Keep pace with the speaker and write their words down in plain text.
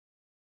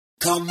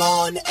Come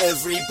on,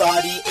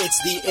 everybody,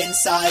 it's the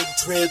Inside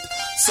Trip.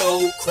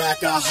 So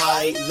crack a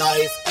high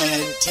life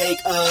and take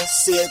a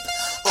sip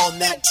on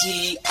that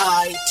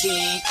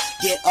G-I-T.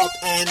 Get up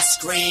and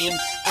scream,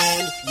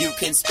 and you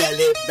can spell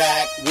it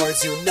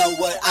backwards, you know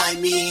what I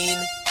mean.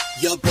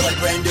 Your boy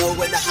Brando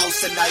in the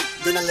house tonight.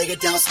 Gonna lay it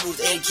down smooth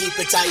and keep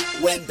it tight.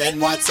 When Ben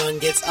Watson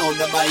gets on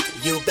the mic,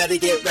 you better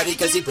get ready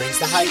cause he brings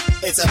the hype.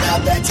 It's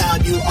about that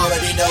time, you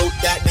already know.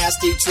 That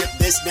nasty trip,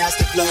 this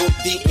nasty flow.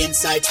 The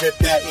Inside Trip,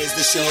 that is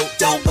the show.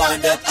 Don't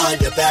wind up on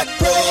your back,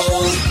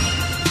 bro.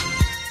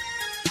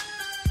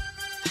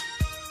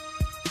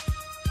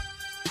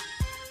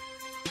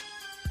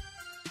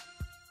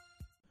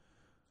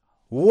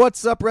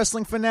 What's up,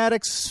 wrestling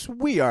fanatics?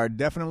 We are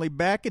definitely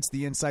back. It's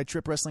the Inside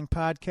Trip Wrestling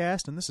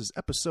Podcast, and this is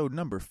episode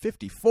number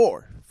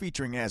 54,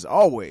 featuring, as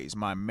always,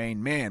 my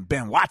main man,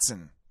 Ben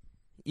Watson.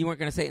 You weren't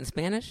going to say it in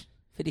Spanish?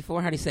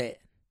 54? How do you say it?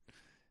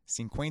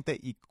 54.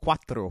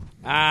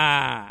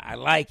 I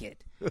like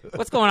it.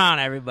 What's going on,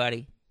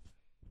 everybody?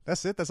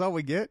 That's it? That's all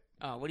we get?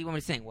 Oh, what do you want me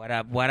to sing? What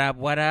up, what up,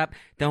 what up?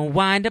 Don't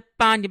wind up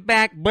on your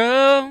back,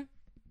 bro.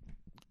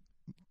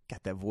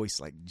 Got that voice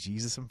like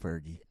Jesus and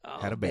Fergie. Oh,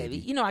 had a baby.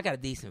 You know I got a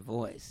decent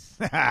voice.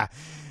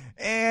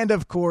 And,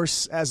 of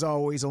course, as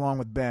always, along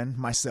with Ben,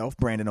 myself,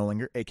 Brandon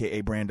Olinger,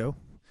 a.k.a. Brando.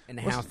 In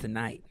the house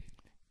tonight.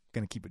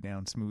 Going to keep it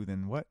down smooth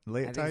and what?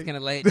 Lay it I think tight? he's going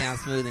to lay it down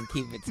smooth and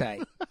keep it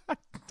tight.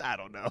 I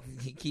don't know.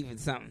 Keep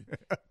it something.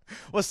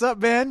 What's up,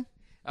 Ben?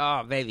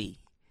 Oh, baby.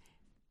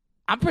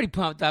 I'm pretty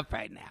pumped up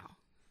right now.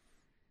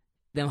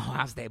 Them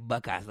Ohio State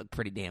Buckeyes look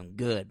pretty damn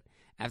good.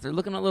 After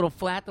looking a little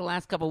flat the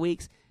last couple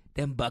weeks,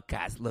 them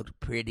Buckeyes looked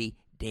pretty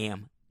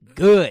damn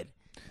good.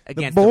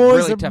 Against the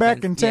boys really are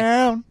back in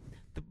town.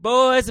 The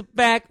boys are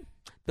back.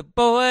 The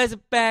boys are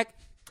back.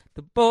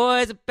 The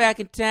boys are back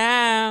in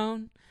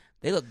town.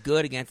 They look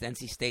good against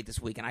NC State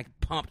this week, and I'm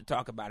pumped to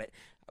talk about it.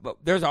 But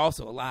there's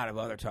also a lot of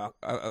other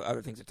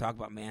things to talk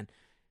about, man.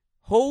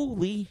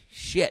 Holy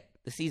shit.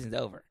 The season's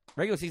over.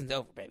 Regular season's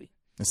over, baby.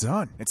 It's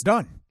done. It's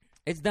done.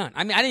 It's done.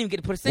 I mean, I didn't even get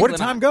to put a singlet on. Where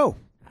did time go?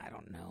 I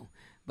don't know.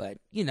 But,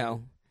 you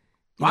know.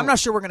 Well, I'm not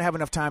sure we're going to have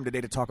enough time today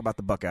to talk about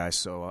the Buckeyes,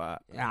 so...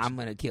 I'm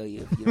going to kill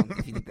you if you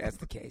think that's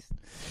the case.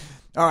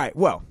 All right,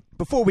 well,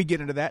 before we get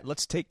into that,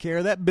 let's take care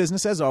of that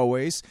business as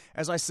always.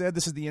 As I said,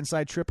 this is the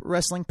Inside Trip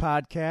Wrestling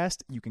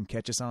Podcast. You can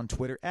catch us on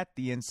Twitter at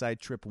the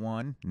Inside Trip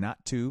 1,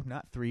 not 2,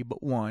 not 3,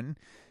 but 1.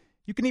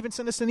 You can even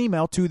send us an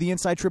email to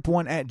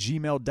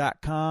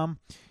theinsidetrip1@gmail.com.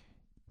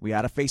 We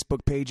got a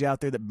Facebook page out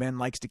there that Ben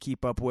likes to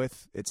keep up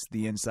with. It's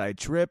the Inside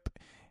Trip.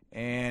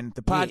 And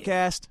the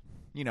podcast... Yeah.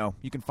 You know,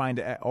 you can find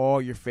it at all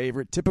your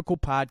favorite typical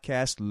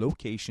podcast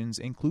locations,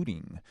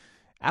 including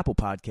Apple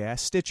Podcasts,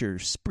 Stitcher,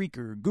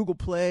 Spreaker, Google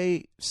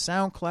Play,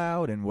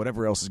 SoundCloud, and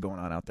whatever else is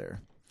going on out there.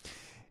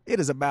 It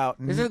is about...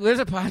 There's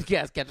a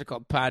podcast catcher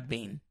called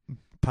Podbean.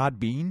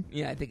 Podbean?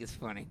 Yeah, I think it's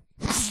funny.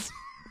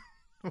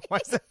 Why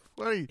is that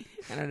funny?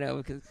 I don't know,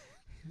 because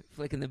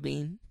flicking the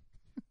bean.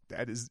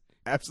 That is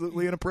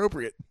absolutely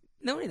inappropriate.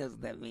 Nobody knows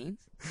what that means.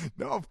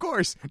 No, of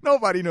course.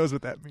 Nobody knows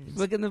what that means.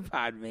 Flicking the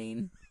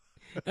Podbean.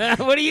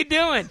 What are you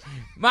doing?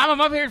 Mom,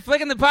 I'm up here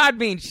flicking the pod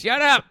bean. Shut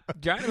up.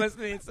 I'm trying to listen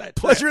to the Inside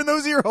Pleasure in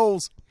those ear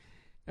holes.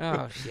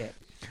 Oh, shit.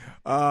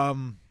 All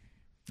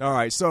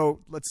right,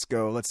 so let's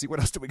go. Let's see. What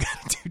else do we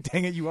got to do?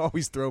 Dang it, you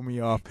always throw me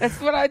off. That's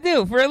what I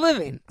do for a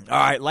living. All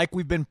right, like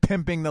we've been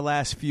pimping the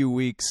last few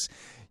weeks,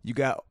 you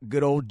got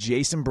good old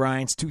Jason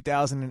Bryant's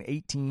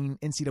 2018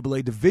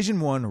 NCAA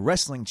Division I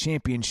Wrestling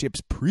Championships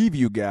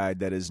preview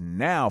guide that is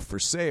now for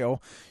sale.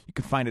 You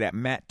can find it at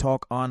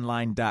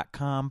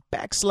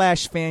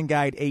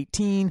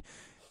matttalkonline.com/fanguide18.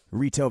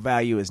 Retail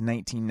value is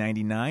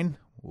 $19.99.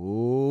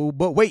 Oh,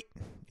 but wait.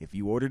 If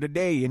you order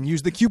today and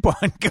use the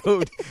coupon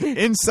code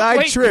Inside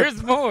Wait, Trip.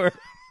 there's more.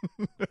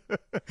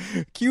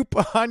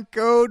 Coupon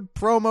code,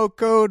 promo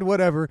code,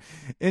 whatever.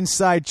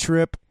 Inside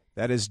Trip.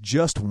 That is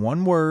just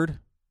one word.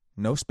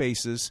 No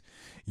spaces.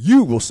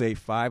 You will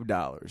save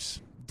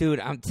 $5. Dude,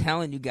 I'm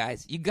telling you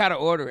guys, you got to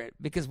order it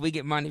because we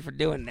get money for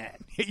doing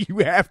that. You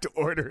have to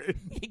order it.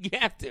 You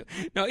have to.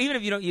 No, even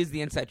if you don't use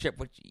the Inside Trip,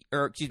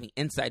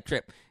 Inside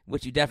Trip,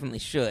 which you definitely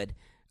should,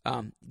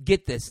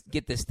 get this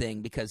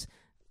thing because,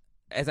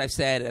 as I've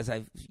said, as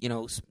I've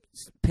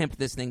pimped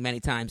this thing many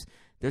times,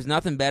 there's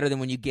nothing better than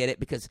when you get it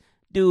because,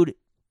 dude,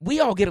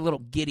 we all get a little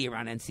giddy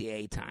around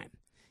NCAA time.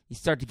 You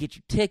start to get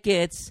your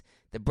tickets.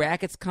 The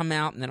brackets come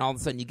out, and then all of a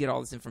sudden you get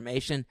all this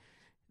information.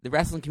 The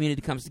wrestling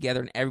community comes together,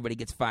 and everybody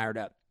gets fired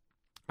up.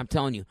 I'm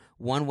telling you,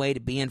 one way to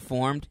be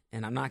informed,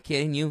 and I'm not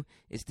kidding you,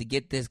 is to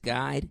get this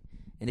guide.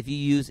 And if you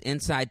use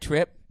Inside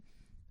Trip,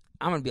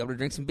 I'm going to be able to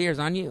drink some beers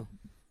on you.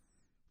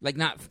 Like,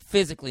 not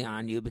physically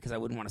on you because I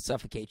wouldn't want to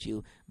suffocate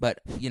you, but,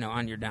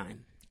 on your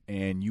dime.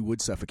 And you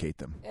would suffocate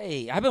them.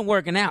 Hey, I've been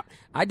working out.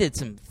 I did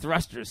some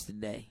thrusters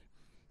today.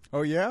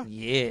 Oh, yeah?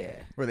 Yeah.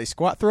 Were they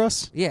squat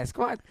thrusts? Yeah,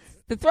 squat.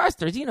 The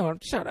thrusters,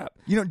 shut up.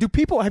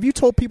 Have you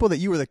told people that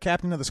you were the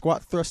captain of the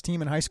squat thrust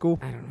team in high school?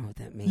 I don't know what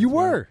that means. You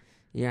were.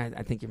 Yeah,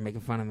 I think you're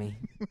making fun of me,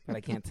 but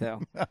I can't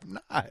tell. I'm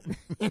not.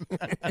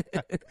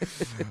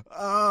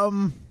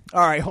 All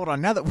right, hold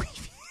on. Now that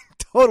we've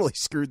totally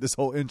screwed this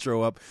whole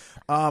intro up.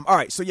 All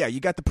right, so yeah, you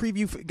got the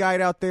preview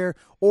guide out there.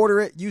 Order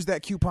it. Use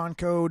that coupon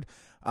code.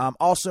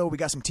 Also, we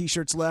got some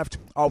T-shirts left.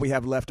 All we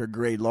have left are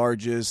grade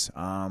larges.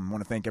 I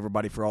want to thank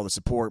everybody for all the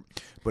support.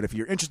 But if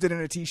you're interested in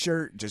a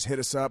T-shirt, just hit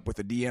us up with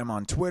a DM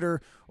on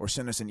Twitter or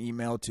send us an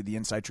email to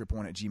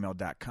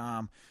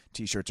theinsidetrip1@gmail.com.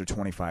 T-shirts are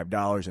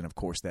 $25, and of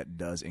course, that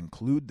does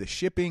include the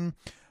shipping.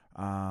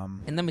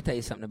 And let me tell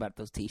you something about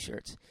those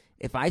T-shirts.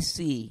 If I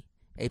see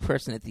a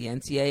person at the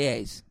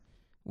NCAAs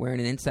wearing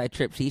an Inside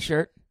Trip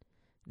T-shirt,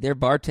 their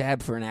bar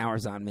tab for an hour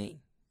is on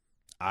me.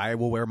 I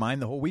will wear mine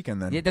the whole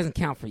weekend then. It doesn't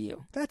count for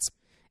you.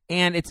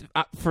 And it's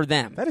for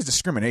them. That is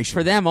discrimination.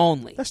 For them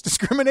only. That's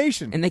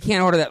discrimination. And they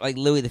can't order that like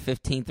Louis the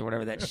 15th or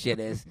whatever that shit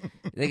is.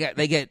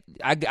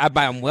 I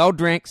buy them well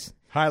drinks.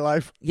 High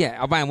Life. Yeah,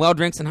 I'll buy them well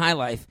drinks and High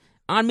Life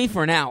on me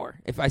for an hour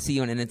if I see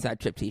you in an Inside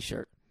Trip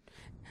T-shirt.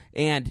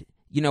 And,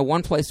 you know,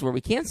 one place where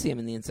we can see them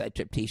in the Inside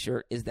Trip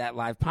T-shirt is that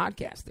live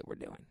podcast that we're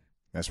doing.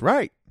 That's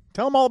right.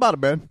 Tell them all about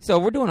it, Ben. So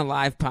we're doing a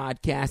live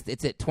podcast.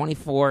 It's at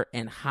 24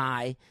 and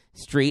High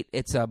Street.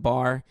 It's a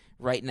bar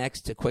right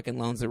next to Quicken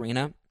Loans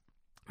Arena.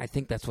 I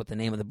think that's what the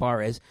name of the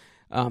bar is.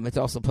 It's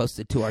also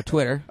posted to our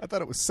Twitter. I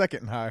thought it was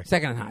Second and High.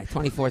 Second and High,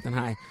 24th and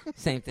High,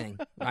 same thing.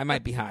 I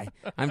might be high.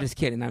 I'm just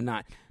kidding. I'm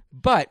not.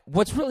 But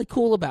what's really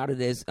cool about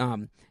it is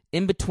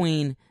in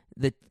between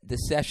the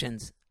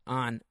sessions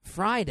on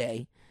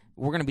Friday,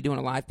 we're going to be doing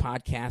a live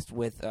podcast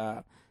with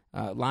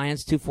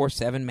Lions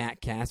 247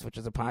 Mattcast, which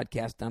is a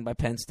podcast done by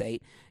Penn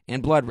State,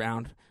 and Blood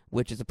Round,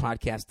 which is a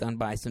podcast done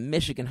by some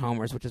Michigan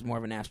homers, which is more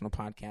of a national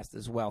podcast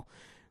as well.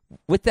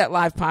 With that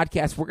live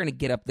podcast, we're going to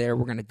get up there.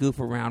 We're going to goof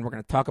around. We're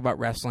going to talk about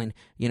wrestling.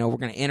 You know, we're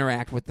going to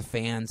interact with the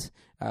fans.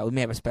 We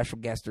may have a special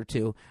guest or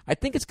two. I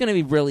think it's going to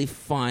be really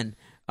fun.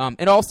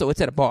 And also, it's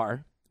at a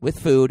bar with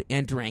food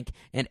and drink.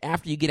 And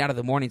after you get out of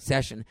the morning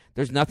session,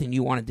 there's nothing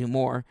you want to do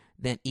more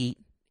than eat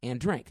and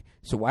drink.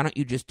 So why don't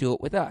you just do it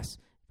with us?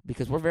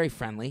 Because we're very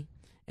friendly.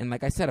 And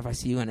like I said, if I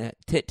see you in a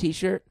tit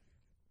T-shirt,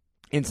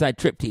 Inside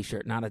Trip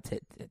T-shirt, not a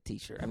tit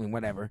T-shirt. I mean,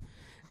 whatever.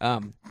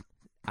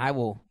 I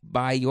will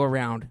buy your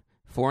round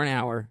for an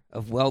hour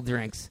of well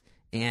drinks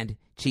and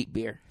cheap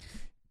beer.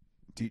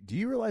 Do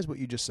you realize what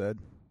you just said?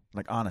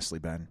 Like, honestly,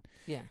 Ben.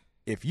 Yeah.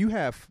 If you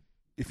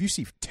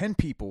see 10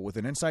 people with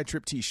an Inside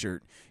Trip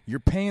T-shirt, you're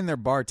paying their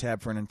bar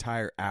tab for an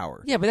entire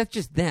hour. Yeah, but that's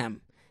just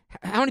them.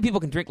 How many people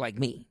can drink like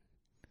me?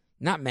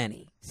 Not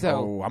many.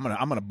 So I'm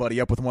gonna buddy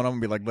up with one of them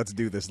and be like, let's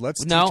do this.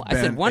 Let's no. teach Ben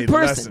I said one a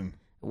person. lesson.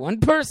 One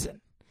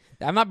person.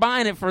 I'm not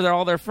buying it for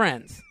all their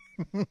friends.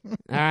 All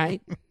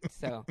right.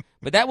 So,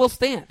 but that will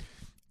stand.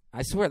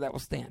 I swear that will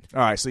stand.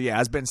 All right, so yeah,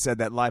 as Ben said,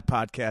 that live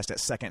podcast at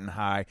Second and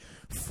High,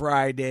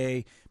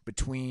 Friday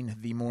between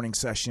the morning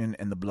session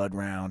and the blood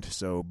round.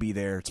 So be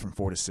there. It's from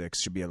 4 to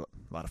 6. Should be a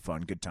lot of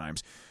fun, good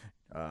times.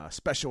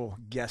 Special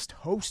guest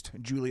host,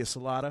 Julia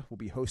Salata, will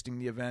be hosting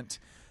the event.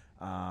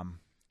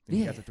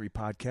 You got the 3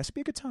 podcasts. It'll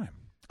be a good time.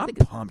 I'm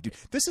pumped, dude.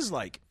 This is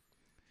like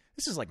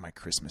my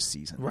Christmas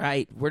season.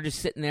 Right. We're just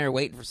sitting there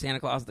waiting for Santa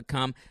Claus to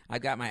come.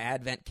 I've got my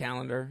Advent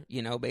calendar,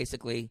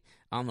 basically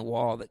on the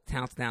wall that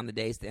counts down the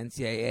days to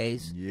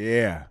NCAAs.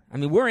 Yeah. I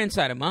mean, we're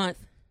inside a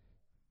month.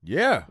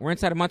 Yeah. We're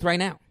inside a month right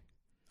now.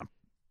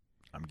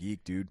 I'm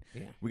geeked, dude.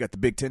 Yeah. We got the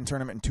Big Ten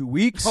tournament in 2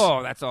 weeks.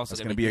 Oh, that's also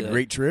going to be a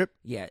great trip.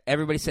 Yeah.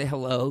 Everybody say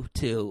hello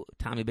to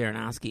Tommy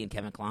Baranowski and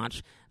Kevin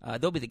Klonch.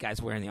 They'll be the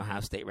guys wearing the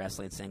Ohio State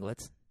wrestling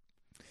singlets.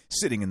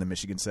 Sitting in the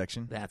Michigan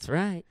section. That's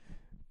right.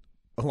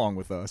 Along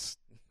with us.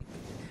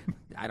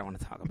 I don't want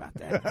to talk about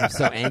that. I'm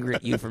so angry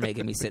at you for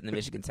making me sit in the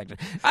Michigan section.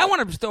 I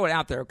want to just throw it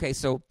out there, okay?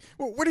 So,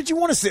 well, where did you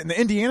want to sit in the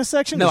Indiana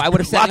section? No, I would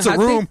have sat lots in the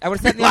of room. I would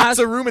have sat in the lots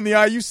of room in the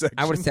IU section.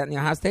 I would have sat in the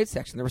Ohio State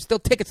section. There were still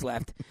tickets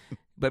left,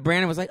 but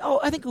Brandon was like, "Oh,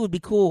 I think it would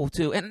be cool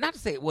to," and not to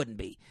say it wouldn't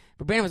be,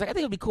 but Brandon was like, "I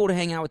think it would be cool to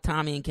hang out with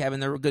Tommy and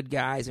Kevin. They're good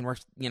guys, and we're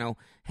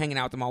hanging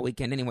out with them all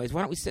weekend. Anyways,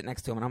 why don't we sit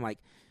next to them?" And I'm like,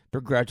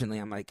 begrudgingly,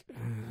 all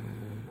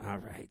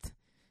right.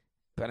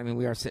 But I mean,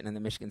 we are sitting in the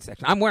Michigan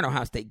section. I'm wearing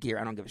Ohio State gear.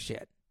 I don't give a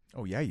shit.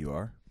 Oh yeah, you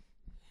are.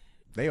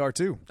 They are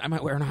too. I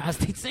might wear an Ohio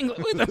State singlet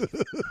with them.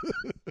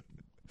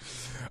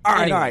 All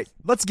right.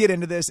 Let's get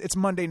into this. It's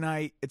Monday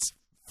night. It's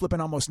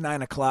flipping almost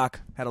 9 o'clock.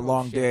 Had a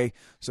long day.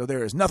 So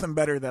there is nothing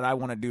better that I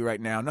want to do right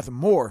now, nothing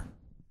more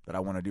that I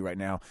want to do right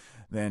now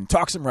than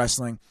talk some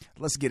wrestling.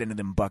 Let's get into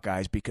them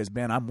Buckeyes because,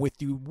 Ben, I'm with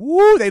you.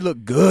 Woo, they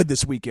look good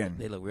this weekend.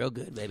 They look real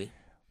good, baby.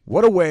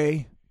 What a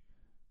way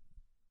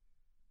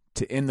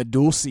to end the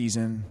dual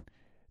season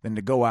than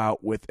to go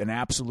out with an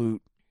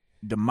absolute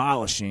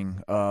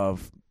demolishing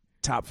of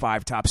top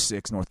 5, top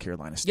 6 North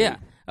Carolina State. Yeah,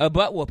 a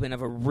butt whooping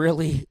of a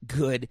really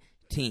good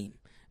team.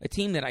 A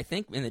team that I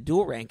think in the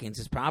dual rankings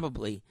is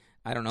probably,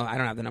 I don't know, I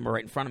don't have the number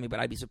right in front of me,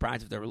 but I'd be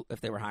surprised if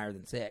they were higher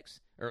than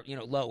 6 or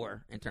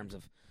lower in terms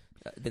of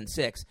than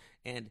 6.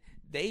 And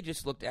they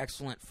just looked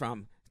excellent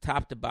from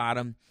top to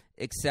bottom,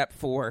 except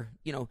for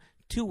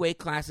 2 weight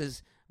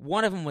classes.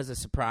 One of them was a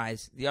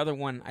surprise. The other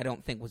one I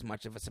don't think was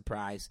much of a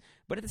surprise.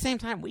 But at the same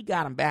time, we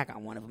got them back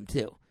on one of them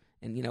too.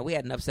 And, we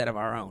had an upset of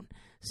our own.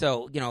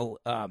 So,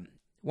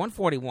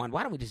 141,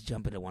 why don't we just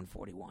jump into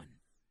 141?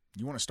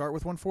 You want to start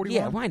with 141?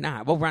 Yeah, why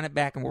not? We'll run it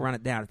back and we'll run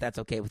it down if that's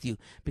okay with you.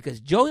 Because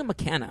Joey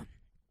McKenna,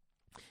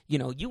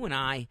 you and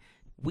I,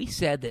 we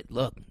said that,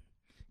 look,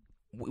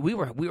 we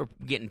were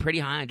getting pretty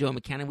high on Joey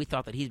McKenna. We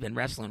thought that he's been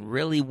wrestling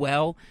really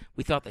well.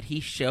 We thought that he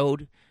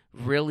showed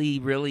really,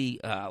 really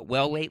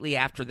well lately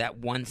after that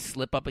one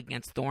slip up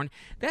against Thorne.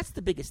 That's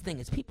the biggest thing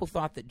is people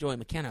thought that Joey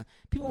McKenna,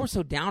 people were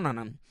so down on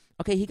him.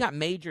 Okay, he got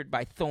majored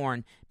by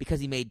Thorne because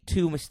he made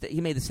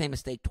he made the same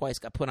mistake twice,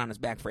 got put on his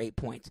back for 8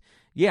 points.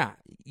 Yeah,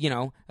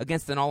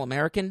 against an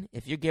All-American,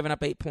 if you're giving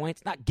up 8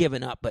 points, not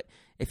giving up, but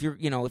if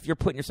you're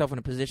putting yourself in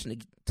a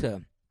position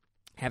to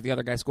have the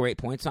other guy score 8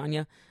 points on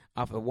you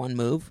off of one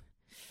move,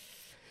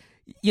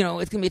 it's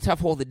going to be a tough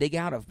hole to dig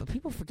out of. But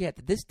people forget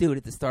that this dude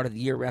at the start of the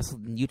year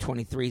wrestled in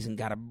U23s and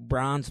got a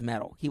bronze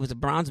medal. He was a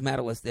bronze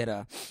medalist at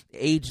a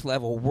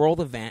age-level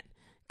world event,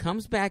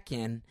 comes back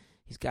in.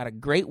 He's got a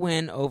great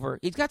win over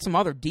 – he's got some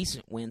other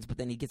decent wins, but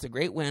then he gets a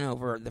great win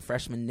over the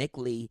freshman Nick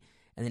Lee,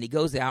 and then he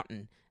goes out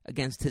and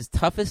against his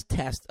toughest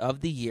test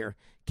of the year,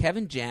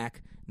 Kevin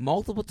Jack,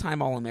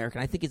 multiple-time All-American.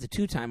 I think he's a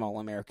two-time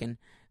All-American.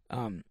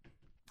 And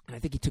I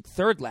think he took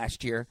third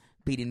last year,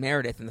 beating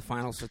Meredith in the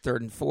finals for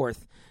third and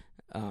fourth.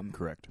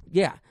 Correct.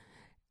 Yeah.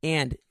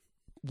 And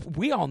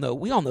we all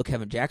know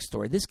Kevin Jack's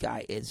story. This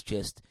guy is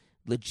just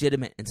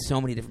legitimate in so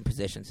many different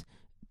positions.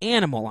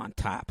 Animal on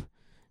top.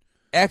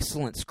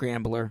 Excellent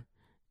scrambler.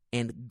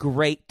 And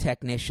great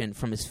technician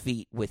from his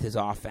feet with his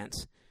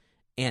offense.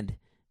 And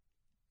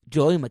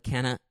Joey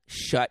McKenna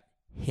shut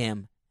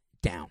him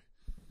down.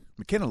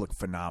 McKenna looked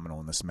phenomenal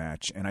in this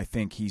match, and I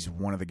think he's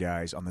one of the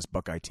guys on this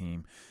Buckeye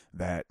team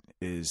that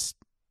is,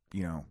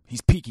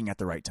 he's peaking at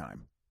the right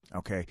time.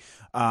 Okay?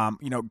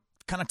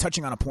 Kind of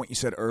touching on a point you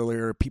said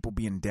earlier, people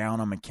being down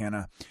on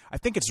McKenna. I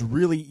think it's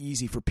really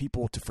easy for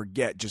people to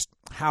forget just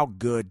how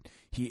good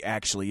he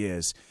actually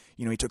is.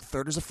 He took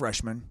third as a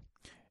freshman.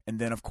 And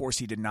then, of course,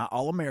 he did not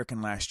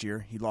All-American last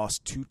year. He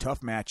lost two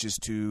tough matches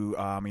to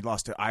he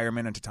lost to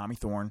Ironman and to Tommy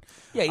Thorne.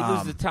 Yeah, he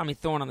loses to Tommy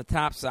Thorne on the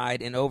top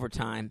side in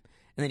overtime,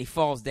 and then he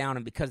falls down,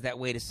 and because that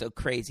weight is so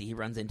crazy, he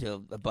runs into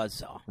a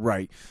buzzsaw.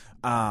 Right.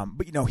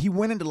 But, he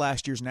went into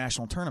last year's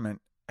national tournament,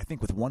 I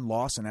think, with one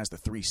loss and as the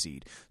 3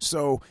 seed.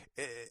 So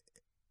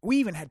we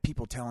even had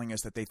people telling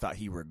us that they thought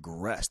he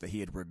regressed, that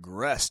he had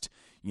regressed,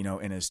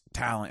 in his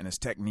talent and his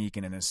technique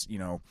and in his,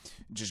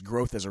 just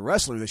growth as a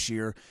wrestler this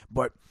year.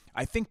 But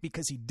I think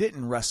because he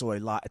didn't wrestle a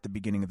lot at the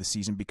beginning of the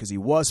season because he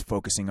was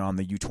focusing on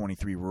the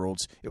U23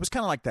 Worlds, it was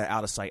kind of like that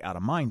out of sight, out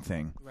of mind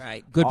thing.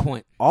 Right. Good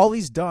point. All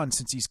he's done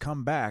since he's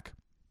come back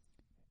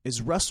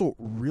is wrestle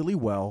really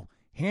well,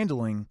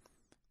 handling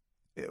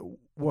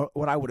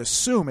what I would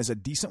assume is a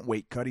decent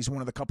weight cut. He's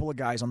one of the couple of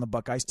guys on the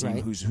Buckeyes team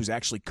right. who's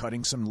actually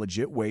cutting some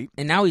legit weight.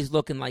 And now he's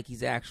looking like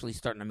he's actually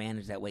starting to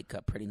manage that weight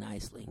cut pretty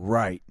nicely.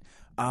 Right.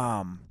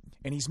 And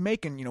he's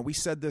making, we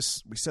said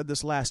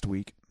this last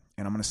week,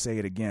 and I'm going to say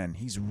it again.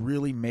 He's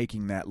really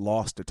making that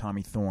loss to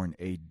Tommy Thorne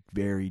a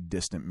very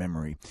distant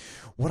memory.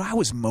 What I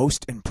was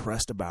most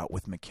impressed about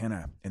with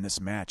McKenna in this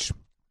match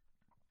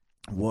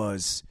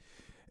was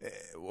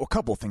a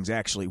couple of things,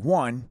 actually.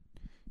 One,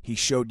 he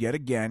showed yet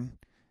again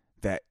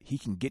that he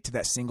can get to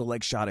that single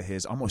leg shot of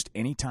his almost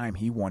any time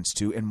he wants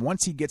to. And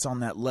once he gets on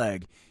that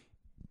leg,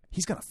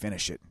 he's going to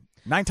finish it.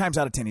 9 times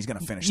out of 10, he's going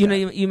to finish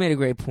it. You made a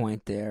great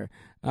point there.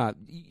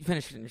 You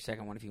finish it in your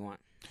second one if you want.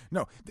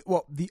 No.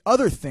 Well, the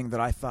other thing that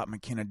I thought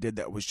McKenna did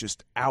that was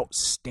just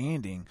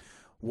outstanding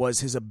was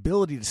his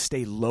ability to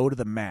stay low to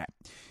the mat.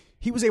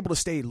 He was able to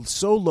stay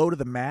so low to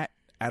the mat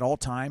at all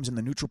times in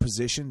the neutral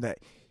position that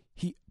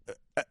he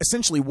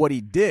essentially what he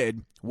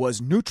did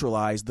was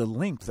neutralize the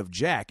length of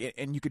Jack.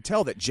 And you could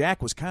tell that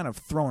Jack was kind of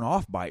thrown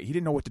off by it. He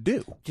didn't know what to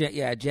do.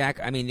 Jack,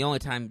 I mean, the only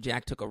time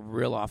Jack took a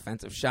real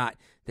offensive shot,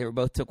 they were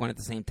both took one at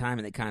the same time,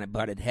 and they kind of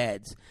butted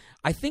heads.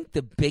 I think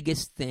the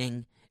biggest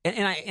thing,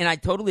 and I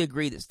totally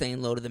agree that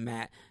staying low to the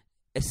mat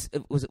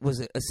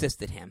was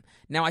assisted him.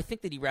 Now, I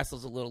think that he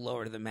wrestles a little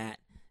lower to the mat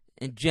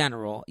in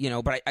general,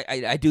 but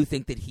I do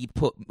think that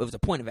it was a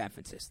point of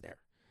emphasis there.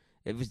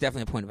 It was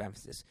definitely a point of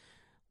emphasis.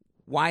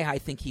 Why I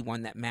think he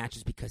won that match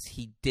is because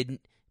he didn't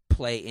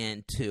play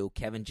into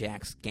Kevin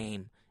Jack's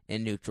game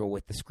in neutral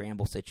with the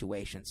scramble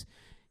situations.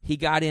 He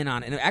got in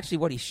on, and actually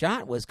what he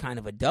shot was kind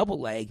of a double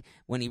leg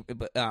when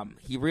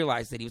he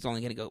realized that he was only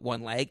going to go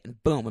one leg,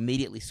 and boom,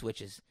 immediately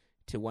switches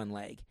to one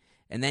leg.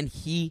 And then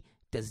he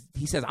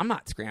says, "I'm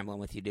not scrambling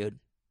with you, dude.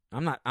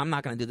 I'm not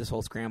going to do this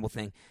whole scramble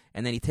thing."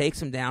 And then he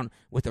takes him down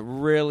with a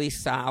really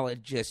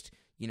solid, just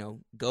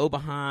go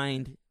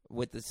behind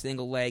with the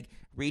single leg,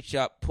 reach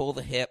up, pull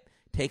the hip,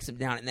 takes him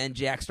down, and then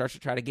Jack starts to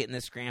try to get in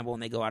this scramble,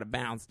 and they go out of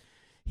bounds.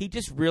 He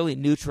just really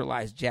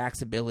neutralized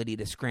Jack's ability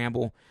to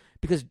scramble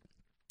because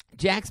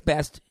Jack's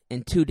best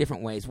in 2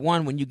 different ways.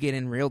 One, when you get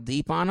in real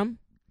deep on him,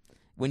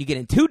 when you get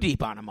in too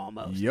deep on him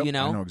almost. Yep, I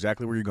know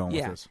exactly where you're going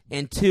with this.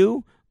 And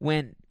 2,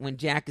 when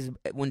Jack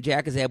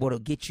is able to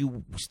get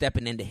you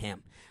stepping into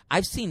him.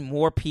 I've seen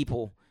more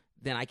people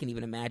than I can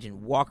even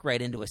imagine walk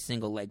right into a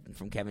single leg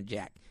from Kevin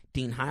Jack.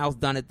 Dean Hiles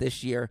done it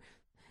this year,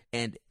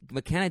 and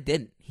McKenna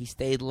didn't. He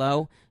stayed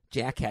low.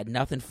 Jack had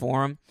nothing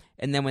for him.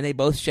 And then when they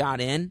both shot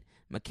in,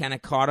 McKenna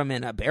caught him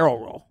in a barrel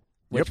roll,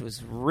 which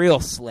was real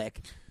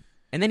slick.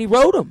 And then he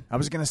rode him. I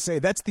was going to say,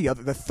 that's the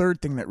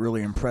third thing that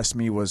really impressed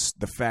me was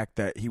the fact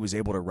that he was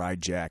able to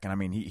ride Jack. And, I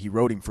mean, he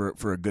rode him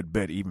for a good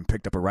bit. He even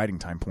picked up a riding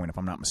time point, if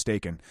I'm not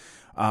mistaken.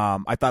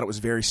 I thought it was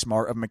very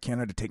smart of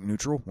McKenna to take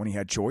neutral when he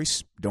had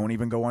choice. Don't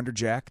even go under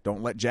Jack.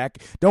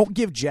 Don't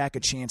give Jack a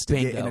chance to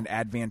get in an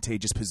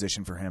advantageous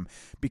position for him.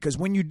 Because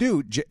when you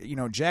do,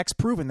 Jack's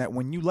proven that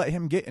when you let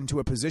him get into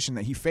a position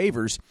that he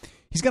favors,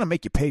 he's going to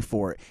make you pay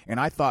for it. And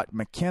I thought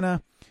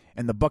McKenna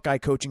and the Buckeye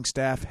coaching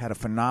staff had a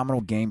phenomenal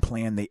game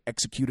plan. They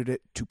executed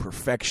it to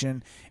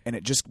perfection, and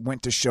it just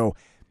went to show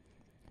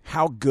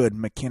how good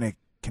McKenna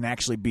can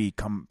actually be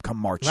come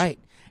March. Right.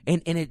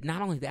 And it,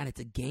 not only that, it's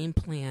a game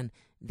plan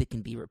that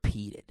can be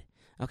repeated.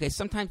 Okay,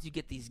 sometimes you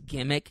get these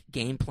gimmick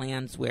game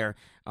plans where,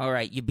 all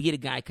right, you beat a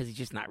guy because he's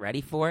just not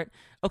ready for it.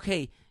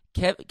 Okay,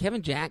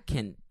 Kevin Jack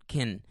can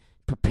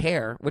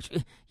prepare, which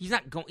he's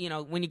not going.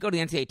 When you go to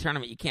the NCAA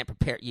tournament, you can't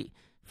prepare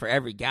for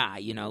every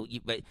guy.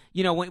 But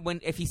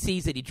when if he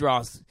sees that he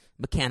draws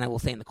McKenna, we'll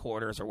say in the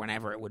quarters or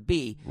whenever it would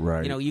be,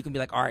 right. You can be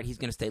like, all right, he's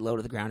going to stay low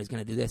to the ground. He's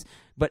going to do this,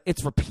 but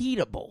it's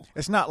repeatable.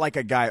 It's not like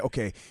a guy.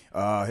 Okay,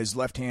 his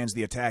left hand's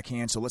the attack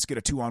hand, so let's get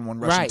a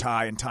 2-on-1 Russian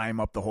tie and tie him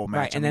up the whole match.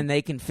 Right, and then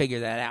they can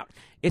figure that out.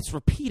 It's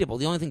repeatable.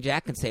 The only thing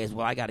Jack can say is,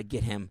 well, I got to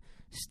get him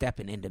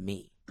stepping into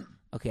me.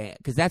 Okay,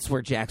 because that's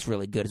where Jack's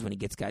really good, is when he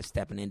gets guys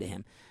stepping into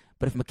him.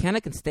 But if McKenna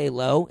can stay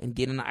low and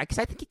get in, because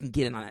I think he can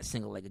get in on that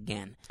single leg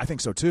again. I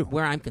think so too.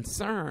 Where I'm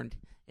concerned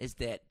is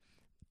that,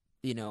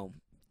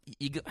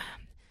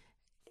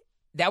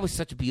 that was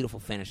such a beautiful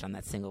finish on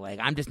that single leg.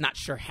 I'm just not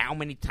sure how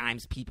many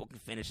times people can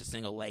finish a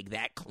single leg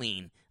that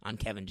clean on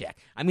Kevin Jack.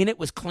 I mean, it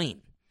was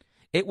clean.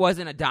 It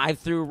wasn't a dive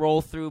through,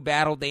 roll through,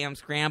 battle, damn,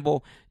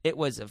 scramble. It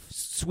was a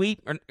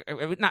sweep, or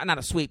not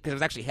a sweep, because it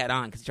was actually head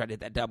on because he tried to hit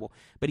that double.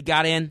 But he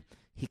got in.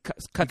 He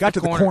got to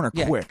the corner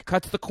quick.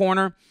 Cuts the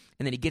corner,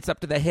 and then he gets up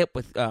to the hip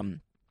with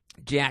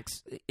Jack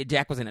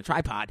was in a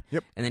tripod,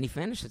 and then he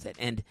finishes it.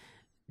 And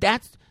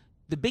that's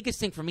the biggest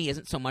thing for me.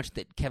 Isn't so much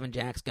that Kevin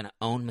Jack's going to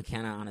own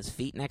McKenna on his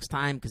feet next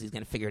time because he's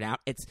going to figure it out.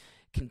 It's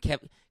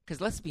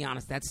because let's be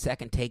honest, that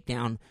second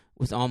takedown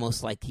was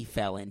almost like he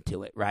fell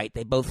into it. Right?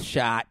 They both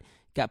shot,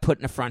 got put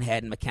in the front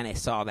head, and McKenna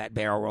saw that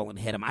barrel roll and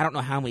hit him. I don't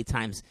know how many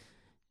times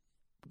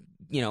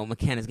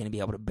McKenna's going to be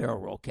able to barrel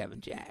roll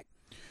Kevin Jack.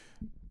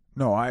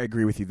 No, I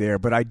agree with you there,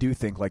 but I do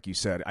think, like you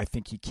said, I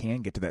think he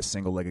can get to that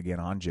single leg again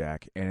on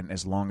Jack, and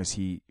as long as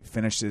he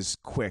finishes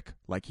quick,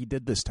 like he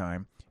did this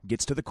time,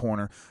 gets to the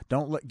corner,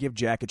 don't give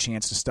Jack a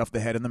chance to stuff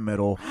the head in the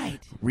middle,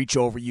 reach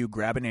over you,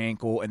 grab an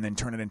ankle, and then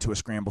turn it into a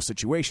scramble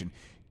situation.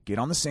 Get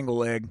on the single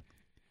leg,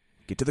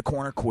 get to the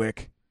corner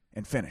quick,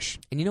 and finish.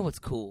 And you know what's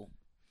cool?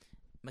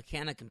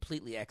 McKenna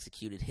completely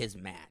executed his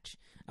match.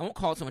 I won't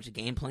call it so much a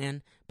game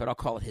plan, but I'll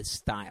call it his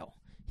style.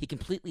 He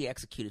completely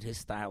executed his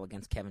style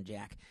against Kevin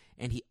Jack,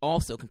 and he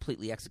also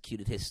completely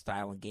executed his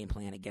style and game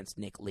plan against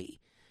Nick Lee.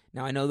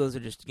 Now, I know those are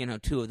just,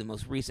 two of the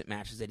most recent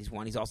matches that he's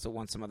won. He's also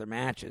won some other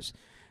matches.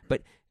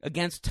 But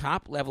against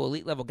top-level,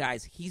 elite-level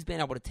guys, he's been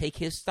able to take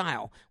his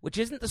style, which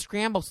isn't the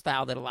scramble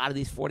style that a lot of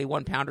these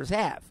 41-pounders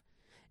have.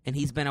 And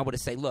he's been able to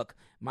say, look,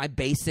 my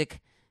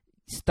basic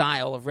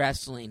style of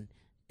wrestling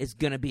is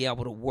going to be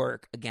able to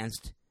work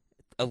against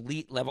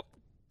elite-level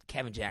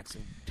Kevin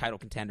Jackson, title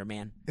contender,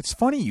 man. It's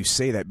funny you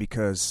say that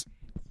because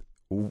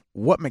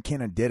what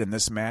McKenna did in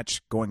this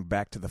match, going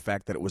back to the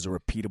fact that it was a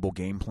repeatable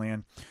game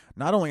plan,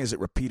 not only is it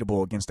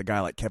repeatable against a guy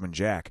like Kevin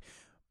Jack,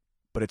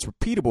 but it's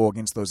repeatable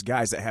against those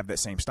guys that have that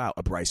same style,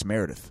 a Bryce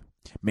Meredith,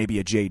 maybe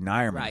a Jade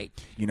Nyerman,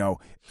 right.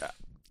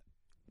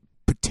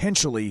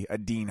 Potentially a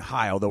Dean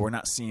Heil, though we're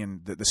not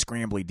seeing the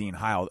scrambly Dean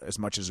Heil as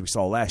much as we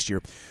saw last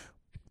year.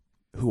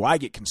 Who I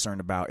get concerned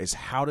about is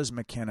how does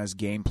McKenna's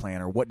game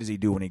plan, or what does he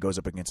do when he goes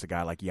up against a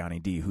guy like Yanni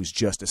D, who's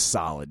just as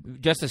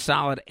solid? Just as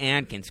solid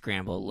and can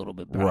scramble a little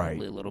bit,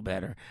 probably a little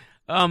better.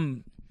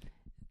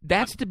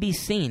 That's to be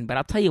seen, but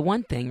I'll tell you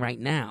one thing right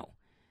now.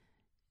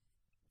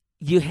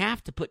 You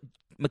have to put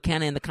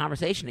McKenna in the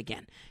conversation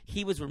again.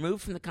 He was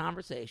removed from the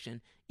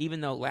conversation,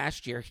 even though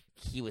last year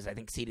he was, I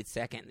think, seated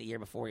second. The year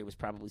before he was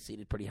probably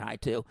seated pretty high,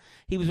 too.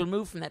 He was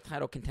removed from that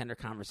title contender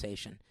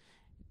conversation.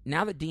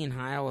 Now that Dean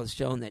Heil has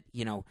shown that,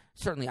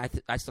 certainly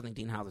I still think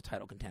Dean Heil's a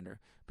title contender,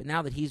 but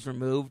now that he's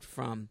removed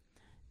from,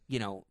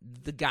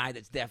 the guy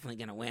that's definitely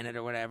going to win it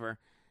or whatever,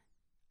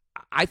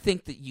 I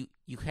think that you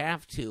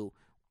have to,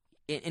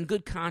 in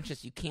good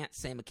conscience, you can't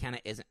say McKenna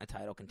isn't a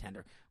title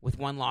contender with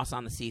one loss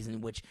on the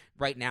season, which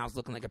right now is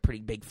looking like a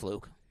pretty big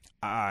fluke.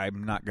 I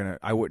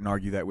wouldn't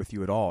argue that with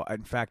you at all.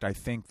 In fact, I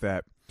think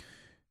that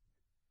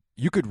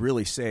you could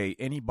really say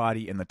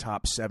anybody in the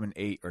top 7,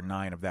 8, or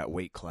 9 of that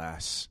weight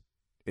class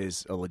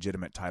is a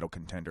legitimate title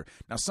contender.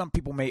 Now, some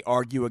people may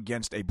argue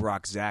against a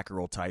Brock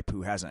Zackerl type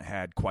who hasn't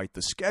had quite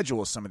the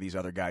schedule as some of these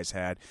other guys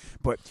had,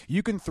 but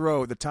you can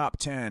throw the top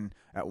 10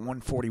 at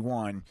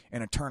 141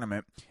 in a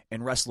tournament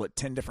and wrestle it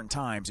 10 different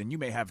times, and you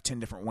may have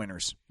 10 different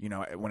winners,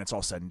 when it's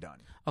all said and done.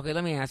 Okay,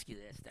 let me ask you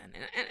this then.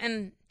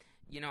 And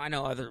I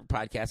know other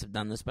podcasts have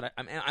done this, but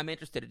I'm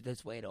interested in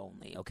this weight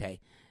only, okay?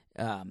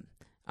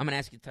 I'm I'm going to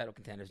ask you the title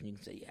contenders, and you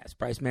can say yes.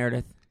 Bryce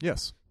Meredith,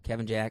 Yes.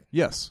 Kevin Jack,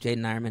 Yes.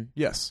 Jaden Ironman,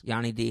 Yes.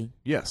 Yanni D,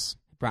 Yes.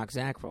 Brock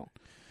Zackrell.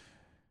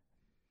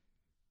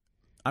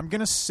 I'm going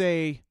to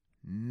say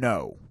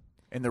no.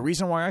 And the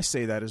reason why I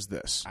say that is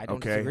this. I don't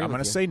okay? disagree I'm with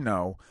going to you. say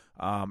no.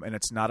 And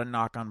it's not a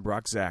knock on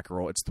Brock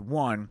Zackrell. It's the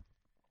one,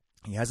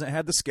 he hasn't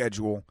had the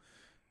schedule.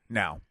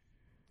 Now,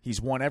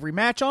 he's won every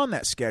match on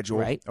that schedule,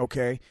 Right.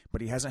 okay,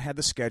 but he hasn't had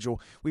the schedule.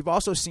 We've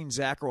also seen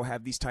Zackrell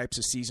have these types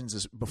of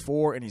seasons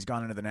before, and he's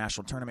gone into the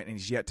national tournament, and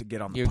he's yet to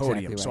get on the You're podium.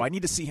 exactly So right. I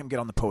need to see him get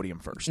on the podium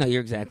first. No,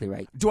 you're exactly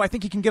right. Do I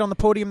think he can get on the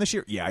podium this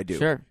year? Yeah, I do.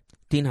 Sure.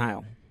 Dean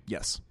Heil,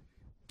 Yes.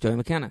 Joey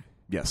McKenna,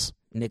 Yes.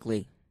 Nick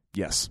Lee.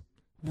 Yes.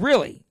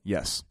 Really?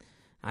 Yes.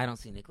 I don't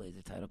see Nick Lee as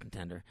a title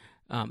contender.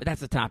 But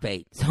that's the top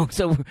 8.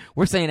 So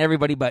we're saying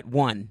everybody but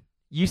one.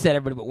 You said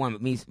everybody but one,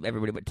 but me,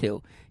 everybody but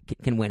 2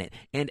 can win it.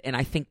 And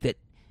I think that,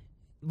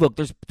 look,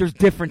 there's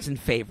difference in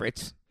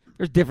favorites.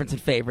 There's difference in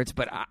favorites,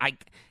 but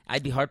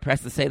I'd be hard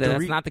pressed to say that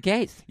that's not the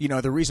case. You know,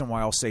 the reason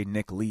why I'll say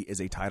Nick Lee is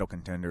a title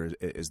contender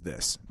is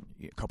this.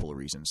 A couple of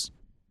reasons.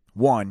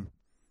 One,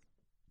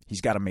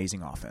 he's got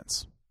amazing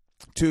offense.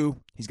 2,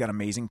 he's got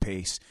amazing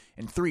pace.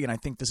 And 3, and I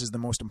think this is the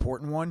most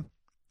important one,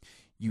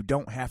 you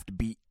don't have to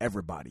beat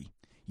everybody.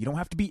 You don't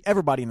have to beat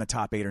everybody in the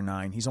top 8 or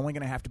 9. He's only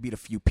going to have to beat a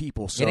few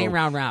people. So, It ain't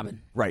round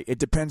robin. Right. It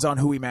depends on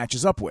who he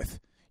matches up with.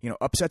 You know,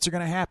 upsets are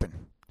going to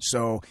happen.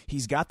 So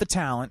he's got the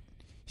talent,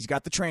 he's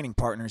got the training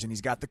partners, and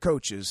he's got the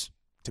coaches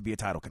to be a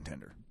title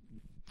contender.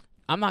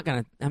 I'm not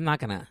gonna.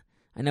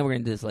 I know we're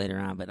gonna do this later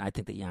on, but I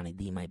think that Yanni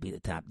D might be the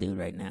top dude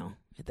right now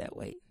at that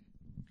weight.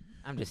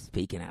 I'm just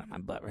speaking out of my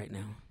butt right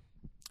now.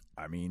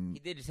 I mean, He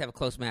did just have a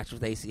close match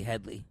with AC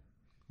Headley.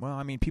 well,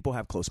 I mean, people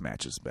have close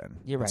matches, Ben.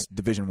 You're right. It's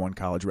Division I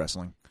college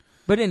wrestling.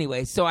 But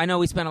anyway, so I know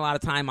we spent a lot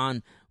of time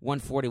on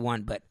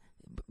 141, but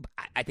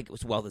I think it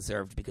was well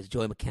deserved because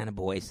Joey McKenna,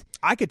 boys.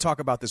 I could talk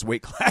about this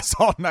weight class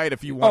all night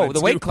if you wanted to. Oh,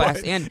 the weight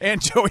class but-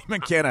 and Joey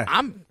McKenna.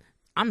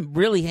 I'm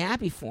really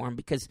happy for him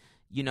because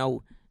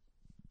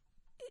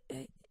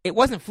it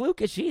wasn't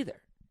flukish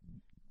either.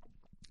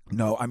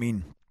 No, I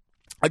mean,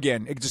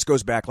 again, it just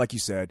goes back, like you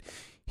said,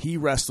 he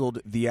wrestled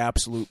the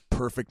absolute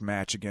perfect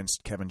match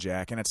against Kevin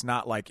Jack, and it's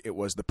not like it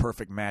was the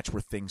perfect match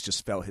where things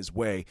just fell his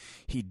way.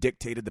 He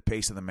dictated the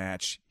pace of the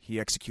match. He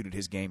executed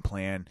his game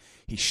plan.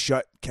 He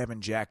shut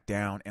Kevin Jack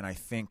down, and I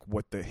think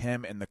what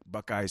him and the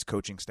Buckeyes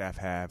coaching staff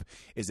have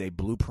is a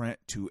blueprint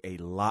to a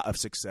lot of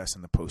success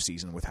in the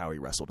postseason with how he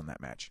wrestled in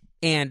that match.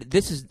 And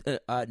this is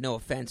no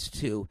offense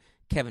to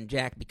Kevin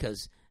Jack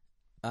because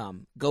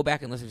go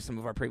back and listen to some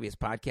of our previous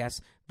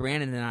podcasts.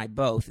 Brandon and I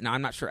both. Now,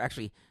 I'm not sure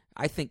actually.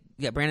 I think,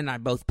 Brandon and I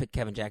both picked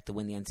Kevin Jack to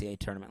win the NCAA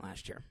tournament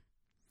last year.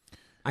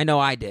 I know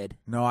I did.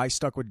 No, I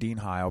stuck with Dean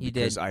Heil You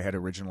because did? I had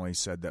originally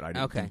said that I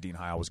didn't think Dean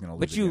Heil was going to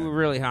lose But you again. were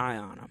really high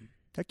on him.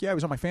 Heck yeah, he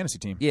was on my fantasy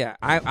team. Yeah,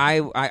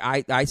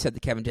 I said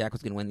that Kevin Jack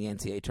was going to win the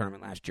NCAA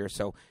tournament last year,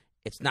 so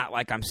it's not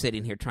like I'm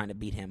sitting here trying to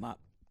beat him up.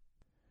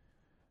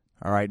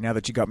 All right, now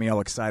that you got me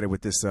all excited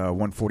with this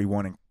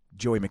 141 and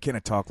Joey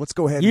McKenna talk, let's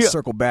go ahead and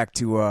circle back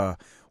to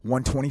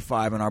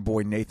 125 and our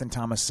boy Nathan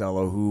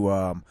Tomasello, who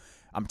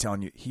I'm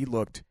telling you, he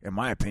looked, in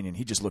my opinion,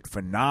 he just looked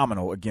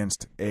phenomenal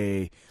against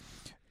a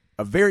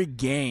very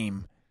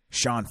game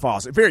Sean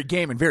Foss, a very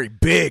game and very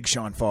big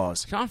Sean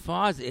Foss. Sean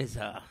Foss is,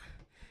 I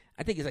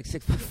think he's like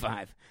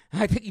 6'5".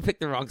 I think you picked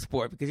the wrong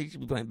sport because he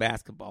should be playing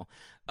basketball.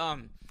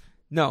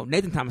 No,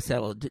 Nathan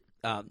Tomasello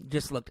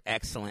just looked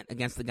excellent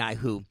against the guy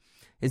who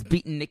has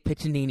beaten Nick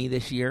Piccinini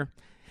this year,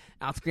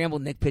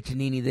 out-scrambled Nick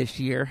Piccinini this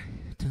year,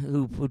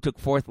 who took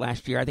 4th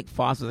last year. I think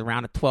Foss was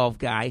around a 12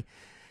 guy.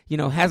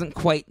 Hasn't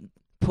quite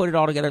put it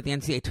all together at the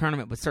NCAA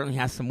tournament, but certainly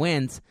has some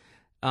wins.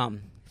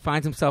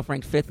 Finds himself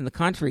ranked 5th in the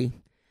country.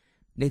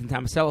 Nathan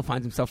Tomasello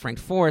finds himself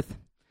ranked 4th.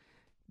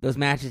 Those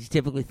matches you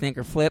typically think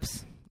are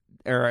flips,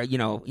 or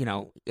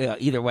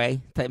either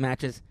way type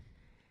matches.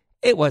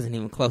 It wasn't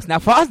even close. Now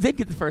Foss did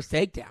get the first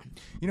takedown.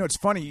 It's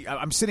funny.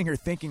 I'm sitting here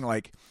thinking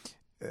like.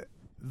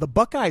 The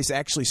Buckeyes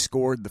actually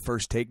scored the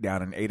first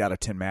takedown in 8 out of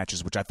 10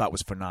 matches, which I thought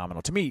was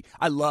phenomenal. To me,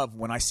 I love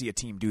when I see a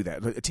team do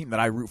that, a team that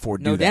I root for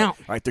do No that. doubt.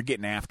 Right? They're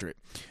getting after it.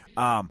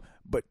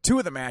 But 2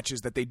 of the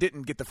matches that they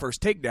didn't get the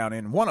first takedown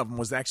in, one of them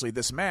was actually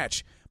this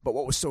match. But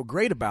what was so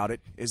great about it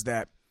is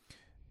that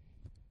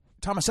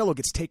Tomasello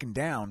gets taken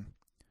down,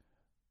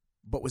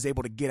 but was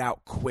able to get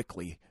out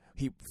quickly.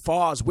 He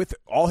falls with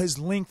all his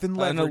length and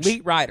leverage. An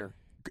elite rider.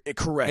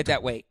 Correct. At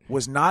that weight.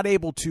 Was not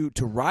able to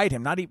ride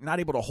him, not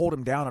able to hold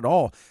him down at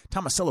all.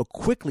 Tomasello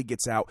quickly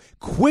gets out,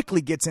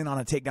 quickly gets in on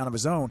a takedown of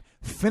his own,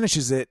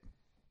 finishes it.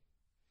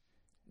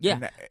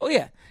 Yeah. Oh,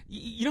 yeah.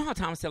 You know how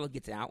Tomasello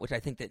gets out, which I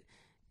think that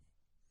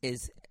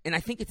is, and I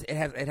think it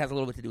has a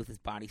little bit to do with his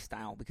body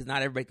style because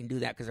not everybody can do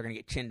that because they're going to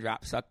get chin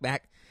drop, suck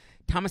back.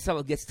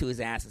 Tomasello gets to his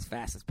ass as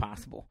fast as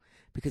possible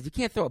because you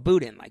can't throw a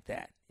boot in like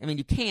that. I mean,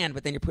 you can,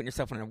 but then you're putting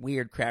yourself in a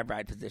weird crab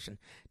ride position.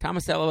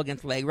 Tomasello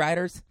against leg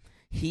riders,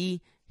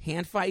 he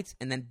hand fights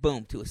and then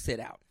boom to a sit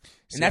out.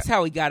 And that's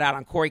how he got out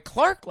on Corey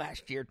Clark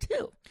last year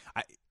too.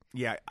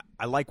 Yeah,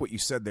 I like what you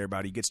said there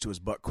about he gets to his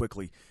butt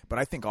quickly. But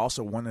I think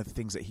also one of the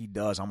things that he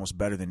does almost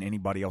better than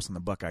anybody else on the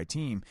Buckeye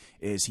team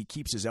is he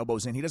keeps his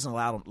elbows in. He doesn't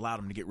allow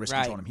them to get wrist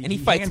control on him. And he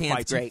fights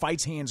hands great. He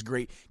fights hands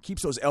great,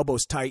 keeps those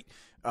elbows tight,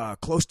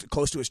 close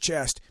to his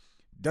chest,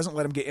 doesn't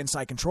let him get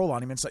inside control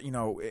on him,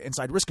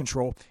 inside wrist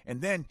control, and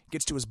then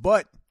gets to his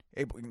butt,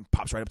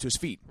 pops right up to his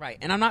feet. Right,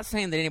 and I'm not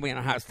saying that anybody on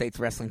Ohio State's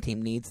wrestling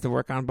team needs to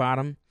work on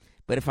bottom,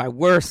 but if I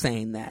were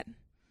saying that,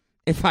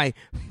 if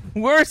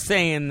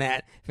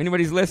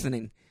anybody's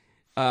listening,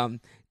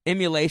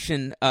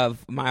 emulation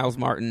of Miles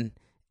Martin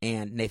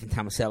and Nathan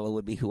Tomasello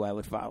would be who I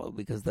would follow,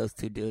 because those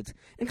two dudes,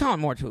 and Colin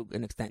Moore to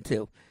an extent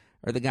too,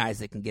 are the guys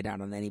that can get out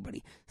on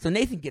anybody. So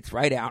Nathan gets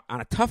right out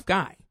on a tough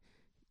guy,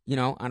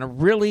 on a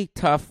really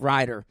tough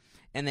rider,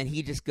 and then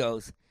he just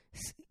goes,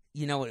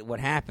 what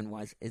happened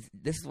was,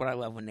 this is what I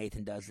love when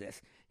Nathan does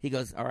this. He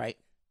goes, all right,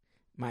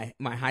 my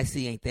high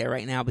C ain't there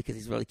right now because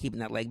he's really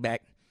keeping that leg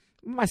back.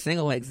 My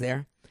single leg's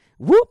there.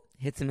 Whoop!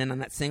 Hits him in on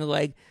that single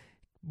leg,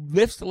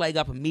 lifts the leg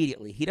up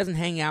immediately. He doesn't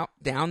hang out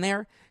down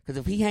there, because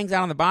if he hangs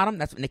out on the bottom,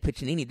 that's what Nick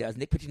Piccinini does.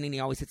 Nick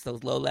Piccinini always hits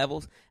those low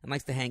levels and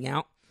likes to hang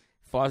out.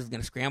 Foz is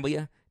going to scramble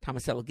you.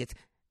 Tomasello gets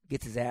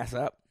his ass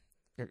up,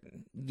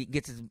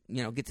 gets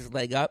his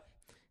leg up,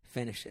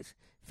 finishes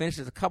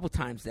a couple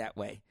times that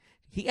way.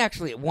 He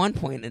actually at one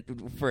point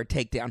for a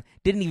takedown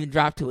didn't even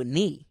drop to a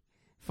knee.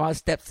 Foz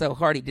stepped so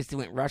hard he just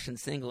went Russian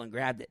single and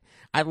grabbed it.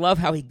 I love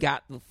how he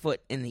got the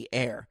foot in the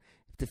air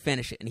to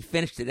finish it, and he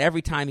finished it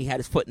every time he had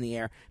his foot in the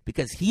air,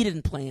 because he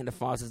didn't play into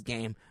Foz's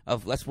game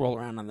of let's roll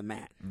around on the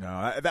mat.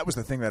 No, that was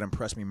the thing that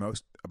impressed me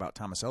most about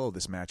Tomasello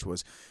this match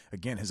was,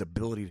 again, his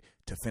ability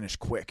to finish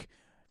quick.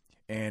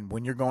 And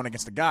when you're going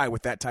against a guy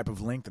with that type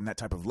of length and that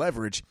type of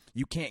leverage,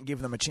 you can't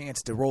give them a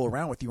chance to roll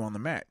around with you on the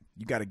mat.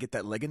 You got to get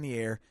that leg in the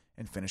air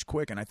and finish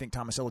quick, and I think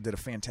Tomasello did a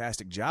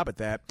fantastic job at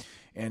that.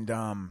 And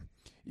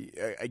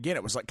again,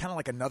 it was kind of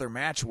like another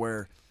match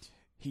where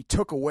he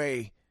took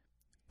away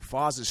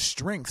Foz's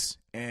strengths,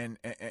 and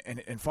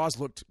Foz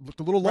looked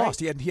a little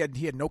lost. Right.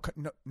 He had no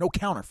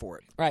counter for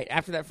it. Right.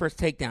 After that first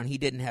takedown, he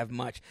didn't have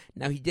much.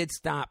 Now he did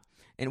stop,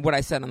 and what I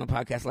said on the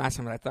podcast last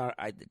time, I thought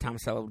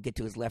Tomasello would get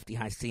to his lefty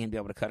high C and be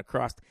able to cut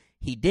across.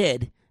 He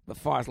did, but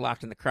Foz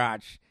locked in the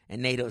crotch,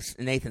 and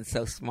Nathan's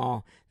so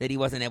small that he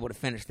wasn't able to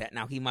finish that.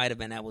 Now he might have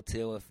been able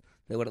to if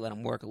they would have let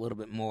him work a little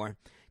bit more.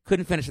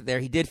 Couldn't finish it there.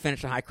 He did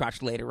finish a high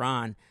crotch later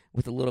on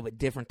with a little bit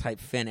different type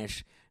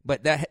finish,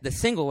 but the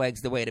single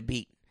leg's the way to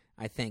beat,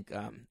 I think,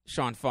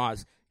 Sean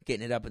Foz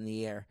getting it up in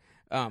the air.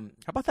 How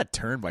about that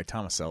turn by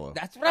Tomasello?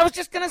 That's what I was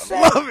just going to say.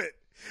 I love it.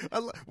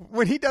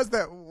 When he does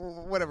that,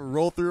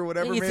 roll through or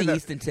whatever, it's man.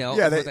 Easton tilt.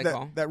 Yeah,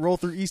 that roll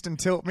through Easton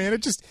tilt, man.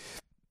 It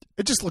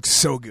just looks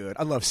so good.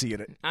 I love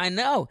seeing it. I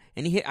know.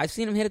 And I've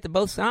seen him hit it to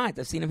both sides.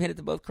 I've seen him hit it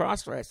to both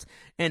cross rests.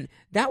 And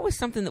that was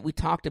something that we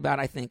talked about,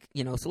 I think,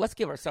 so let's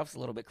give ourselves a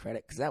little bit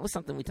credit, because that was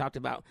something we talked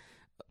about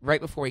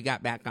right before he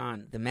got back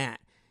on the mat,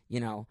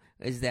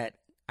 is that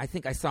I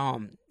think I saw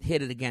him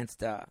hit it against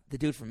the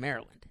dude from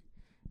Maryland.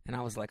 And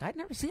I was like, I'd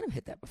never seen him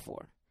hit that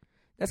before.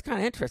 That's kind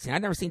of interesting.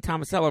 I'd never seen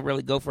Tomasello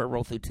really go for a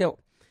roll through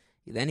tilt.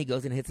 Then he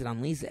goes and hits it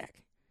on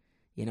Lezak.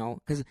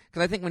 Because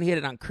I think when he hit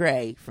it on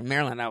Cray from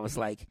Maryland, I was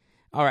like,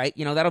 all right,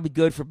 that'll be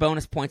good for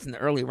bonus points in the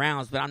early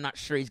rounds, but I'm not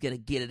sure he's going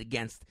to get it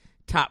against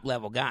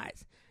top-level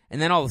guys.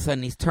 And then all of a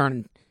sudden he's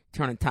turning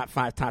top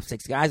 5, top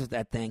 6 guys with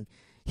that thing.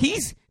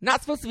 He's not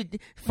supposed to be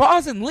 –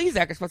 Foz and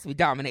Lezak are supposed to be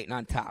dominating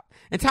on top.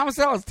 And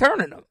Tomasello's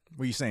turning them.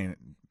 What are you saying?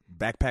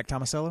 Backpack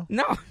Tomasello?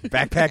 No.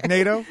 Backpack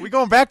NATO? We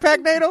going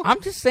backpack NATO?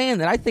 I'm just saying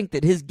that I think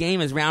that his game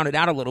is rounded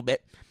out a little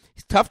bit.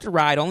 He's tough to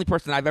ride, only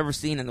person I've ever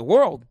seen in the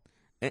world.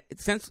 I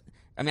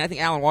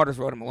think Alan Waters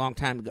rode him a long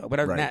time ago, but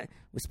other than that,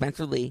 with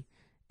Spencer Lee,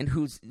 and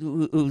who's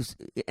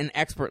an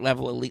expert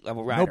level, elite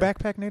level rider. No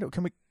backpack NATO?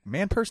 Can we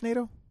man purse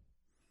NATO?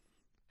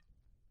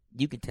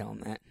 You can tell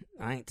him that.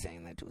 I ain't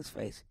saying that to his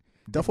face.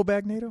 Duffel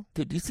bag NATO?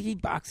 Dude, do you see he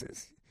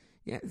boxes?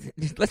 Yeah,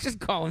 let's just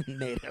call him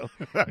NATO.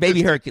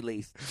 Baby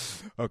Hercules.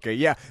 Okay,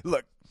 yeah.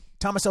 Look,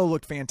 Tomasello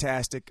looked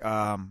fantastic.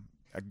 A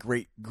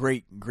great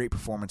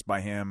performance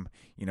by him,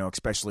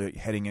 especially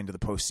heading into the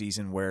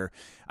postseason where,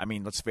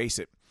 let's face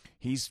it,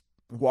 he's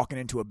walking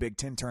into a Big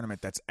Ten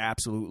tournament that's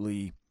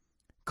absolutely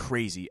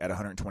crazy at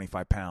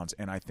 125 pounds.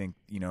 And I think,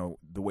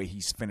 the way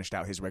he's finished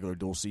out his regular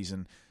dual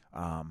season,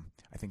 I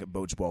think it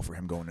bodes well for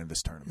him going into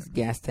this tournament. His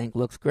gas tank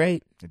looks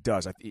great. It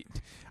does. I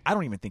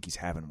don't even think he's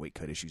having weight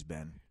cut issues,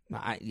 Ben.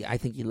 I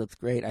think he looks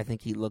great. I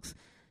think he looks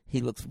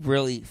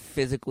really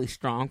physically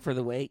strong for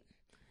the weight.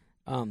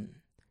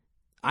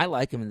 I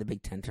like him in the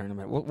Big Ten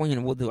tournament.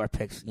 We'll do our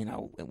picks,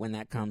 when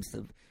that comes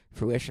to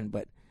fruition.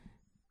 But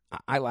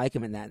I like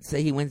him in that.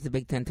 Say he wins the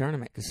Big Ten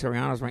tournament because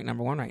Soriano's ranked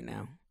number 1 right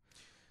now,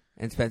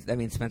 and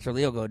Spencer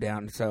Lee will go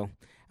down. So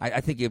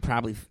I think you'd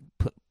probably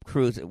put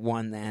Cruz at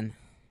 1 then.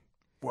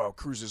 Well,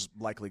 Cruz is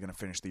likely going to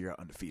finish the year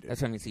undefeated.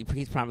 That's what I mean.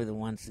 He's probably the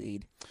 1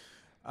 seed.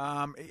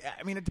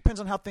 It depends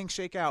on how things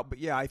shake out, but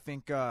yeah, I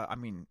think.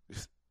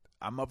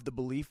 I'm of the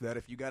belief that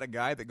if you got a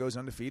guy that goes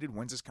undefeated,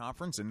 wins his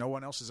conference, and no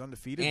one else is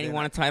undefeated, And he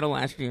won a title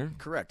last year.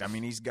 Correct. I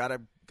mean, he's got a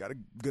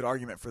good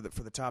argument for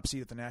the top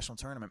seed at the national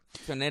tournament.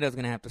 So Nato's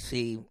going to have to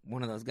see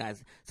one of those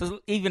guys. So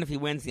even if he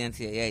wins the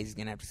NCAA, he's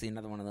going to have to see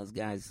another one of those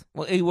guys.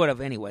 Well, he would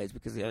have anyways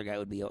because the other guy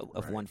would be of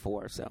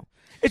 1-4. So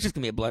it's just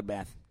going to be a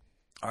bloodbath.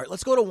 All right,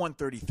 let's go to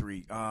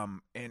 133.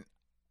 And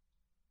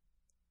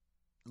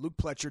Luke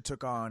Pletcher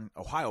took on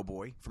Ohio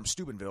boy from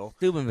Steubenville.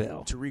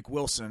 Tariq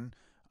Wilson.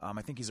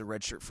 I think he's a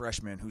redshirt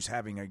freshman who's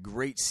having a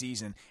great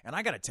season. And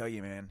I got to tell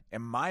you, man,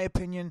 in my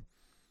opinion,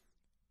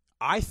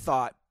 I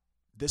thought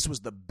this was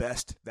the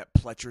best that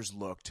Pletcher's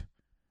looked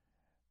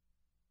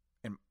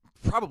in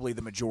probably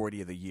the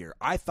majority of the year.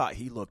 I thought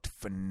he looked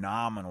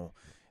phenomenal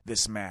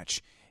this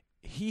match.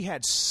 He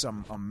had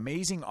some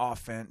amazing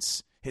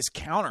offense. His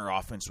counter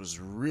offense was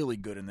really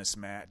good in this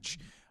match.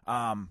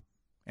 And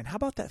how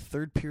about that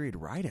third period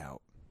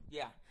rideout?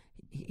 Yeah,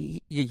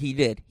 he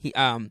did.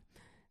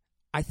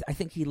 I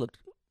think he looked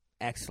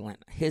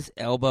excellent. His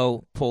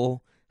elbow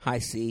pull, high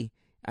C.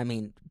 I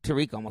mean,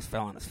 Tariq almost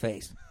fell on his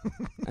face.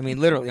 I mean,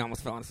 literally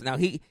almost fell on his face. Now,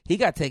 he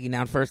got taken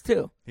down first,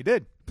 too. He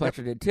did.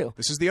 Pletcher did, too.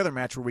 This is the other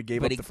match where we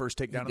gave up the first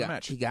takedown of the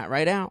match. He got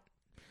right out.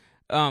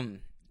 And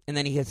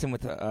then he hits him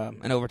with an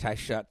overtie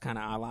shut, kind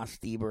of a la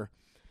Stieber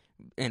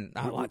and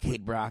a la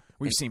Cade Brock.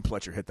 We've seen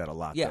Pletcher hit that a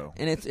lot, though.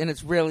 And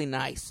it's really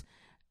nice.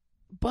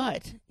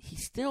 But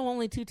he's still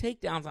only 2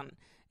 takedowns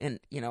in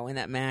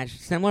that match.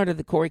 Similar to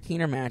the Corey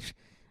Keener match,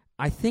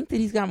 I think that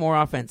he's got more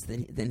offense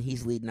than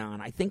he's leading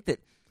on. I think that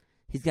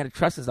he's got to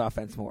trust his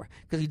offense more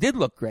because he did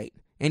look great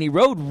and he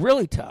rode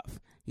really tough.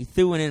 He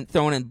throwing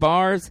in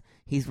bars.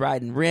 He's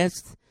riding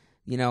wrists,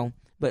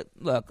 But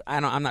look,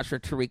 I'm not sure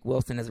Tariq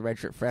Wilson as a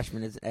redshirt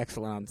freshman is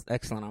excellent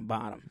on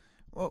bottom.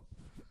 Well,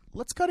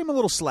 let's cut him a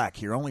little slack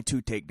here. Only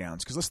 2 takedowns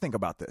because let's think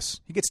about this.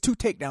 He gets 2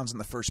 takedowns in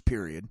the first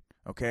period.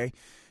 Okay.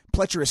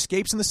 Pletcher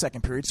escapes in the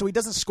second period, so he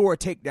doesn't score a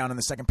takedown in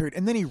the second period,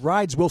 and then he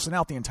rides Wilson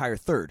out the entire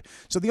third.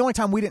 So the only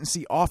time we didn't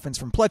see offense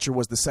from Pletcher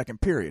was the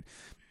second period.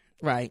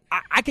 Right.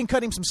 I can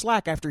cut him some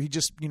slack after he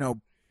just,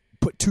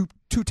 put two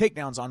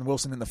takedowns on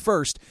Wilson in the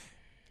first,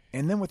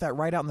 and then with that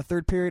ride out in the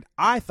third period,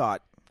 I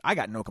thought I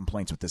got no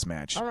complaints with this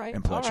match in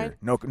Pletcher. All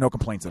right. No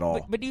complaints at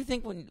all. But do you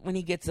think when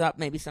he gets up,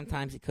 maybe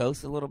sometimes he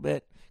coasts a little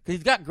bit? Because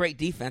he's got great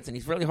defense, and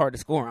he's really hard to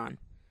score on.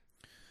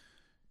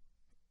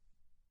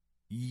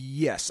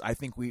 Yes, I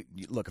think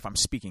look, if I'm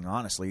speaking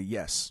honestly,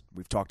 yes,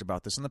 we've talked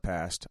about this in the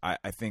past. I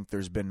think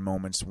there's been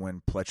moments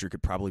when Pletcher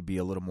could probably be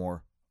a little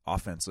more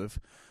offensive.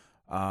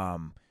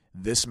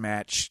 This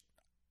match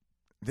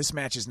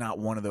is not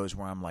one of those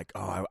where I'm like,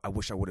 oh, I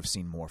wish I would have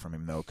seen more from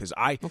him, though, because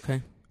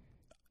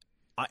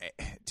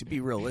to be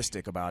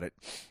realistic about it,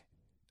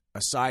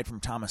 aside from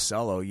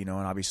Tomasello, and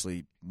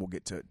obviously we'll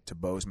get to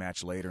Bo's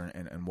match later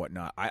and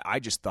whatnot, I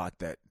just thought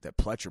that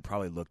Pletcher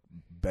probably looked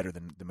better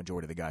than the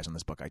majority of the guys on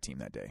this Buckeye team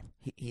that day.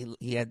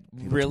 He had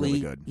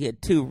really good. He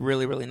had 2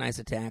 really, really nice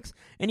attacks,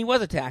 and he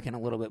was attacking a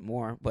little bit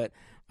more. But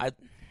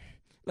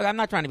I'm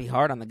not trying to be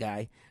hard on the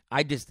guy.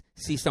 I just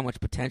see so much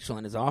potential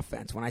in his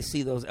offense when I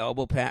see those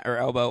elbow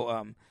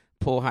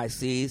pull high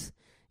C's.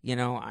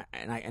 And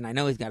I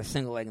know he's got a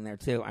single leg in there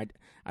too. I'd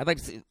like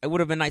to see. It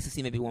would have been nice to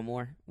see maybe one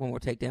more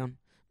takedown.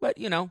 But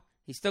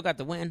he still got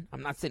the win.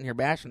 I'm not sitting here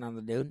bashing on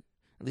the dude.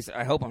 At least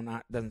I hope I'm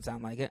not. Doesn't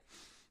sound like it.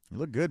 You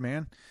look good,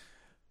 man.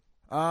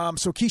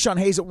 So Keyshawn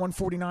Hayes at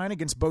 149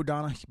 against Bo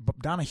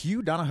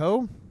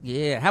Donahoe.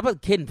 Yeah, how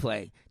about kid and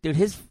play, dude?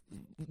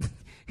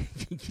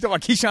 You talking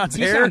about Keyshawn's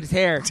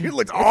hair? Dude,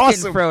 looks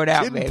awesome. Throw it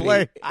out, kid baby. And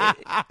play.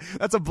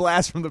 That's a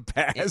blast from the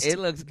past. It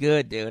looks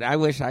good, dude. I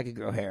wish I could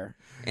grow hair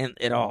and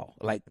at all.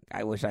 Like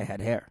I wish I had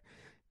hair,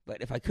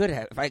 but if I could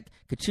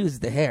choose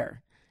the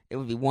hair, it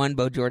would be 1,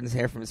 Bo Jordan's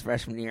hair from his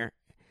freshman year,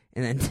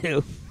 and then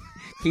 2,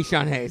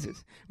 Keyshawn Hayes',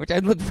 which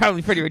I'd look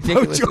probably pretty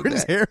ridiculous. Bo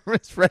Jordan's hair from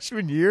his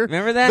freshman year?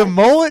 Remember that? The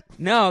mullet?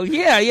 No,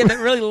 yeah, he had the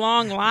really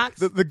long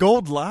locks. The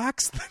gold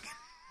locks?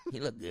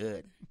 He looked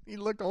good. He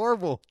looked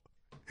horrible.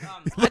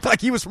 He looked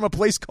like he was from a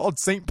place called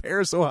St.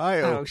 Paris,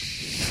 Ohio. Oh,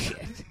 shit.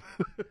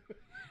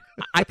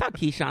 I thought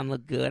Keyshawn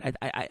looked good.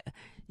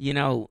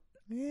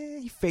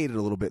 He faded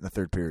a little bit in the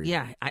third period.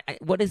 Yeah.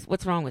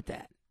 What's wrong with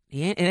that?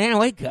 It ain't a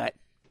weight cut.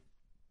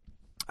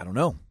 I don't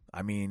know.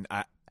 I mean,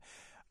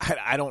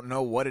 I don't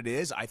know what it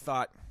is. I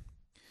thought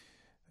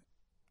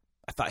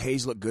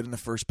Hayes looked good in the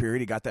first period.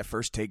 He got that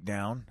first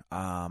takedown.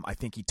 I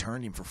think he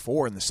turned him for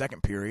 4 in the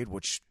second period,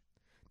 which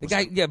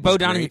Bo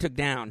Donohue took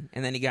down,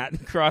 and then he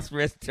got cross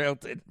wrist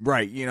tilted.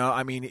 Right.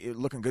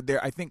 Looking good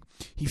there. I think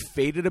he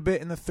faded a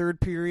bit in the third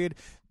period,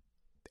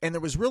 and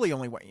there was really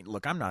only one.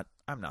 Look, I'm not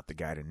the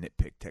guy to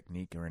nitpick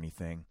technique or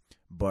anything,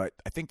 but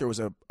I think there was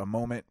a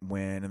moment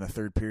when in the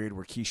third period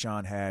where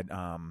Keyshawn had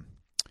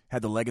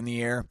the leg in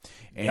the air,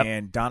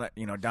 and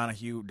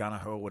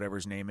Donahoe, whatever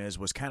his name is,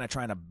 was kind of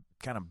trying to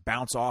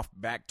bounce off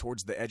back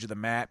towards the edge of the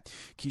mat.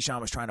 Keyshawn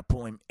was trying to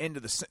pull him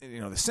into the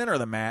center of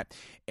the mat,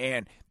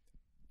 and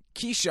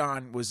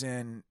Keyshawn was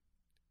in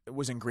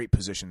great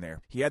position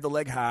there. He had the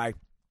leg high.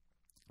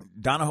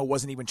 Donahoe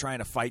wasn't even trying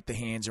to fight the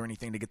hands or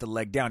anything to get the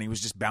leg down. He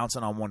was just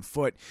bouncing on one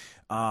foot.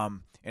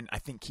 And I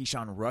think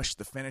Keyshawn rushed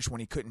the finish. When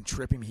he couldn't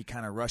trip him, he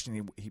kind of rushed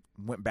and he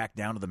went back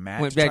down to the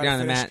mat. Went back down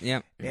to the mat,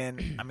 yep.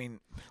 And, I mean...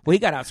 Well, he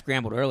got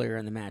out-scrambled earlier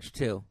in the match,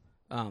 too.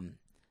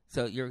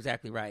 So you're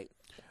exactly right.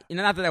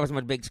 Not that was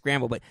a big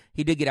scramble, but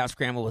he did get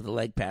out-scrambled with a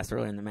leg pass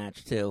earlier in the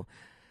match, too.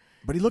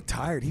 But he looked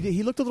tired.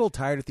 He looked a little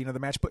tired at the end of the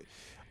match, but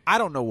I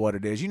don't know what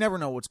it is. You never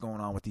know what's going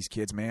on with these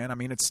kids, man. I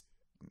mean, it's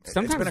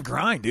been a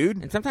grind,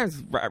 dude. And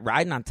sometimes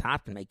riding on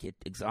top can make you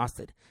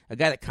exhausted. A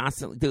guy that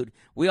constantly, dude,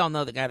 we all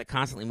know the guy that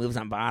constantly moves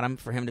on bottom,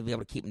 for him to be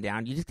able to keep him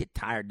down, you just get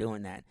tired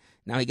doing that.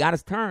 Now, he got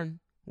his turn,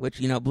 which,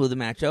 blew the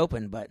match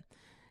open.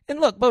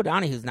 And look, Bo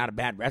Donahue's not a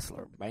bad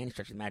wrestler by any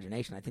stretch of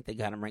imagination. I think they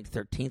got him ranked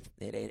 13th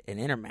in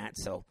Intermat,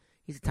 so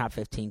he's a top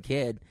 15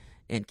 kid.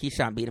 And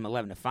Keyshawn beat him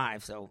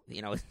 11-5, so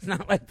it's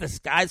not like the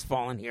sky's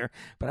falling here.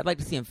 But I'd like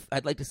to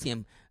see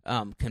him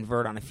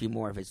convert on a few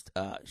more of his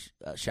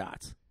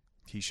shots.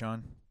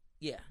 Keyshawn?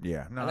 Yeah.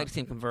 No. I'd like to see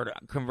him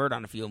convert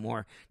on a few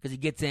more because he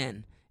gets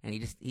in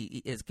and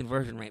his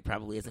conversion rate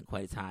probably isn't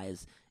quite as high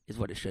as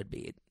what it should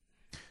be.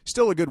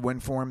 Still a good win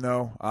for him,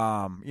 though.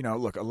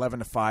 Look,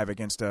 11-5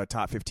 against a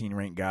top 15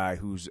 ranked guy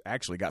who's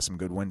actually got some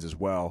good wins as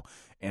well.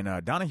 And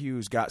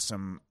Donahue's got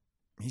some.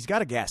 He's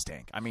got a gas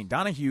tank. I mean,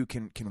 Donahue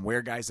can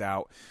wear guys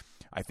out.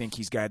 I think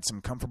he's got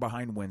some come from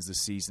behind wins this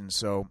season.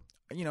 So,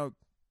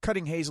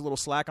 cutting Hayes a little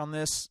slack on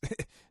this.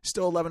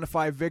 Still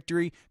 11-5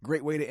 victory.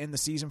 Great way to end the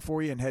season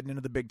for you and heading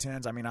into the Big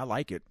Tens. I mean, I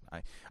like it.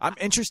 I'm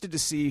interested to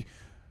see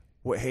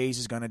what Hayes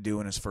is going to do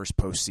in his first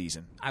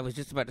postseason. I was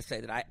just about to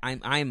say that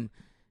I'm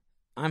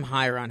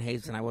higher on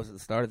Hayes than I was at the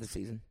start of the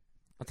season.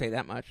 I'll tell you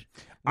that much.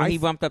 When he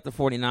bumped up to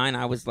 49,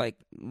 I was like,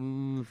 I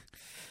mean,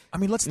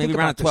 let's maybe think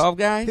around about a 12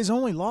 guy. His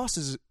only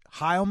losses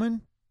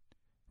Heilman,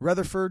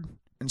 Rutherford,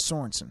 and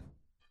Sorensen.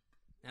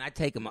 And I'd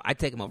take him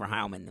over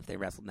Heilman if they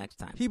wrestled next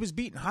time. He was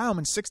beating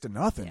Heilman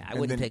 6-0. Yeah, I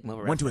wouldn't take him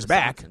over. Went to his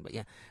back.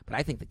 Sorensen, but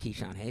I think that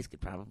Keyshawn Hayes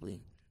could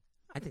probably.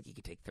 I think he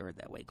could take third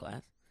that weight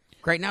class.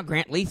 Right now,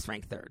 Grant Leith's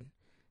ranked third.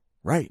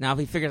 Right now, if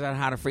he figures out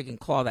how to freaking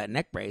claw that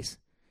neck brace.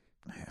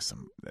 That's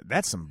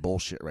some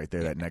bullshit right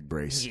there. That neck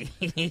brace.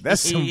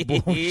 That's some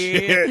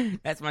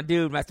bullshit. That's my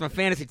dude. That's my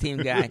fantasy team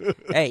guy.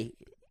 Hey.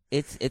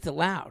 It's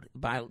allowed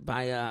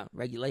by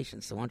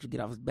regulations, so why don't you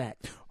get off his back?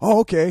 Oh,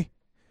 okay.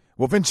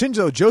 Well,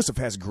 Vincenzo Joseph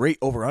has great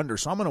over-under,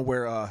 so I'm going to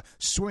wear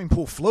swimming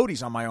pool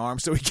floaties on my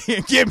arms so he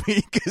can't get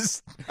me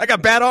because I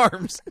got bad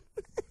arms.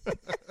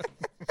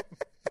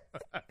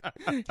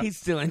 He's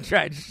still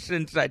inside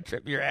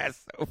trip your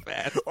ass so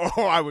fast.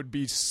 Oh, I would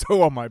be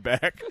so on my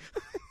back.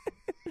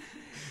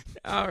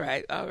 All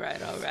right.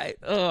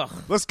 Ugh.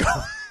 Let's go.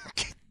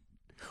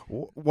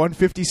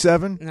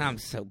 157. I'm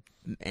so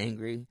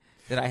angry.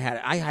 That I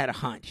had a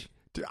hunch.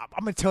 Dude,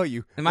 I'm going to tell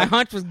you. And my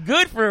hunch was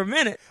good for a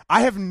minute.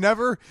 I have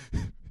never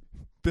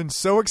been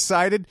so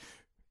excited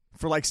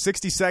for like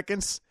 60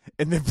 seconds,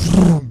 and then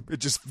boom, it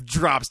just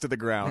drops to the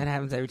ground. That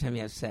happens every time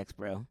you have sex,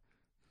 bro.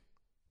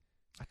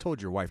 I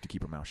told your wife to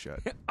keep her mouth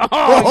shut.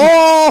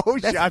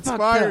 Shots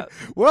fired. Up.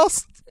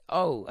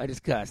 Well, I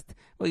just cussed.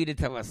 Well, you did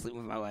talk about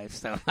sleeping with my wife,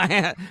 so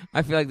I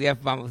feel like the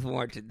F-bomb was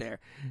warranted there.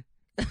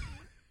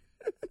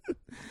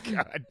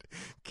 God,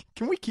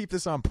 can we keep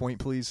this on point,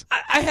 please?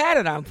 I had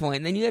it on point,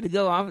 and then you had to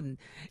go off. And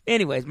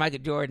anyways, Micah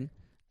Jordan,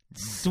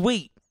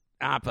 sweet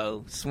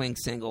oppo swing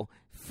single,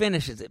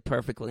 finishes it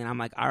perfectly, and I'm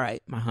like, all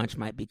right, my hunch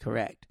might be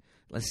correct.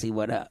 Let's see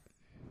what up.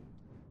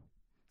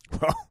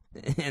 Well,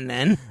 and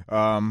then,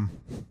 I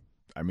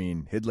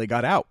mean, Hidlay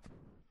got out.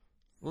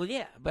 Well,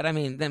 yeah, but I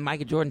mean, then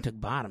Micah Jordan took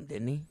bottom,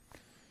 didn't he?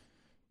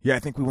 Yeah, I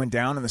think we went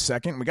down in the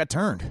second. We got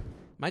turned.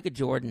 Micah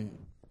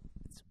Jordan,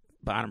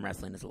 bottom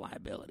wrestling is a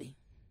liability.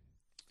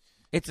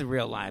 It's a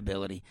real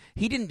liability.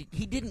 He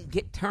didn't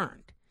get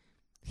turned.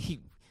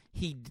 Did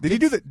he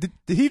do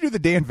the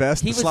Dan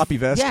Vest, the sloppy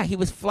vest? Yeah, he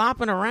was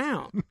flopping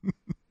around.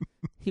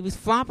 He was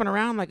flopping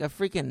around like a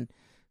freaking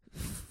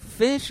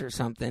fish or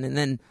something, and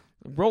then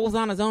rolls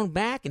on his own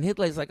back. And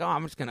Hidlay's like, "Oh,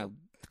 I'm just gonna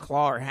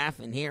claw her half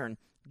in here and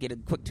get a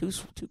quick two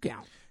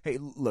count." Hey,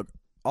 look.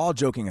 All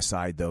joking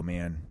aside, though,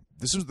 man,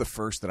 this was the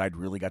first that I'd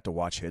really got to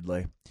watch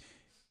Hidlay,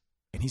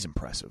 and he's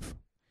impressive.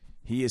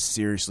 He is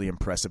seriously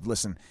impressive.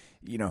 Listen,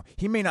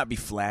 he may not be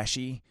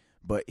flashy,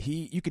 but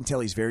you can tell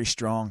he's very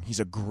strong. He's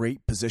a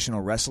great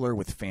positional wrestler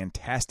with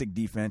fantastic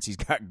defense. He's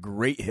got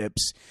great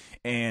hips.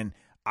 And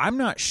I'm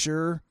not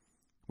sure,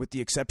 with the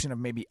exception of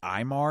maybe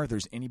Aymar,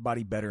 there's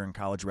anybody better in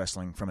college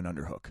wrestling from an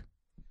underhook.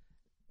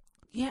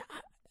 Yeah,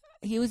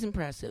 he was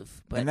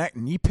impressive. But and that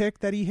knee pick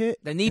that he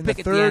hit? The knee pick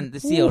at the end, that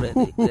sealed that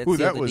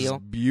the was deal.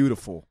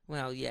 Beautiful.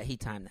 Well, yeah, he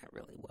timed that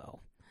really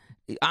well.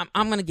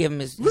 I'm going to give him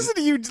his... Listen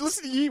to you.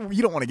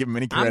 You don't want to give him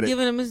any credit. I'm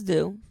giving him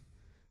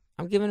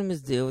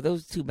his due.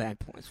 Those two back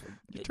points were...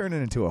 You're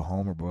turning into a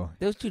homer, bro.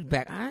 Those two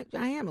back... I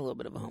am a little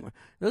bit of a homer.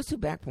 Those two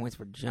back points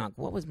were junk.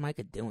 What was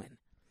Micah doing?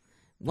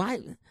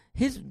 Why...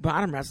 His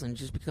bottom wrestling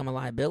just become a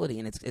liability,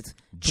 and it's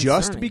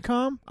just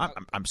become?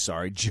 I'm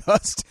sorry.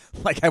 Just?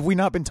 Like, have we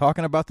not been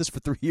talking about this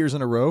for 3 years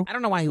in a row? I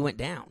don't know why he went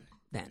down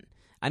then.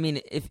 I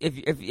mean,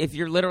 if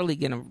you're literally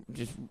going to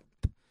just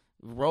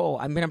roll.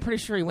 I mean, I'm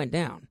pretty sure he went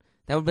down.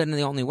 That would have been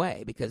the only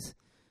way because,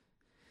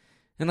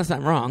 unless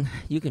I'm wrong,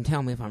 you can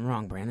tell me if I'm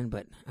wrong, Brandon,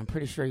 but I'm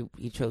pretty sure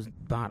he chose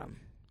bottom.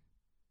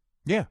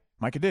 Yeah,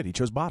 Micah did. He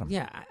chose bottom.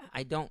 Yeah,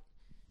 I don't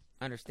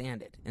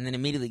understand it. And then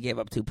immediately gave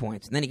up 2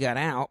 points. And then he got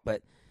out,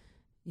 but,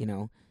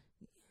 you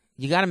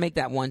got to make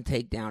that one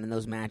takedown in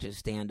those matches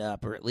stand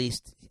up, or at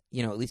least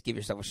give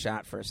yourself a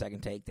shot for a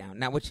second takedown.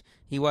 Now, which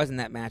he was in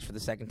that match for the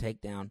second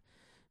takedown,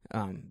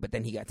 but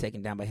then he got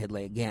taken down by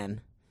Hidlay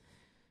again.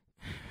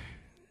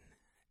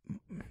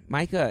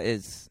 Micah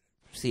is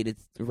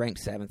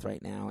ranked 7th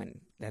right now, and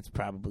that's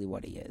probably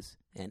what he is.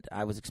 And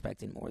I was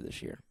expecting more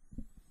this year.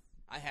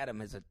 I had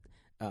him as a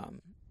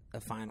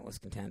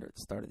finalist contender at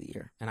the start of the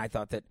year, and I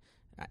thought that,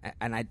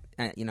 I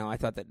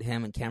thought that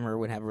him and Kemmerer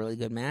would have really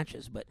good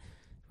matches. But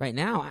right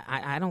now,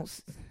 I don't.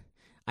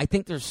 I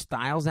think there's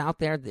styles out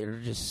there that are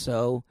just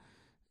so,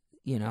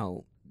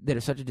 that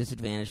are such a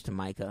disadvantage to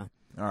Micah.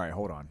 All right,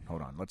 hold on.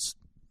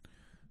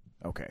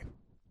 Okay.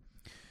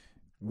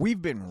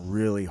 We've been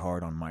really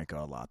hard on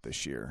Micah a lot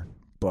this year,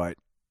 but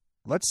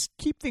let's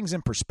keep things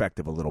in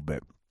perspective a little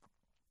bit.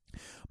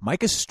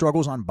 Micah's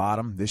struggles on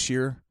bottom this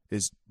year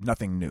is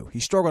nothing new.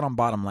 He struggled on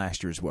bottom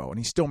last year as well, and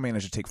he still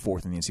managed to take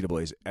 4th in the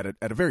NCAAs at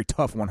a very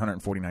tough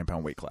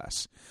 149-pound weight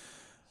class.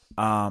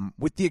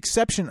 With the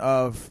exception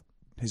of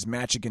his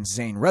match against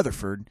Zane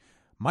Rutherford,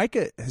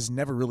 Micah has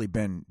never really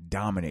been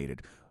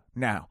dominated.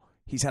 Now,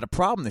 he's had a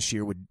problem this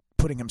year with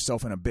putting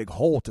himself in a big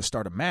hole to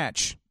start a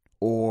match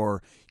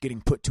or getting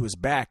put to his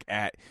back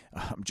at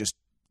just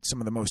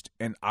some of the most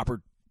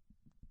opportune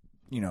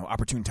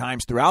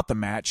times throughout the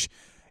match.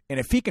 And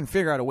if he can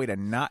figure out a way to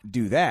not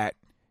do that,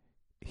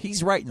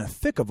 he's right in the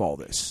thick of all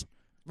this.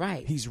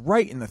 Right. He's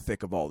right in the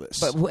thick of all this.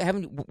 But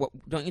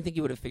don't you think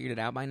he would have figured it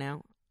out by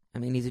now? I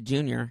mean, he's a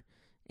junior,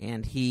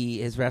 and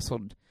he has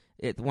wrestled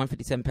at the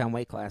 157-pound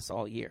weight class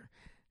all year.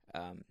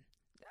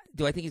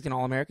 Do I think he's an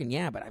All-American?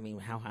 Yeah, but I mean,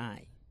 how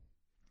high?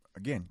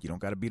 Again, you don't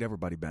got to beat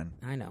everybody, Ben.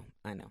 I know.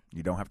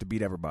 You don't have to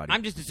beat everybody.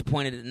 I'm just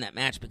disappointed in that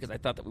match because I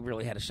thought that we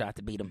really had a shot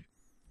to beat him.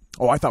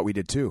 Oh, I thought we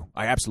did too.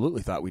 I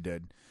absolutely thought we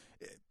did.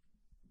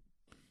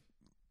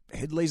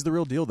 Hidlay's the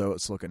real deal, though,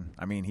 it's looking.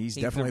 I mean, he's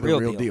definitely the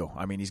real deal.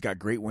 I mean, he's got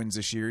great wins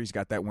this year. He's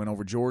got that win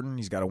over Jordan.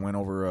 He's got a win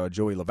over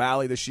Joey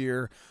LaValle this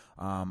year,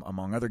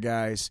 among other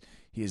guys.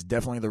 He is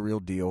definitely the real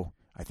deal.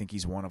 I think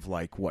he's one of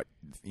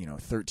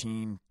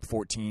 13,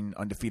 14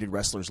 undefeated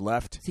wrestlers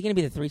left. Is he going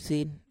to be the 3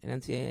 seed in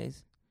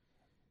NCAAs?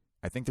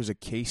 I think there's a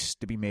case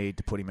to be made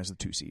to put him as the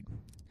 2 seed.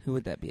 Who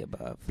would that be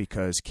above?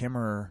 Because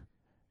Kemmerer.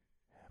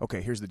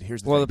 Okay, here's the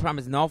Well, thing. the problem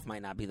is Nolf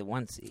might not be the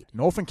 1 seed.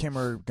 Nolf and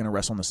Kemmerer are going to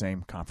wrestle in the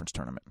same conference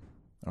tournament.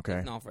 Okay,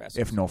 if Nolf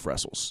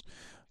wrestles.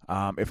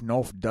 If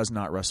Nolf does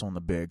not wrestle in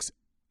the bigs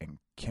and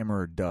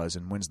Kemmerer does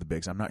and wins the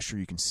bigs, I'm not sure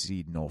you can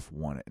seed Nolf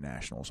 1 at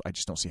nationals. I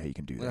just don't see how you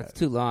can do that. That's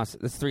 2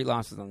 losses. That's 3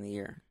 losses on the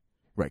year.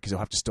 Right, because he'll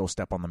have to still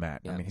step on the mat.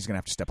 Yep. I mean, he's going to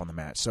have to step on the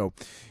mat. So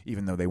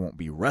even though they won't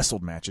be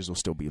wrestled matches, they'll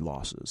still be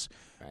losses.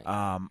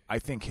 Right. I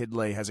think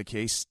Hidlay has a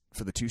case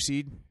for the 2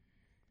 seed.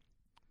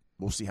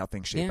 We'll see how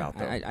things shape out,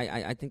 though.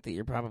 I think that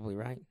you're probably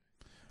right.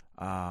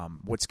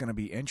 What's going to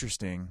be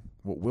interesting,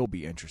 what will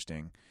be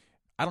interesting,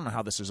 I don't know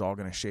how this is all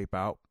going to shape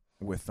out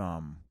with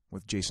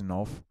Jason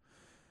Nolf.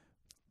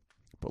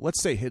 But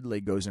let's say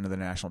Hidlay goes into the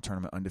national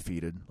tournament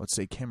undefeated. Let's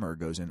say Kemmerer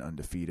goes in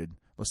undefeated.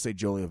 Let's say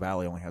Joey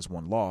LaValle only has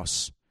 1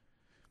 loss.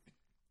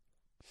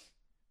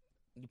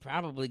 You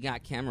probably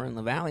got Kemmerer and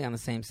LaValle on the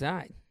same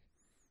side.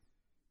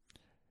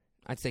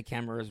 I'd say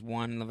Kemmerer is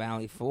 1,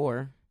 LaValle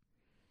 4.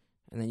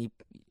 And then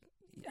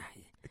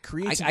It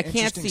creates an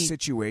interesting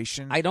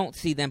situation. I don't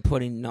see them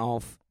putting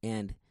Nolf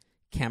and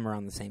Kemmerer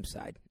on the same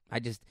side.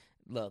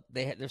 Look,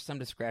 there's some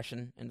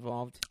discretion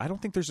involved. I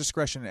don't think there's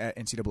discretion at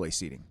NCAA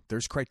seeding.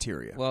 There's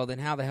criteria. Well, then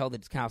how the hell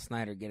did Kyle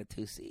Snyder get a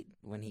 2 seed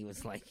when he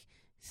was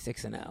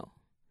 6-0?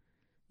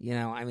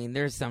 I mean,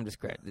 there's some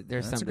discretion.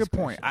 That's a good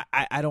point.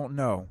 I don't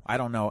know.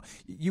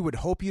 You would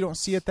hope you don't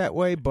see it that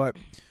way, but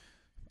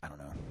I don't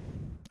know.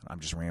 I'm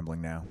just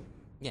rambling now.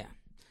 Yeah.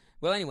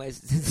 Well, anyways,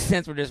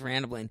 since we're just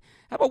rambling,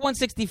 how about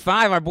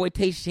 165? Our boy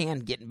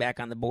Tayshan getting back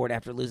on the board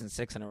after losing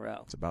 6 in a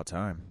row. It's about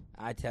time.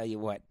 I tell you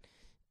what.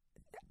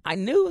 I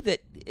knew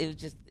that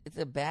it's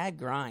a bad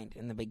grind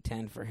in the Big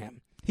Ten for him.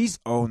 He's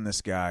owned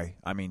this guy.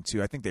 I mean,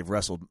 too. I think they've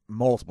wrestled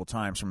multiple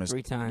times from his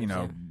 3 times,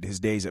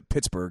 his days at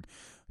Pittsburgh.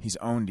 He's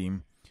owned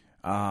him.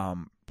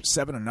 7-0.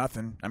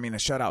 I mean, a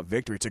shutout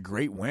victory. It's a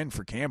great win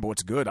for Campbell.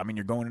 It's good. I mean,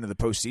 you're going into the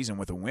postseason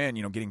with a win.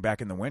 Getting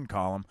back in the win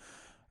column.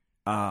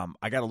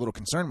 I got a little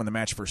concerned when the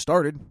match first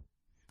started.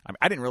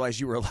 I didn't realize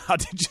you were allowed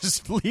to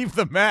just leave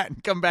the mat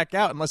and come back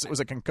out unless it was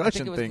a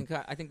concussion thing.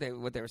 I think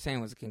what they were saying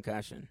was a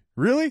concussion.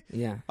 Really?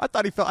 Yeah. I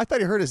thought he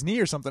hurt his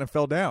knee or something and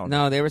fell down.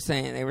 No, they were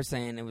saying it was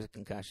a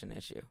concussion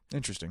issue.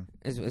 Interesting.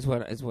 Is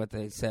what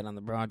they said on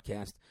the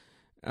broadcast.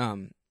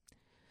 There's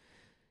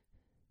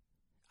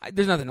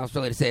nothing else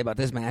really to say about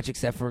this match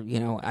except for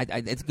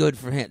it's good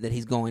for him that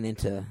he's going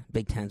into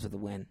Big Tens with a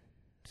win.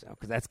 So,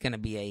 because that's going to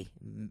be a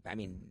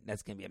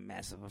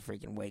mess of a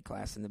freaking weight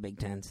class in the Big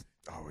Tens.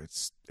 Oh,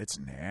 it's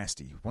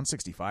nasty.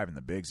 165 in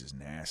the bigs is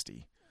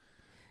nasty.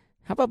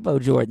 How about Bo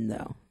Jordan,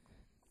 though?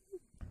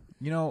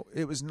 You know,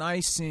 it was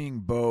nice seeing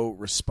Bo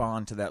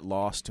respond to that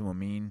loss to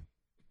Amin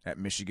at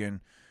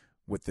Michigan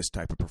with this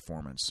type of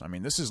performance. I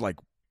mean, this is like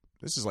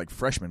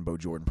freshman Bo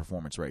Jordan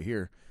performance right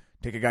here.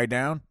 Take a guy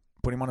down,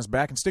 put him on his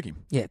back, and stick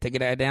him. Yeah, take a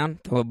guy down,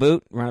 throw a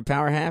boot, run a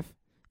power half,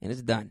 and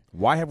it's done.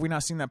 Why have we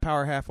not seen that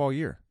power half all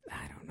year?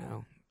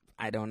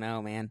 I don't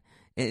know, man.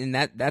 And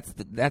that's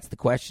the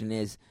question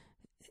is,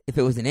 if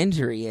it was an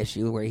injury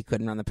issue where he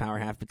couldn't run the power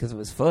half because of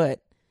his foot,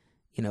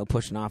 you know,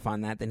 pushing off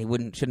on that, then he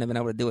shouldn't have been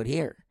able to do it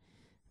here.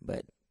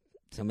 But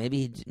so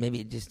maybe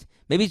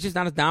he's just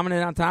not as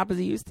dominant on top as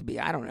he used to be.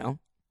 I don't know.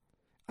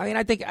 I mean,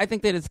 I think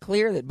that it's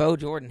clear that Bo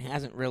Jordan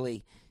hasn't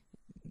really,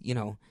 you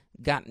know,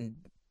 gotten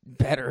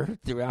better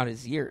throughout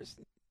his years.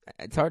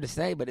 It's hard to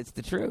say, but it's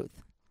the truth.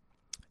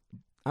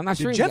 I'm not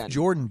sure. Did Jeff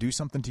Jordan do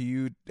something to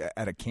you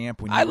at a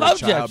camp when you I were love a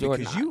child? Jeff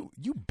Jordan. Because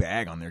you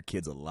bag on their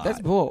kids a lot. That's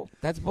bull.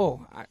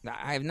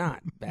 I have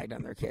not bagged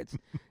on their kids,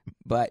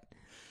 but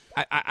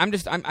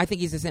I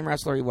think he's the same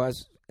wrestler he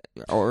was,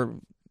 or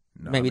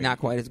not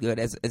quite as good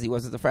as he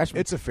was as a freshman.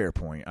 It's a fair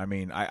point. I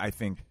mean, I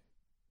think.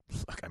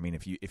 Look, I mean,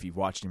 if you've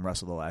watched him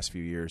wrestle the last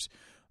few years,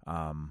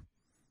 I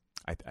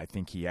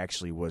think he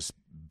actually was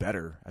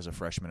better as a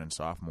freshman and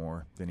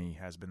sophomore than he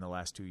has been the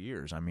last 2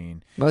 years. I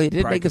mean, well, he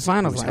did make the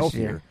finals last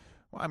year.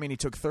 Well, I mean, he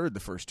took third the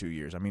first 2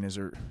 years. I mean,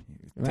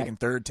 taking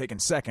third, taking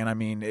second? I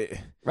mean,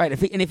 right.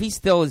 If he's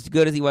still as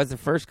good as he was the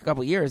first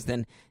couple of years,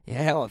 then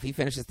hell, if he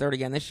finishes third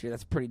again this year,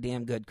 that's a pretty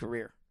damn good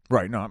career.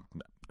 Right. No,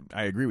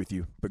 I agree with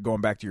you. But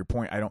going back to your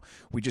point,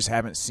 we just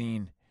haven't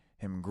seen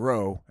him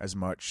grow as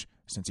much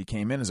since he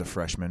came in as a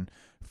freshman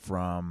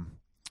from,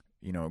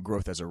 you know,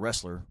 growth as a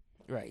wrestler.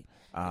 Right.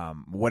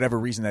 Whatever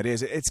reason that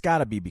is, it's got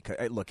to be because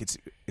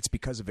it's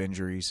because of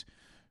injuries.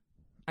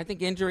 I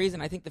think injuries,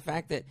 and I think the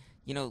fact that,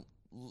 you know,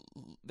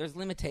 there's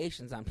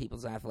limitations on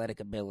people's athletic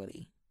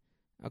ability.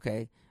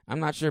 Okay, I'm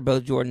not sure Bo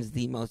Jordan's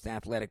the most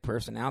athletic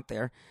person out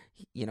there.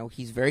 You know,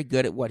 he's very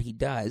good at what he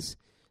does,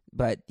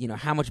 but you know,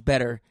 how much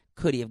better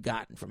could he have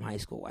gotten from high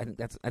school? I think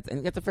that's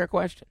a fair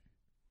question.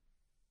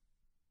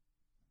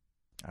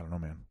 I don't know,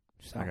 man.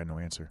 I got no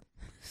answer.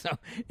 So,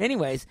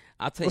 anyways,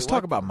 I'll tell you. Let's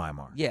talk about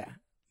Mimar. Yeah,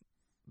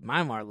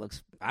 Mimar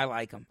I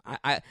like him.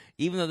 I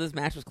even though this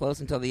match was close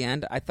until the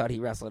end, I thought he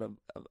wrestled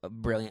a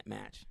brilliant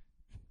match.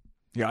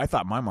 Yeah, I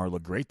thought Mimar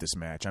looked great this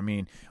match. I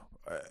mean,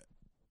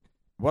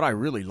 what I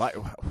really like,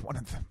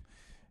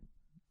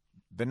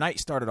 the night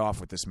started off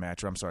with this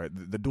match. Or I'm sorry,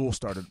 the duel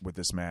started with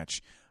this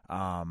match,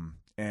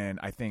 and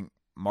I think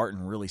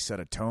Martin really set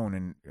a tone.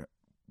 And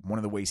one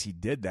of the ways he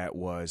did that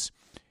was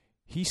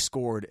he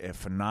scored a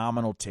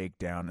phenomenal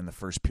takedown in the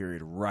first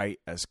period, right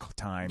as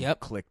time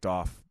ticked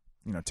off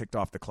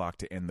the clock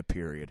to end the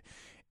period.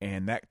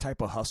 And that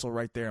type of hustle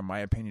right there, in my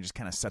opinion, just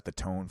kind of set the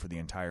tone for the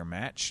entire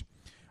match.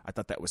 I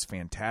thought that was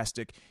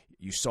fantastic.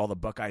 You saw the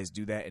Buckeyes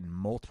do that in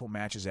multiple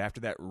matches after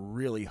that,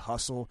 really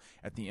hustle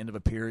at the end of a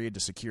period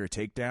to secure a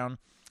takedown.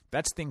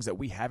 That's things that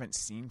we haven't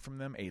seen from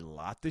them a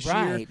lot this year.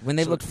 Right. When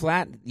they looked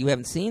flat, you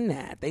haven't seen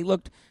that. They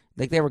looked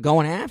like they were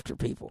going after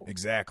people.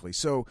 Exactly.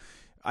 So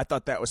I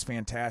thought that was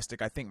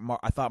fantastic. I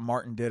thought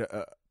Martin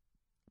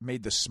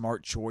made the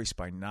smart choice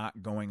by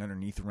not going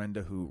underneath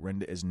Renda, who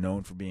Renda is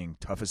known for being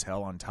tough as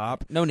hell on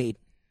top. No need.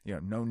 Yeah,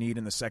 no need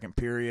in the second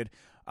period.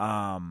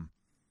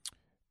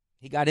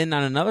 He got in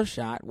on another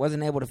shot,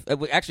 wasn't able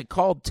to. Actually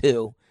called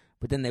two,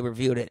 but then they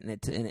reviewed it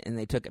and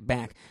they took it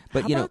back.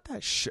 But How about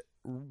that?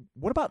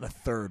 What about the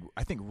third?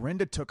 I think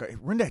Renda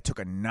took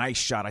a nice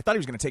shot. I thought he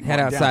was going to take head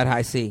Martin outside down.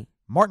 high C.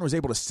 Martin was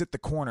able to sit the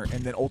corner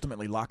and then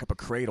ultimately lock up a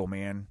cradle.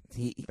 Man,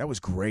 that was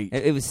great.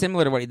 It was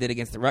similar to what he did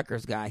against the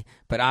Rutgers guy,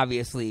 but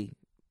obviously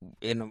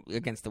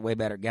against the way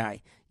better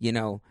guy. You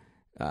know,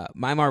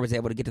 Mimar was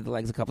able to get to the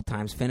legs a couple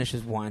times,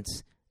 finishes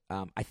once.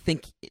 I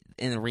think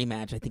in the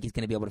rematch, I think he's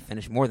going to be able to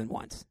finish more than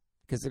once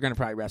because they're going to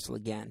probably wrestle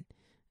again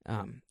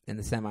in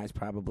the semis,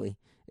 probably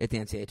at the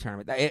NCAA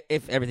tournament.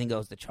 If everything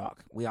goes to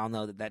chalk, we all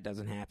know that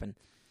doesn't happen.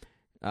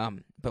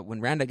 But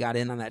when Renda got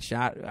in on that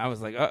shot, I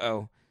was like,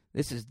 "Uh-oh,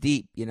 this is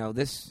deep." You know,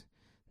 this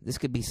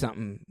could be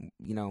something.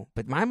 You know,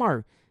 but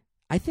Mimar,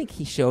 I think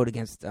he showed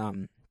against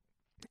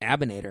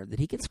Abinator that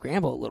he can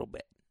scramble a little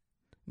bit.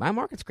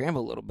 Mimar can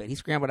scramble a little bit. He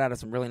scrambled out of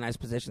some really nice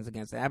positions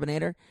against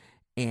Abinator,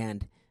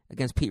 and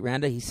against Pete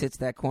Renda, he sits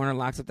that corner,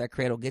 locks up that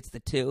cradle, gets the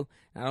two.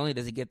 Not only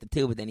does he get the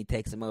two, but then he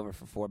takes him over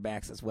for four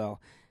backs as well.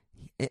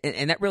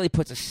 And that really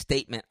puts a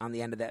statement on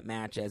the end of that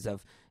match as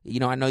of, you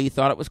know, I know you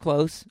thought it was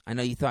close. I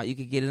know you thought you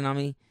could get in on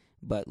me,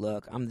 but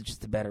look, I'm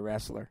just a better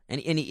wrestler. And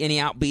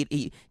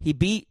he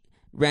beat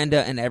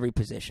Renda in every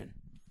position.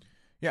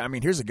 Yeah, I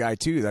mean, here's a guy,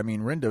 too. I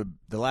mean, Renda,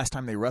 the last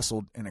time they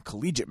wrestled in a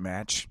collegiate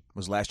match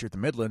was last year at the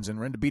Midlands, and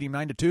Renda beat him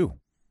 9-2.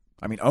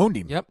 I mean, owned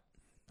him. Yep.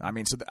 I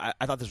mean, so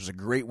I thought this was a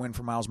great win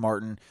for Miles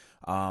Martin.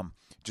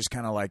 Just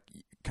kind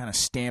of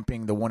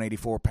stamping the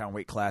 184-pound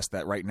weight class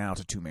that right now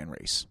it's a two-man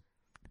race.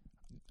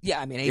 Yeah,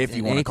 I mean, if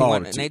you want to call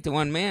it an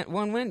 8-1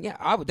 one win. Yeah,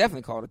 I would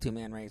definitely call it a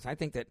two-man race. I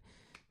think that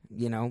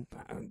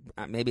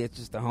maybe it's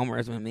just a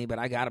homerism in me, but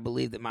I got to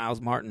believe that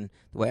Miles Martin,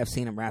 the way I've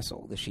seen him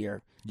wrestle this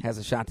year, has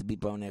a shot to beat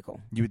Bo Nickel.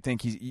 You would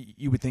think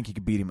he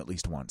could beat him at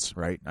least once,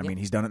 right? I mean,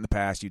 he's done it in the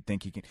past. You'd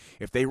think he can.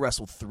 If they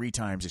wrestle 3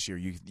 times this year,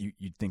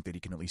 you'd think that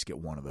he can at least get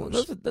one of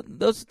those.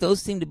 Well,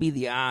 those seem to be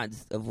the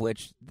odds of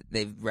which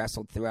they've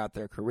wrestled throughout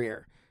their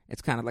career.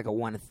 It's kind of like a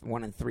 1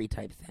 in 3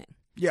 type thing.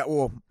 Yeah,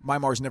 well,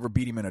 Mymar's never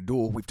beat him in a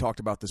duel. We've talked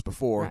about this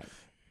before, Right.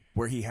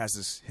 where he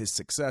has his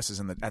successes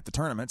at the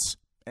tournaments,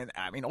 and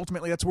I mean,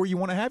 ultimately, that's where you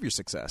want to have your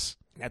success.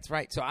 That's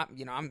right. So I'm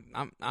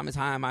as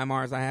high on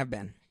Mymar as I have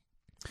been.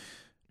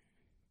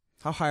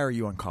 How high are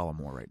you on Colin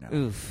Moore right now?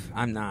 Oof,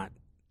 I'm not.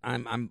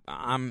 I'm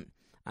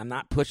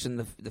not pushing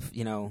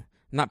I'm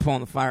not pulling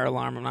the fire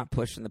alarm. I'm not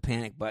pushing the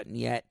panic button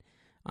yet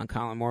on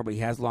Colin Moore, but he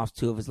has lost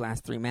 2 of his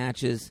last 3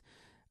 matches,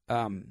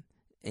 and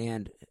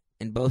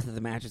in both of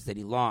the matches that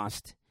he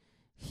lost,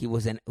 he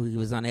was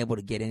unable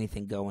to get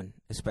anything going,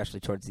 especially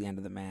towards the end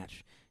of the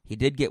match. He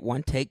did get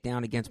 1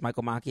 takedown against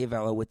Michael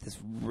Machiavello with this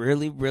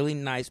really, really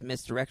nice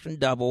misdirection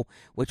double,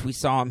 which we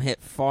saw him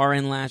hit far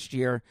in last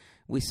year.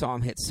 We saw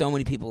him hit so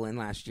many people in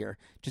last year.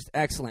 Just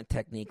excellent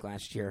technique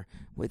last year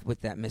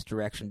with that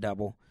misdirection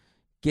double.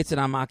 Gets it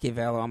on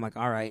Machiavello. I'm like,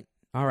 all right.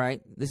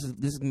 This is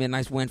going to be a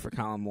nice win for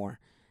Colin Moore.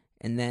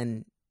 And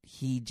then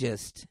he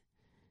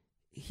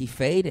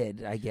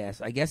faded, I guess.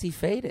 I guess he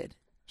faded.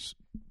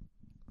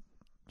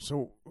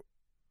 So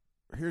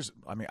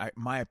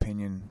my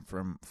opinion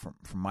from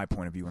my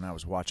point of view when I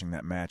was watching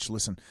that match.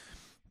 Listen,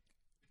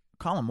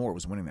 Colin Moore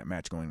was winning that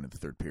match going into the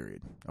 3rd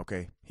period.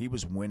 Okay, he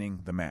was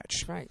winning the match.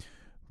 That's right.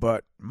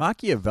 But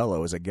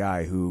Machiavello is a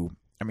guy who,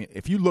 I mean,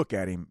 if you look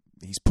at him,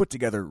 he's put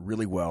together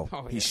really well.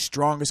 Oh, yeah. He's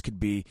strong as could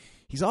be.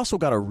 He's also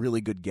got a really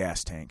good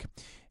gas tank.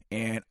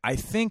 And I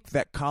think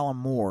that Colin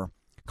Moore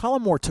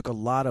took a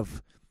lot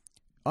of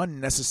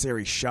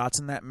unnecessary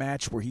shots in that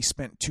match where he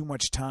spent too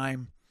much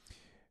time,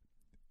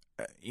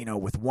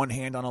 with one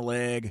hand on a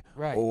leg,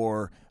 right,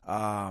 or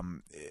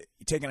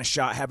taking a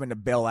shot, having to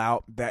bail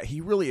out, that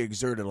he really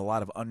exerted a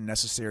lot of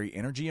unnecessary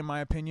energy, in my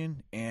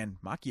opinion, and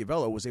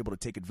Machiavello was able to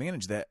take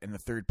advantage of that in the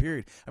 3rd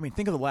period. I mean,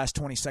 think of the last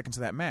 20 seconds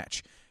of that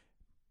match.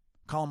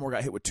 Colin Moore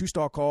got hit with 2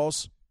 stall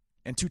calls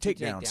and 2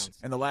 takedowns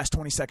in the last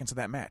 20 seconds of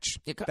that match.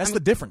 That's the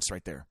difference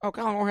right there. Oh,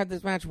 Colin Moore had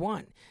this match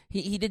won.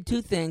 He did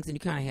 2 things, and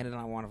you kind of hit it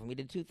on one of them. He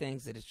did 2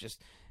 things that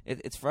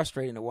it's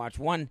frustrating to watch.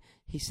 One,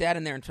 he sat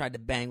in there and tried to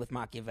bang with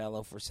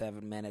Machiavello for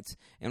 7 minutes,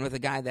 and with a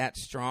guy that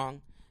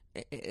strong,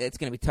 it's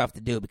going to be tough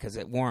to do because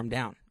it wore him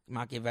down.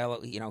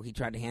 Machiavello, he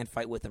tried to hand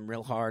fight with him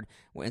real hard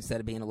instead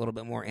of being a little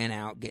bit more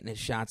in-out, getting his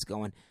shots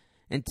going.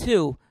 And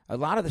 2, a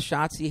lot of the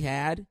shots he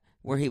had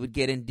where he would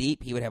get in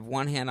deep, he would have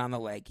 1 hand on the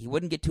leg. He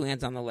wouldn't get 2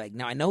 hands on the leg.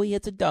 Now, I know he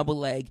hits a double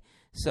leg,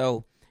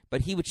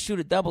 but he would shoot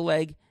a double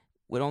leg,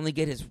 would only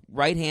get his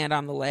right hand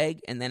on the leg,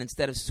 and then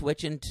instead of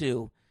switching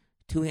to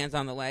 2 hands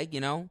on the leg,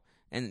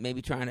 and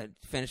maybe trying to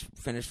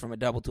finish from a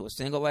double to a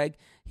single leg,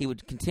 he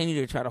would continue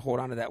to try to hold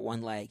on to that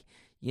one leg.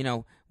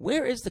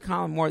 Where is the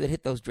Colin Moore that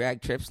hit those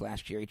drag trips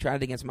last year? He tried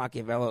it against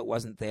Machiavello. It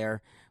wasn't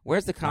there.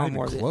 Where's the Colin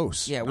Moore?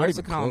 Close. Where's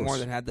the Colin Moore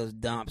that had those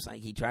dumps?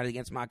 Like, he tried it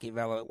against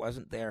Machiavello. It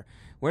wasn't there.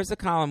 Where's the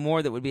Colin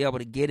Moore that would be able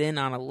to get in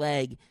on a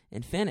leg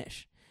and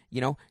finish?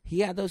 He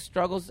had those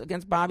struggles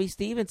against Bobby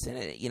Stevenson.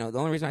 The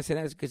only reason I say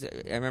that is because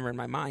I remember in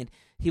my mind,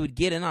 he would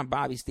get in on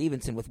Bobby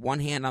Stevenson with 1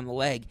 hand on the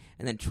leg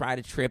and then try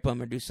to trip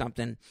him or do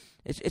something.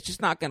 It's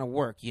just not going to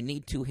work. You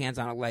need 2 hands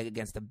on a leg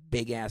against a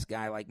big-ass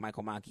guy like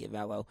Michael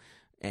Machiavello.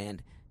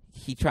 And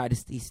he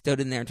stood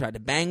in there and tried to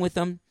bang with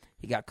him.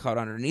 He got caught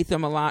underneath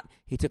him a lot.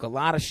 He took a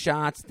lot of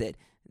shots that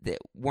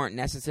weren't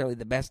necessarily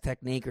the best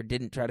technique or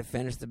didn't try to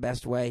finish the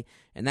best way,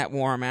 and that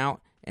wore him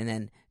out. And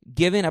then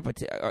giving up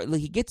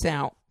he gets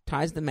out,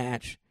 ties the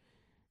match,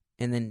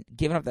 and then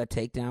giving up that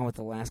takedown with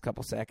the last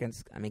couple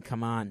seconds. I mean,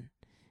 come on.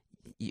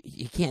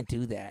 You can't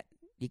do that.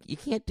 You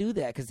can't do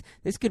that because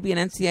this could be an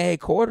NCAA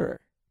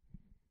quarter.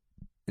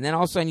 And then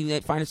all of a sudden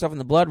you find yourself in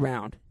the blood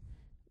round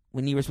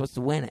when you were supposed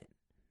to win it.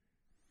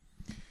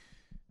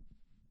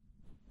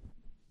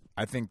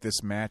 I think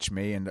this match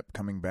may end up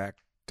coming back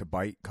to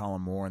bite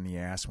Colin Moore in the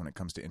ass when it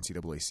comes to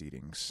NCAA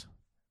seedings.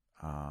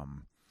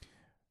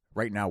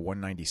 Right now,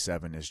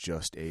 197 is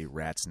just a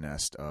rat's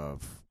nest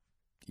of,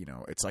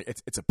 it's like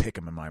it's a pick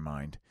 'em in my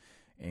mind,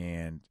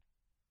 and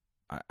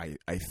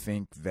I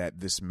think that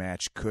this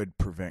match could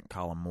prevent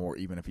Colin Moore,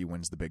 even if he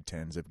wins the Big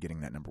Tens, of getting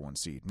that number 1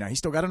 seed. Now, he's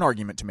still got an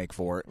argument to make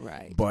for it,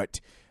 right?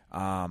 But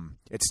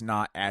it's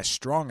not as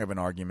strong of an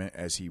argument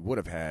as he would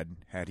have had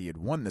he had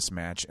won this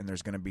match, and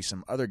there's going to be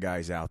some other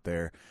guys out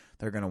there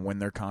that are going to win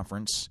their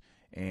conference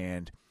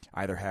and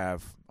either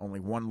have only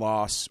 1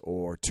 loss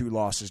or 2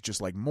 losses,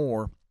 just like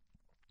Moore,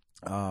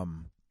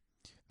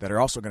 that are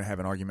also going to have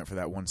an argument for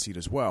that 1 seed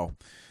as well.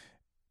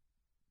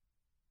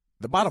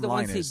 The bottom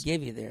line is... What does the 1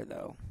 seed give you there,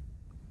 though?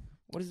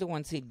 What does the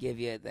 1 seed give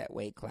you at that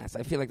weight class?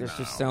 I feel like there's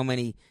just so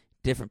many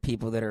different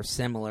people that are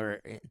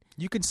similar.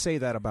 You can say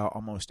that about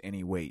almost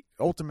any weight.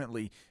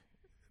 Ultimately,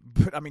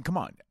 but I mean, come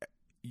on.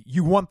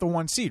 you want the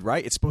 1 seed,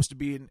 right? It's supposed to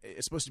be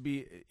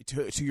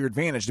to your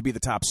advantage to be the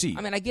top seed.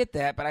 I mean, I get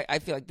that, but I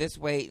feel like this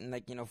weight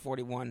and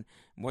 41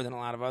 more than a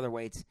lot of other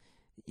weights.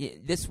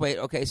 This weight,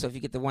 okay. So if you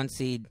get the 1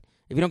 seed,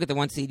 if you don't get the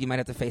 1 seed, you might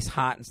have to face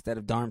Hot instead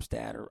of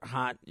Darmstadt or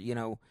Hot,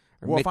 Or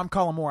well, if I'm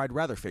Colin Moore, I'd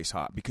rather face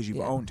Hot because you've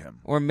owned him,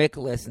 or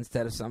Mikolas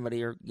instead of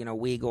somebody, or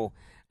Weigel.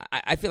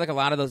 I feel like a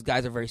lot of those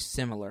guys are very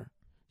similar.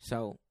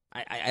 So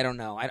I don't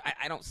know.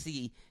 I don't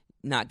see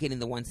not getting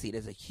the 1 seed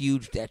as a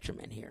huge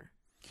detriment here.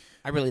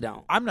 I really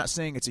don't. I'm not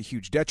saying it's a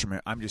huge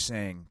detriment. I'm just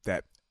saying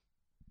that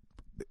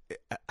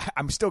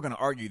I'm still going to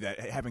argue that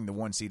having the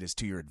 1 seed is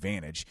to your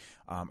advantage.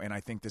 And I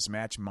think this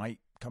match might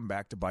come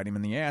back to bite him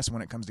in the ass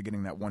when it comes to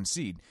getting that 1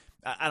 seed.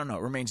 I don't know.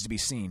 It remains to be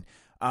seen.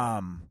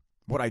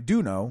 What I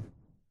do know,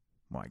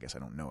 well, I guess I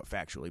don't know it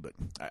factually, but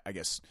I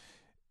guess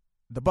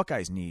the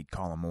Buckeyes need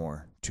Colin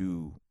Moore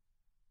to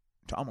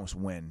almost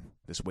win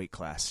this weight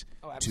class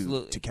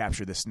to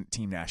capture this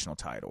team national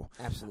title.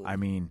 Absolutely. I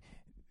mean,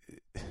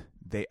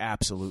 they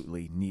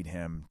absolutely need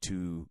him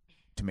to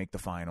make the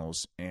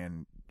finals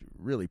and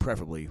really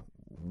preferably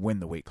win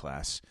the weight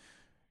class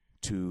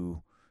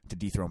to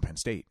dethrone Penn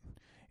State.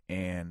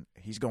 And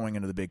he's going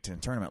into the Big Ten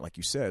tournament, like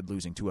you said,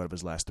 losing 2 out of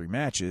his last 3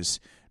 matches,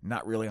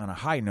 not really on a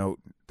high note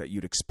that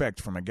you'd expect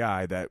from a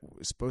guy that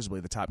was supposedly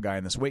the top guy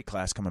in this weight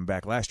class coming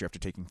back last year after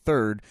taking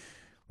 3rd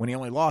when he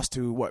only lost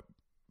to,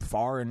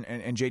 Farr and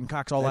Jaden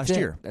Cox last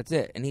year. That's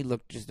it. And he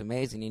looked just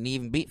amazing, and he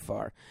even beat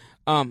Farr.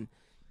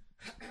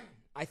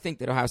 I think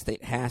that Ohio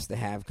State has to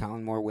have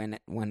Colin Moore win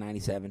at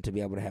 197 to be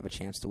able to have a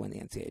chance to win the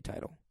NCAA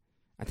title.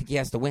 I think he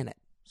has to win it.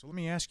 So let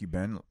me ask you,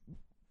 Ben,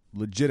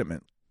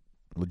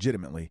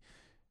 legitimately,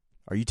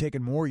 are you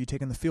taking Moore or are you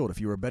taking the field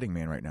if you were a betting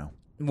man right now?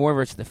 Moore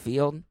versus the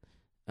field?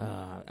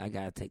 I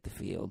got to take the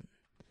field.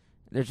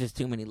 There's just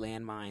too many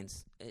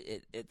landmines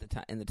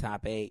in the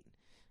top 8.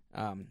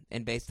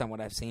 And based on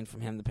what I've seen from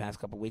him the past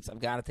couple of weeks, I've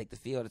got to take the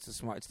field. It's the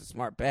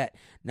smart bet.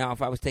 Now,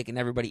 if I was taking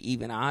everybody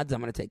even odds,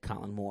 I'm going to take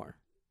Colin Moore.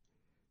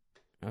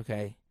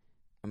 Okay,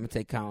 I'm going to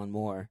take Colin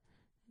Moore,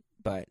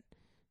 but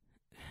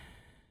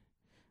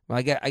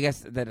I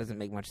guess that doesn't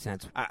make much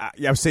sense. I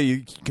would say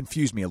you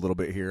confused me a little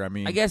bit here. I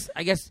mean, I guess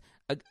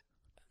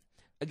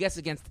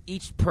against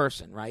each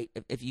person, right?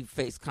 If you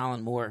face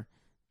Colin Moore,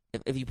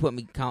 if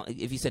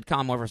you said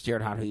Colin Moore versus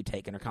Jared Hott, who you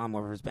taking, or Colin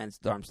Moore versus Ben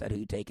Darmstadt, who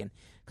you taking,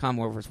 Colin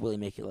Moore versus Willie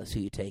Mikolas, who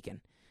you taking,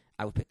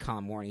 I would pick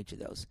Colin Moore in each of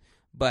those.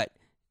 But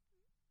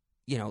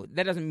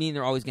that doesn't mean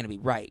they're always going to be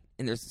right.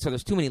 And there's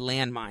too many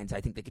landmines,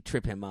 I think, that could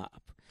trip him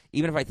up.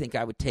 Even if I think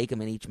I would take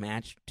him in each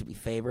match to be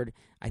favored,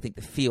 I think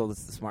the field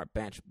is the smart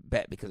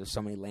bet because there's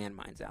so many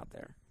landmines out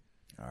there.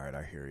 All right,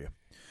 I hear you.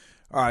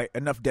 All right,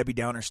 enough Debbie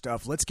Downer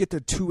stuff. Let's get to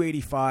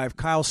 285.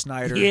 Kyle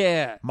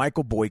Snyder,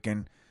 Michael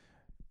Boykin.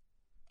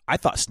 I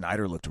thought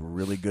Snyder looked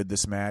really good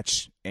this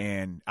match.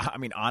 And, I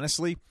mean,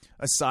 honestly,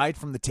 aside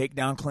from the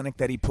takedown clinic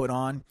that he put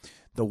on,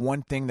 the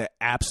one thing that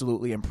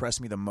absolutely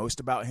impressed me the most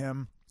about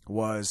him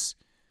was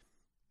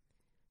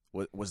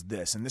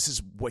this. And this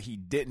is what he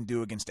didn't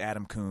do against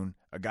Adam Kuhn,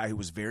 a guy who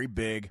was very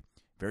big,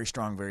 very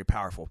strong, very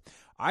powerful.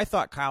 I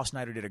thought Kyle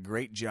Snyder did a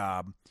great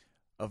job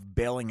of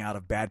bailing out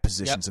of bad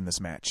positions in this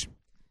match.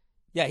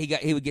 Yeah,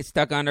 he would get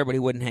stuck under, but he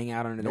wouldn't hang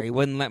out under there. He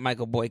wouldn't let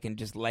Michael Boykin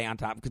just lay on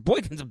top, because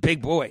Boykin's a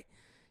big boy.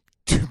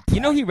 You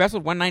know he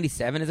wrestled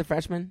 197 as a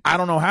freshman? I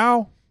don't know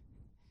how.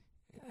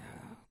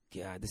 Oh,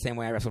 God, the same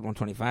way I wrestled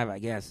 125, I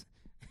guess.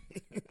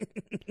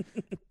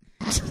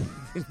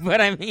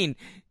 But I mean,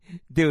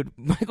 dude,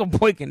 Michael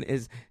Boykin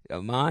is a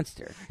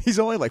monster. He's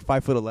only like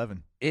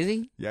 5'11". Is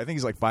he? Yeah, I think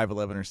he's like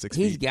 5'11" or 6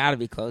 feet. He's got to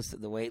be close to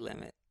the weight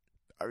limit.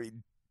 I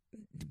mean,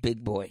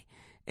 big boy.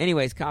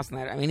 Anyways, Kyle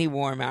Snyder, I mean, he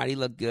wore him out. He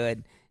looked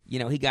good.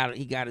 He got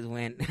his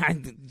win.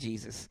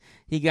 Jesus,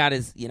 he got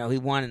his. He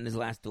won in his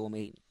last dual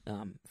meet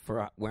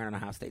for wearing an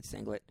Ohio State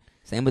singlet.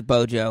 Same with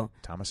Bojo.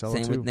 Tomasello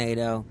Same too. with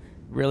NATO.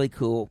 Really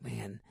cool,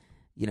 man.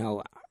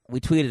 We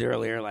tweeted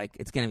earlier, like,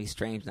 it's going to be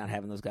strange not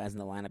having those guys in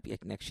the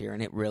lineup next year,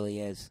 and it really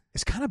is.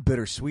 It's kind of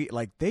bittersweet.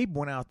 Like, they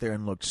went out there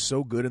and looked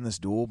so good in this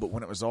duel, but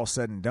when it was all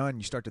said and done,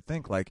 you start to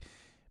think, like,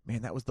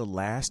 man, that was the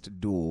last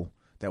duel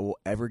that we'll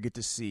ever get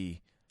to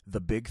see the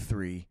Big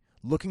Three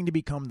looking to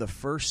become the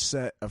first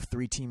set of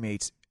 3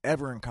 teammates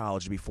ever in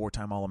college to be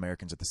 4-time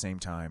All-Americans at the same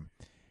time.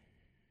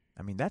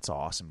 I mean, that's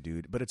awesome,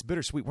 dude. But it's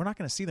bittersweet. We're not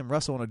going to see them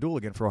wrestle in a duel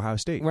again for Ohio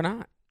State. We're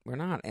not.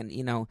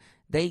 And,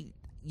 they...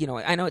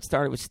 I know it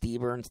started with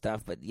Stieber and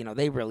stuff, but,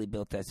 they really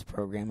built this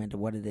program into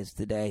what it is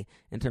today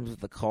in terms of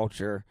the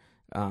culture,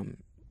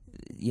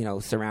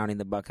 surrounding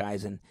the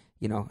Buckeyes. And,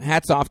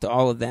 hats off to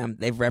all of them.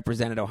 They've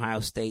represented Ohio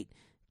State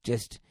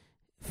just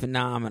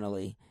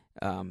phenomenally.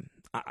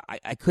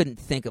 I couldn't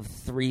think of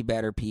 3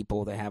 better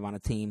people to have on a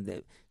team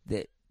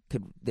that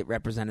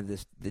represented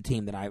the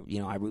team that I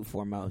root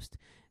for most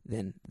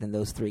than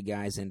those 3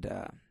 guys. And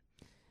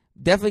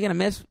definitely gonna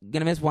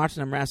miss watching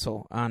them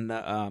wrestle on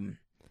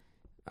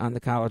the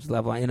college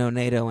level. I know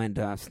NATO and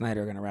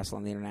Snyder are going to wrestle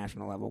on the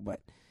international level, but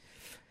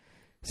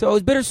so it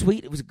was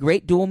bittersweet. It was a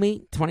great dual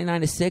meet,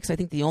 29-6. I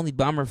think the only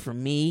bummer for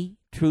me,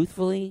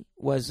 truthfully,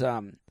 was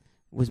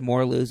was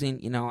more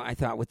losing. I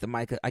thought with the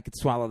Micah, I could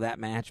swallow that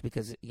match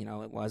because,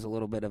 it was a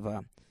little bit of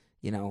a,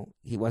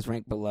 he was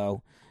ranked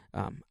below.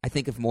 I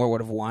think if Moore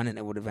would have won and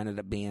it would have ended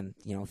up being,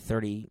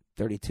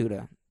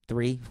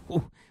 32-3,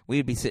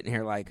 we'd be sitting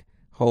here like,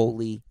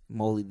 holy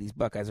moly, these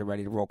Buckeyes are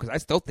ready to roll. Because I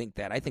still think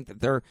that. I think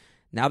that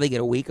now they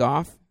get a week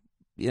off,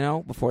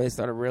 before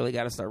they really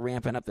got to start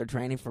ramping up their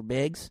training for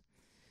bigs.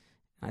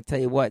 I tell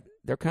you what,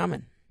 they're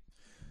coming.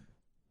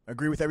 I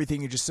agree with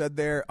everything you just said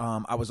there.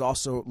 I was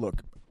also,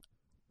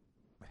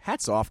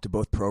 hats off to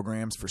both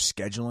programs for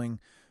scheduling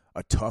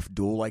a tough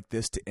duel like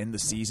this to end the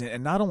season.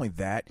 And not only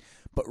that,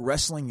 but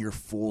wrestling your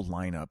full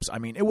lineups. I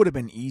mean, it would have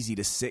been easy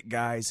to sit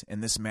guys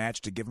in this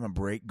match to give them a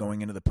break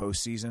going into the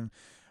postseason.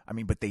 I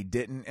mean, but they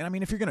didn't. And, I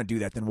mean, if you're going to do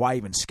that, then why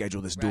even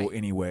schedule this duel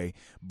anyway?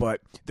 But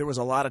there was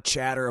a lot of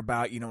chatter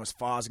about, is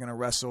Foz going to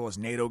wrestle? Is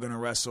Nato going to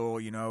wrestle?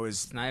 Is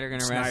Snyder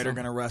going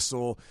to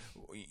wrestle?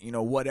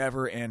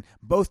 Whatever. And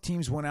both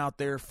teams went out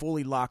there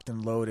fully locked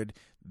and loaded.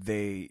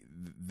 They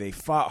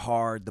fought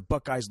hard. The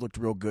Buckeyes looked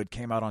real good,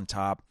 came out on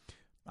top.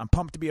 I'm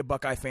pumped to be a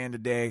Buckeye fan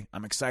today.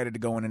 I'm excited to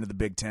going into the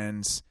Big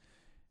Tens.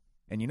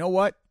 And you know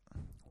what?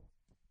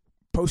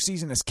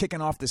 Postseason is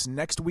kicking off this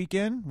next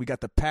weekend. We got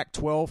the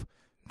Pac-12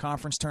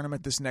 conference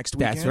tournament this next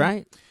weekend. That's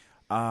right.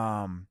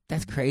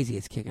 That's crazy.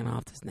 It's kicking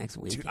off this next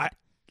weekend.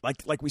 Dude,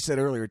 like we said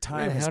earlier,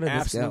 time has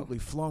absolutely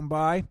flown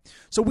by.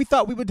 So we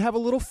thought we would have a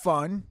little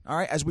fun. All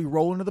right, as we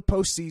roll into the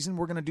postseason,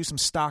 we're going to do some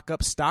stock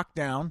up, stock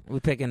down. Are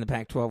we picking the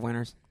Pac-12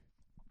 winners?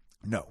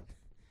 No,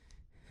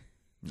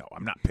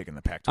 I'm not picking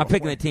the Pac-12. I'm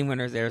picking the team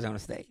winners, Arizona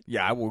State.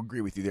 Yeah, I will agree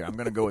with you there. I'm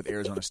going to go with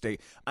Arizona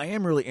State. I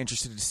am really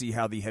interested to see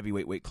how the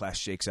heavyweight weight class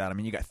shakes out. I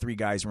mean, you got 3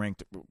 guys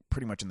ranked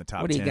pretty much in the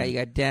top 10. What do you got?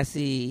 You got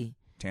Desi,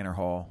 Tanner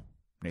Hall,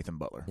 Nathan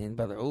Butler.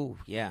 Oh,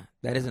 yeah.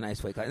 That is a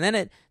nice weight class. And then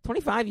at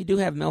 25, you do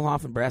have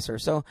Milhoff and Bresser.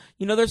 So,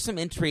 there's some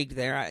intrigue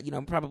there.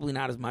 Probably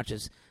not as much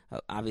as,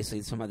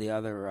 obviously, some of the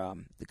other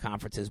the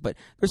conferences. But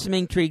there's some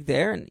intrigue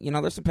there. And,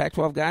 there's some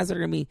Pac-12 guys that are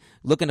going to be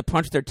looking to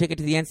punch their ticket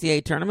to the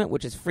NCAA tournament,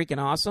 which is freaking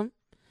awesome.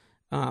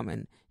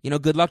 And,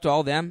 good luck to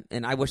all them.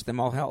 And I wish them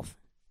all health.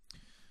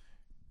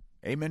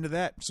 Amen to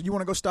that. So you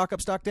want to go stock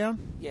up, stock down?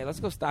 Yeah, let's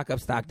go stock up,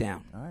 stock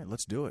down. All right,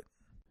 let's do it.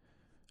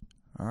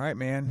 All right,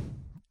 man.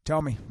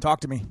 Tell me.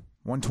 Talk to me.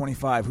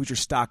 125. Who's your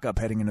stock up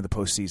heading into the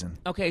postseason?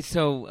 Okay,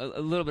 so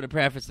a little bit of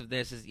preface of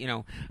this is,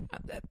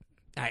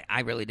 I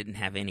really didn't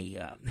have any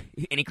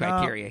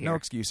criteria here. No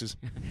excuses.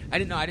 I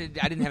didn't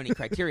have any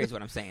criteria. Is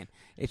what I'm saying.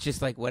 It's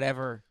just like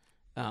whatever.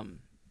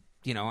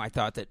 I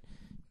thought that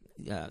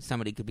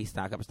somebody could be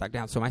stock up or stock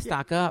down. So my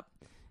stock up,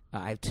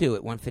 I have 2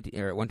 at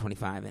 150 or at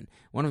 125, and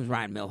one of them is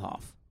Ryan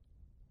Milhoff.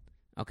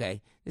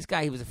 Okay, this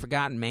guy, he was a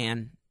forgotten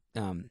man.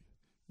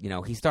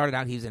 He started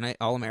out, he was an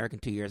All-American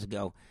 2 years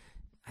ago.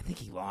 I think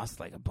he lost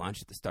like a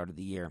bunch at the start of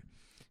the year.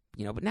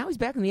 But now he's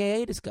back in the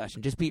AA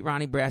discussion. Just beat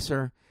Ronnie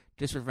Bresser.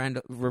 Just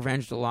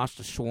revenged the loss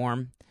to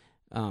Schwarm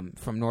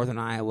from Northern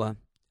Iowa.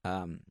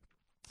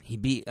 He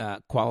beat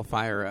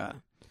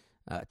qualifier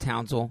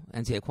Townsville,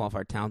 NCAA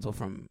qualifier Townsville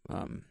from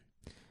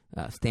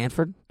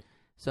Stanford.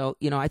 So,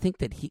 I think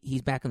that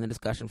he's back in the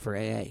discussion for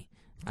AA.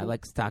 I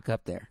like to stock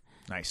up there.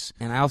 Nice.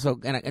 And I also,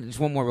 just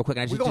one more real quick.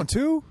 We going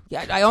 2?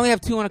 Yeah, I only have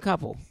 2 on a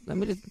couple. Let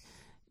me just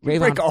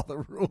break all the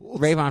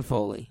rules. Rayvon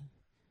Foley.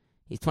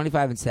 He's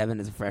 25-7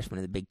 as a freshman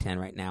in the Big Ten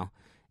right now.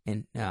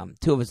 And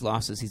 2 of his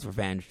losses, he's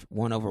revenged.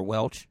 One over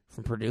Welch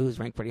from Purdue, who's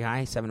ranked pretty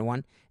high, 7-1.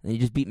 And then he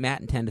just beat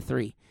Matt in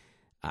 10-3.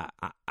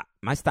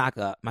 My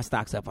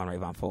stock's up on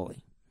Rayvon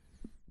Foley.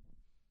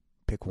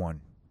 Pick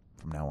one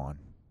from now on.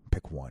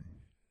 Pick one.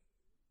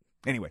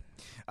 Anyway,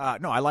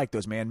 no, I like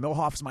those, man.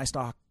 Milhoff's my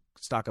stock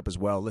up as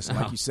well. Listen,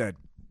 like you said,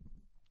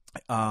 he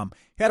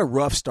had a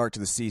rough start to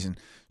the season.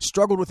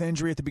 Struggled with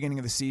injury at the beginning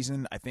of the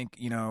season. I think,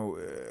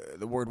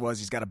 the word was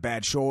he's got a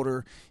bad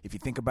shoulder. If you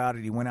think about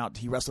it,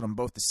 he wrestled on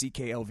both the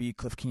CKLV,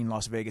 Cliff Keen,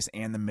 Las Vegas,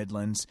 and the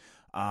Midlands.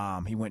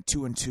 He went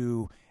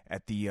 2-2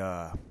 at the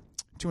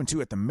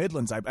 2-2 at the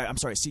Midlands. I'm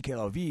sorry,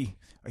 CKLV.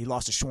 He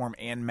lost to Schwarm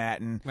and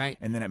Matten. Right.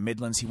 And then at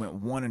Midlands, he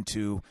went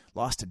 1-2,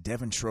 lost to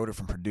Devin Schroeder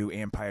from Purdue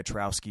and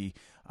Piotrowski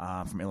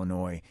from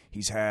Illinois.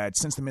 He's had,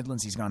 since the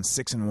Midlands, he's gone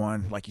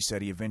 6-1. Like you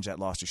said, he avenged that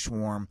loss to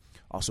Schwarm.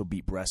 Also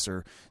beat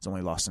Bresser. He's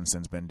only lost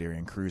since Ben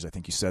Darian Cruz. I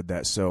think you said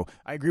that. So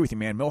I agree with you,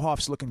 man.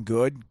 Milhoff's looking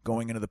good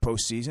going into the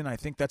postseason. I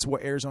think that's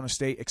what Arizona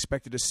State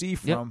expected to see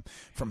from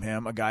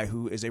him, a guy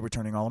who is a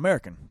returning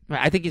All-American.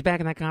 Right. I think he's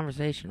back in that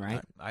conversation, right?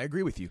 I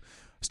agree with you.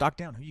 Stock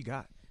down. Who you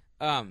got?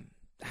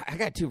 I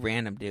got 2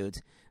 random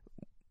dudes.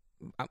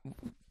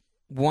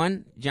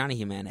 One, Johnny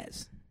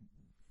Jimenez.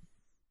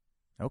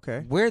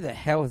 Okay. Where the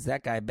hell has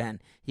that guy been?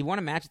 He won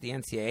a match at the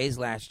NCAAs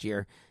last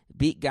year,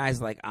 beat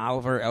guys like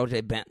Oliver,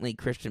 LJ Bentley,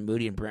 Christian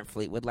Moody, and Brent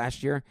Fleetwood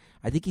last year.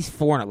 I think he's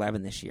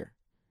 4-11 this year.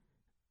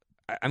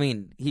 I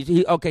mean,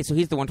 okay, so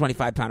he's the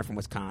 125-pounder from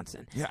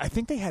Wisconsin. Yeah, I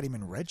think they had him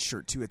in red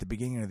shirt, too, at the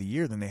beginning of the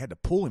year. Then they had to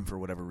pull him for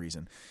whatever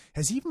reason.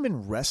 Has he even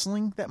been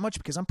wrestling that much?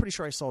 Because I'm pretty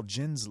sure I saw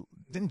Jens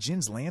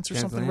Lance or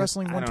something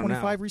wrestling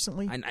 125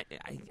 recently?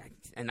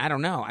 I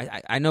don't know.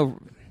 I know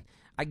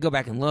I can go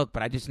back and look,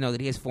 but I just know that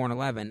he is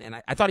 4-11,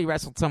 and I thought he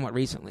wrestled somewhat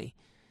recently.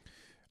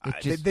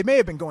 They may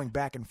have been going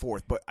back and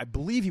forth, but I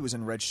believe he was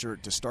in red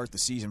shirt to start the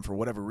season for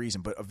whatever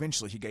reason, but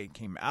eventually he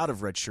came out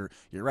of red shirt.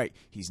 You're right.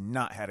 He's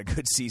not had a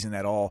good season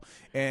at all.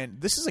 And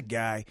this is a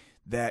guy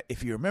that,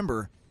 if you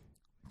remember,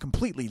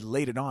 completely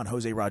laid it on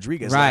Jose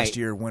Rodriguez last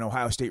year when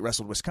Ohio State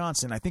wrestled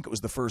Wisconsin. I think it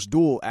was the first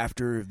duel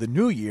after the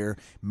new year,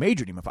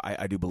 majored him, if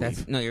I do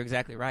believe. No, you're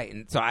exactly right.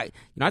 And so I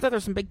thought there were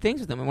some big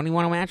things with him. And when he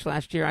won a match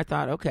last year, I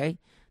thought, okay,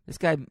 this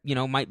guy,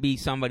 might be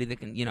somebody that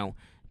can,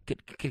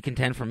 could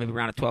contend for maybe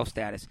round of 12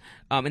 status.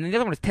 And then the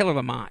other one is Taylor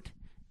Lamont.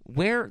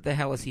 Where the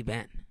hell has he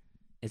been?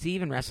 Is he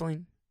even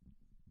wrestling?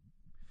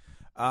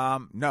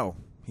 No,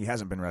 he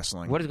hasn't been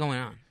wrestling. What is going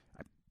on?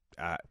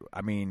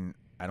 I mean,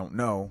 I don't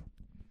know.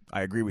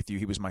 I agree with you.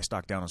 He was my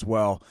stock down as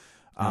well.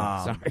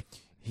 Sorry.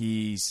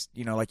 He's,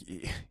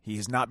 he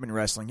has not been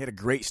wrestling. He had a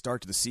great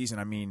start to the season.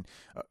 I mean,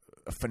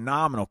 a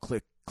phenomenal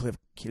Cliff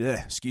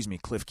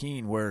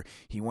Keen, where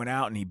he went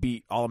out and he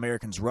beat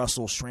All-Americans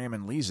Russell, Schramm,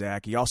 and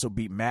Lezak. He also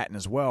beat Matten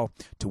as well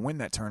to win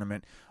that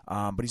tournament.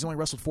 But he's only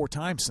wrestled 4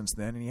 times since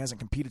then, and he hasn't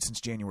competed since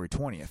January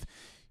 20th.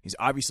 He's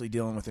obviously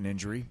dealing with an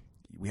injury.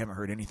 We haven't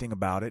heard anything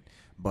about it,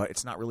 but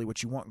it's not really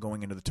what you want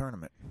going into the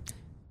tournament.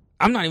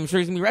 I'm not even sure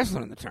he's going to be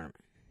wrestling in the tournament.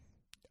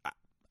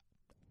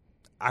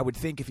 I would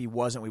think if he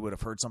wasn't, we would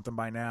have heard something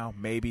by now,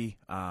 maybe.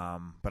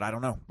 But I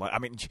don't know. I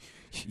mean,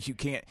 you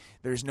can't.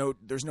 There's no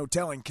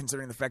telling,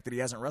 considering the fact that he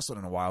hasn't wrestled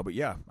in a while. But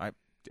yeah, I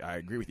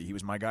agree with you. He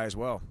was my guy as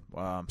well.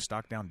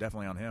 Stock down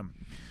definitely on him.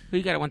 Who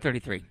you got at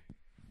 133?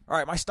 All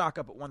right, my stock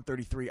up at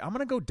 133. I'm going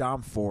to go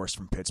Dom Forrest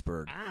from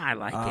Pittsburgh. I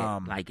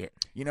like it.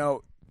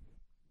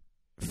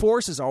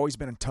 Forrest has always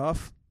been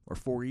tough, or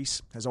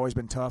Forrest has always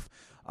been tough.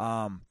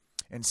 And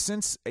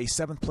since a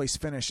 7th place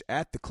finish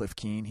at the Cliff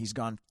Keen, he's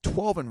gone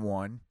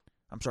 11-1,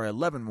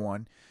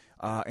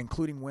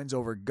 including wins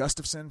over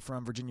Gustafson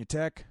from Virginia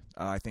Tech,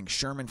 I think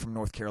Sherman from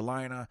North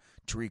Carolina,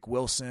 Tariq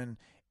Wilson,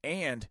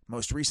 and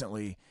most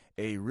recently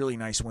a really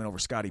nice win over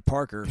Scotty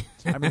Parker.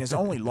 I mean, his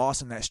only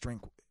loss in that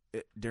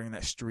during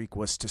that streak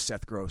was to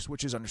Seth Gross,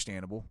 which is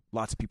understandable.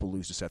 Lots of people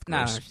lose to Seth Gross.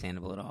 Not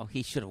understandable at all.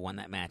 He should have won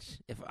that match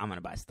if I'm going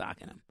to buy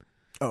stock in him.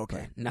 Oh,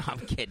 okay. But, no, I'm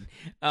kidding.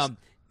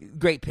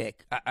 Great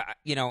pick.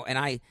 And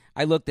I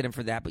looked at him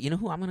for that, but you know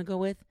who I'm going to go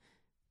with?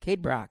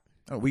 Cade Brock.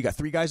 Oh, we got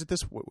 3 guys at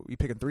this? We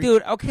picking 3?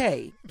 Dude,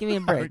 okay. Give me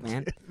a break,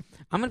 man.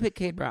 I'm going to pick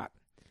Cade Brock.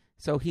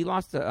 So he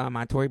lost to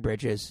Montorie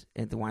Bridges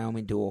at the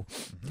Wyoming duel.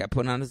 Mm-hmm. Got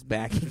put on his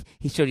back.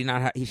 He showed you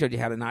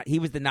how to not. He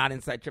was the not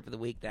inside trip of the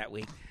week that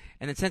week.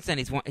 And then since then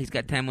he's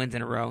got 10 wins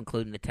in a row,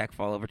 including the tech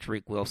fall over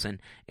Tariq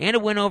Wilson and a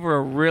win over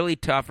a really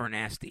tough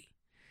Ernasti.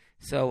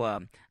 So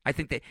I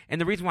think that,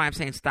 and the reason why I'm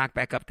saying stock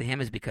back up to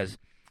him is because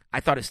I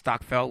thought his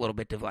stock fell a little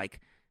bit to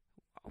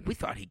we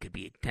thought he could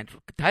be a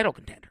potential title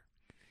contender.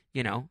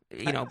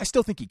 I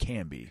still think he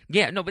can be.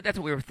 Yeah, no, but that's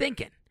what we were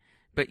thinking.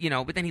 But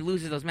but then he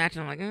loses those matches.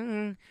 And I'm like,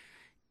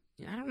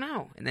 I don't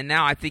know. And then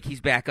now I think he's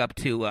back up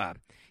to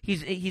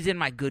he's in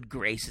my good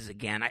graces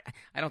again.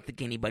 I don't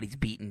think anybody's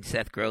beaten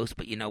Seth Gross,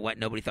 but you know what?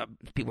 Nobody thought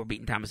people were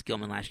beating Thomas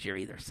Gilman last year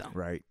either. So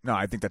right. No,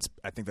 I think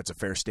that's a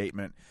fair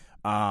statement.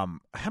 How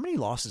many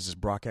losses does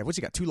Brock have? What's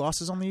he got? 2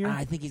 losses on the year?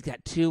 I think he's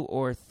got 2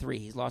 or 3.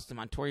 He's lost to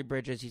Montorie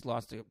Bridges. He's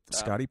lost to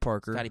Scotty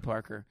Parker. Is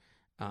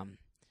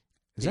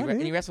that it?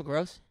 Did he wrestle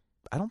Gross?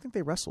 I don't think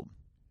they wrestled.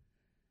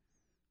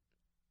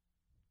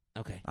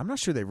 Okay. I'm not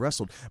sure they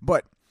wrestled,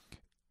 but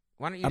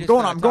why don't you I'm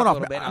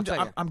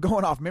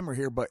going off memory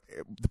here, but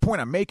the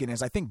point I'm making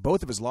is I think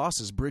both of his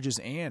losses, Bridges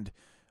and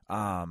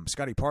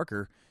Scotty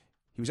Parker,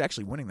 he was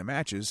actually winning the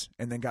matches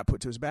and then got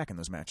put to his back in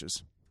those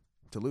matches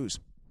to lose.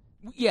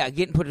 Yeah,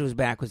 getting put to his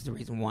back was the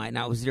reason why.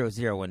 Now it was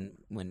 0-0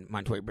 when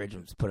Montorie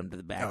Bridges put him to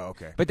the back. Oh,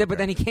 okay. But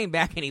then he came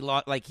back and he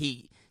lost. Like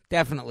he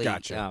definitely,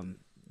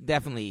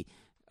 definitely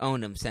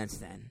owned him since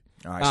then.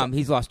 All right,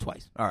 he's lost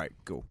twice. All right,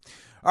 cool.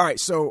 All right,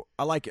 so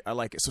I like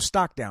it. So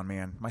stock down,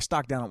 man. My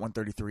stock down at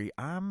 133.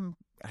 I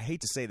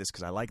hate to say this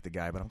because I like the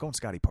guy, but I'm going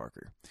Scotty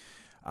Parker.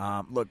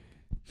 Look,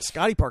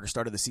 Scotty Parker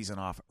started the season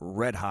off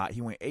red hot.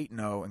 He went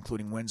 8-0,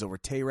 including wins over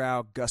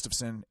Tayrao,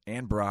 Gustafson,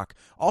 and Brock.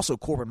 Also,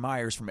 Corbin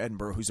Myers from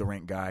Edinburgh, who's a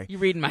ranked guy. You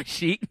reading my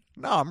sheet?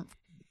 No,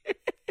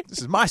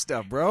 this is my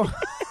stuff, bro.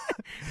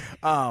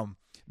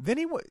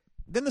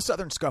 Then the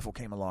Southern Scuffle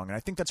came along, and I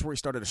think that's where he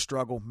started to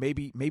struggle.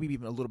 Maybe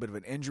even a little bit of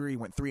an injury.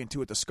 Went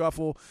 3-2 at the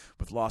Scuffle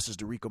with losses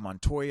to Rico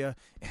Montoya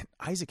and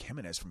Isaac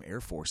Jimenez from Air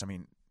Force. I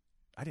mean,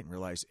 I didn't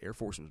realize Air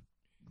Force was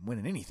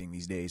winning anything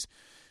these days.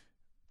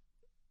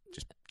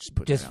 Just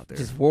putting it out there.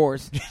 Just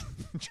wars.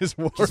 Just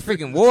wars. Just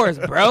freaking wars,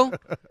 bro.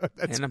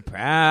 And I'm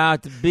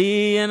proud to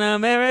be an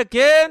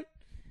American.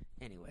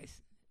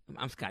 Anyways,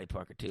 I'm Scotty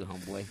Parker too,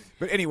 homeboy.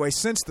 But anyway,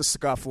 since the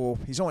Scuffle,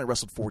 he's only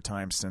wrestled 4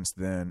 times since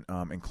then,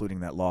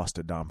 including that loss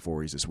to Dom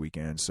Forrest this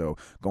weekend. So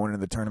going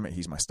into the tournament,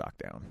 he's my stock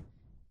down.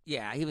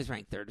 Yeah, he was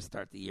ranked 3rd to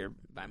start the year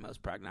by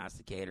most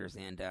prognosticators,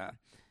 and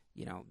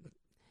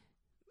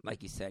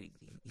like you said,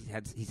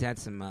 he's had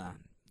some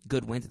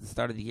good wins at the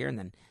start of the year, and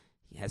then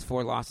he has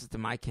 4 losses to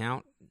my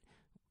count.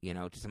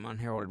 To some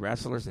unheralded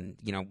wrestlers, and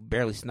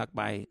barely snuck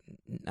by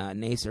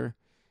Nacer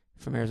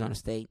from Arizona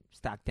State.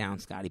 Stock down,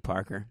 Scotty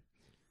Parker.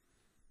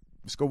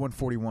 Let's go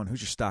 141.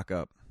 Who's your stock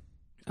up?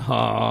 Oh.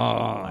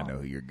 I know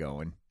who you're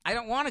going. I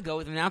don't want to go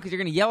with him now because you're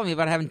going to yell at me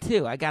about having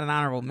two. I got an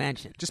honorable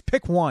mention. Just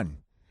pick one.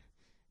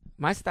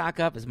 My stock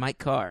up is Mike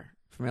Carr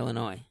from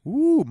Illinois.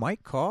 Ooh,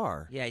 Mike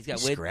Carr. Yeah,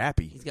 he's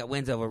scrappy. He's got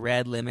wins over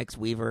Red, Limix,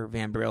 Weaver,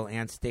 Van Brill,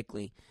 and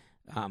Stickley.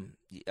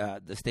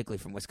 The Stickley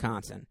from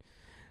Wisconsin.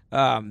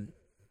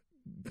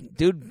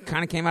 Dude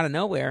kind of came out of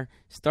nowhere.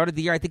 Started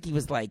the year, I think he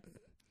was like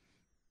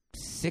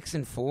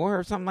 6-4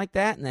 or something like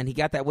that, and then he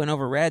got that win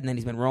over Red, and then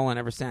he's been rolling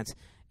ever since.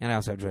 And I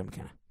also have Joey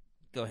McKenna.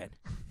 Go ahead.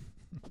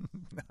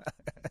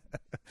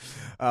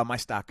 My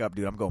stock up,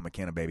 dude. I'm going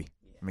McKenna, baby.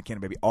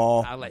 McKenna, baby,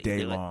 all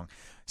day long.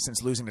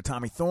 Since losing to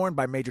Tommy Thorne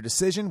by major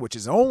decision, which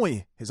is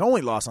his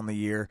only loss on the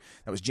year,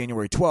 that was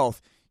January 12th,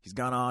 he's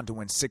gone on to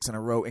win 6 in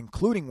a row,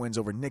 including wins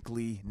over Nick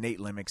Lee, Nate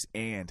Limix,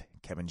 and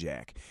Kevin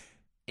Jack.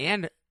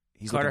 And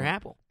Carter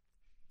Happel.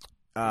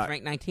 He's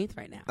ranked 19th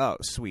right now. Oh,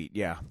 sweet,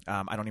 yeah.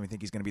 I don't even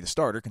think he's going to be the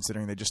starter,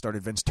 considering they just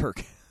started Vince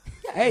Turk.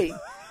 Hey,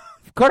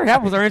 Carter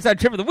Happel's our inside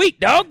trip of the week,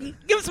 dog.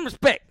 Give us some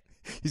respect.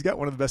 He's got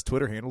one of the best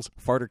Twitter handles,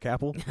 Farter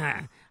Capel.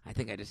 I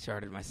think I just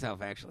started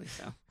myself, actually.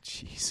 So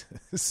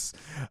Jesus.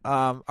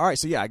 All right,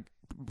 so yeah,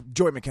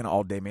 Joey McKenna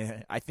all day,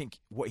 man. I think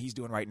what he's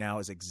doing right now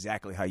is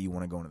exactly how you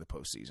want to go into the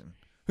postseason.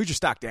 Who's your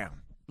stock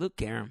down? Luke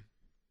Karam.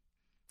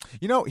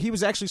 You know, he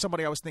was actually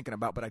somebody I was thinking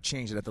about, but I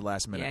changed it at the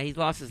last minute. Yeah, he's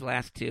lost his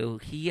last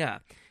two.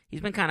 He's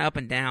been kind of up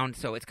and down,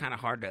 so it's kind of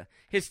hard to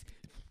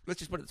let's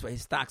just put it this way: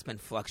 his stock's been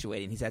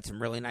fluctuating. He's had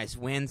some really nice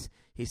wins.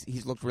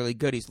 He's looked really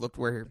good. He's looked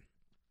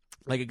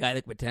like a guy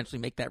that could potentially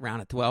make that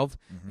round of 12.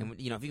 Mm-hmm. And, if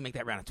you can make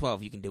that round of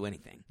 12, you can do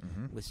anything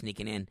with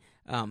sneaking in.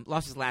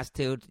 Lost his last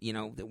two,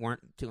 that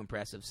weren't too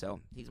impressive, so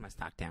he's my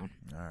stock down.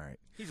 All right.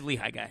 He's a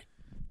Lehigh guy.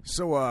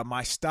 So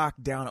my stock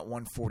down at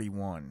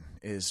 141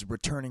 is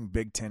returning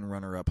Big Ten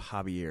runner-up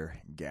Javier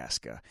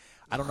Gasca.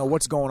 I don't know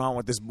what's going on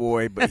with this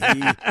boy, but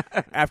he,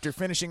 after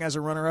finishing as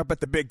a runner-up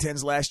at the Big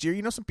Tens last year,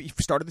 he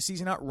started the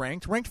season out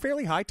ranked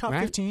fairly high, top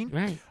 15.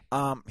 Right.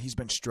 He's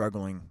been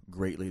struggling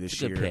greatly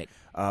this year. Pick.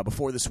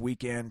 Before this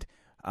weekend,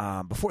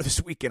 I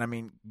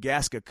mean,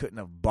 Gasca couldn't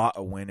have bought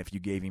a win if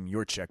you gave him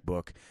your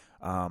checkbook,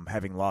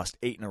 having lost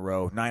 8 in a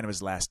row, 9 of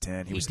his last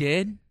 10. He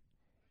did?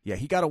 Yeah,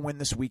 he got a win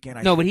this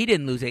weekend. But he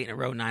didn't lose 8 in a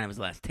row, 9 of his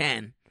last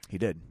 10. He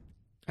did.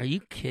 Are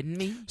you kidding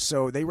me?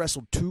 So they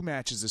wrestled 2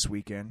 matches this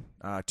weekend,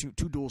 two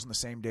duels on the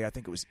same day. I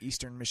think it was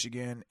Eastern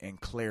Michigan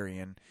and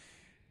Clarion.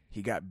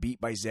 He got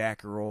beat by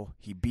Zach Earl.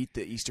 He beat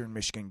the Eastern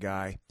Michigan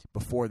guy.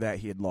 Before that,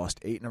 he had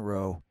lost 8 in a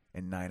row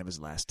and 9 of his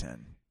last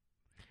 10.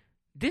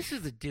 This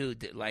is a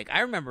dude that, I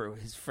remember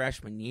his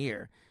freshman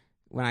year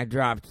when I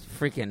dropped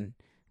freaking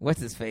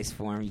what's-his-face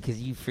for him because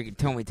you freaking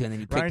told me to, and then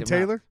you picked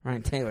him up.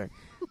 Ryan Taylor.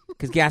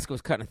 Because Gasca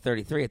was cutting a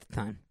 33 at the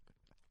time.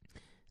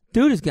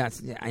 Dude has got,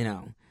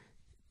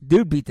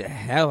 Dude beat the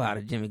hell out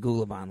of Jimmy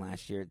Gulabon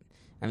last year.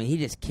 I mean, he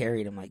just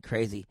carried him like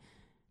crazy.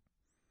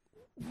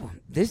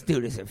 This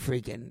dude is a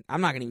freaking, I'm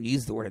not going to even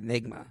use the word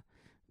enigma.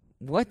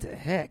 What the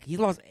heck? He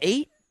lost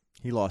 8?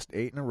 He lost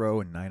 8 in a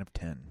row and 9 of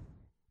 10.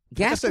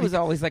 Gasca was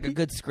always like a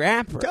good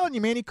scrapper. I'm telling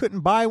you, man, he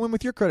couldn't buy a win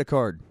with your credit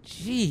card.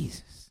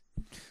 Jesus.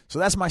 So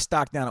that's my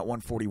stock down at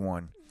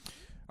 141.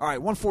 All right,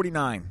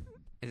 149.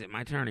 Is it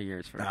my turn or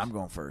yours first? No, I'm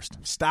going first.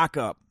 Stock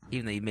up.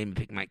 Even though you made me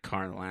pick Mike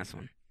Carr in the last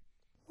one.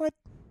 What?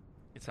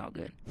 It's all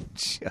good.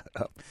 Shut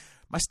up.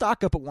 My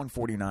stock up at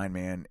 149,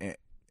 man,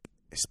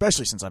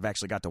 especially since I've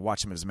actually got to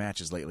watch some of his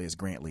matches lately, is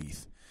Grant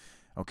Leith.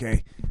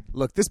 Okay?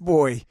 Look, this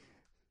boy,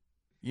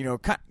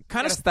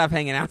 kind of stop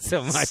hanging out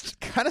so much.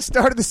 Kind of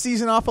started the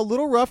season off a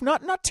little rough,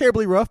 not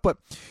terribly rough, but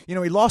he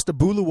lost to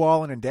Bulu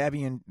Wallen and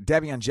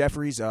Davion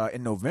Jeffries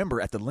in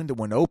November at the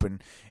Lindenwood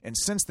Open, and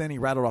since then he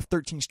rattled off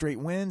 13 straight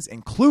wins,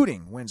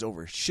 including wins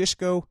over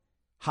Shishko,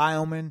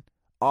 Heilman,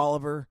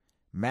 Oliver,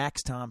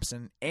 Max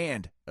Thompson,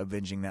 and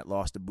avenging that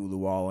loss to Bulu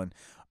Wallen.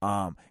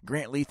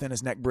 Grant Leith and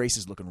his neck brace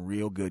is looking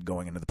real good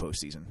going into the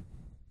postseason.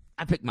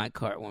 I picked Mike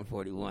Carr at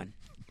 141.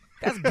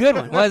 That's a good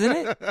one, wasn't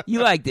it?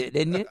 You liked it,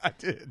 didn't you? I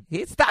did.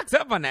 He stocks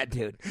up on that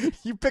dude.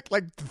 You picked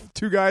like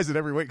 2 guys in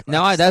every weight class.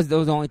 No, those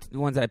are the only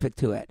ones that I picked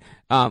 2 at.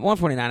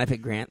 149, I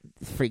picked Grant,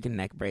 freaking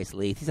neck brace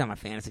Leith. He's on my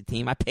fantasy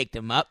team. I picked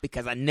him up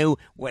because I knew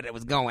what it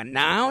was going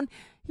down.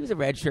 He was a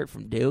redshirt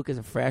from Duke as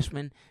a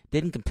freshman.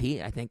 Didn't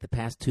compete, I think, the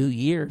past 2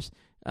 years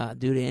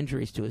due to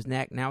injuries to his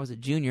neck. Now as a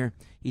junior,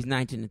 he's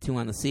 19-2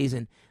 on the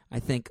season. I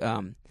think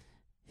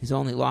his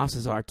only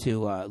losses are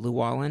to Lou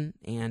Wallen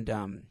and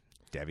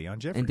Davion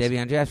Jeffries. And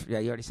Davion Jeffries. Yeah,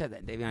 you already said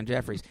that. Davion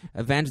Jeffries.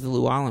 Avenged the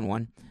Lou Wallen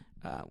one.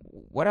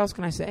 What else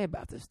can I say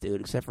about this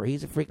dude except for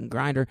he's a freaking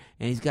grinder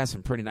and he's got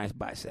some pretty nice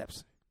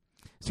biceps.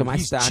 So my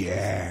stock,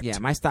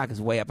 my stock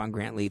is way up on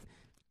Grant Leith,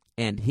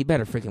 and he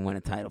better freaking win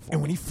a title for me.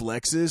 And when he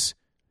flexes,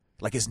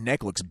 like his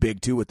neck looks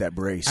big too with that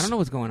brace. I don't know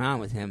what's going on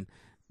with him,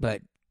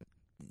 but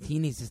he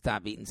needs to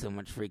stop eating so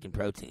much freaking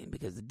protein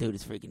because the dude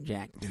is freaking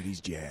jacked. Dude,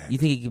 he's jacked. You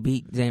think he could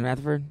beat Zane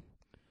Rutherford?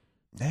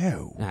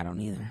 No. I don't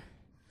either.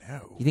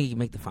 No. You think he can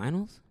make the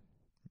finals?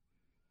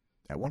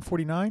 At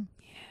 149?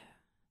 Yeah.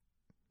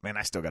 Man,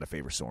 I still got to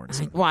favor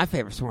Sorensen. I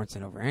favor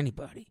Sorensen over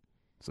anybody.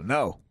 So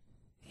no.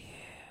 Yeah,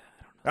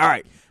 I don't know. All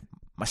right.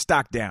 My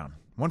stock down.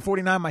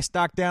 149, my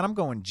stock down. I'm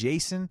going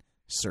Jason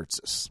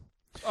Surtsas.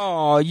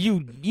 Oh, you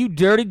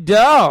dirty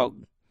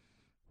dog.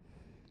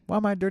 Why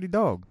am I a dirty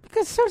dog?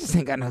 Because Surtsas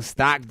ain't got no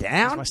stock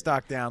down. That's my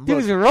stock down. Look,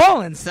 Dudes are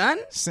rolling, son.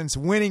 since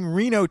winning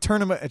Reno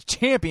Tournament of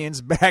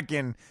Champions back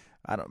in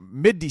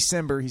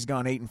mid-December, he's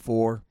gone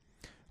 8-4,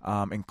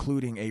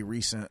 including a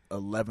recent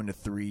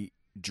 11-3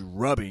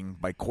 drubbing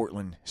by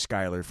Cortland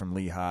Schuyler from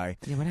Lehigh.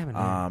 Yeah, what happened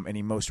there? And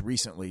he most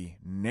recently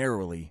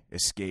narrowly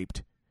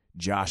escaped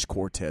Josh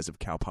Cortez of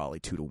Cal Poly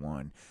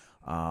 2-1.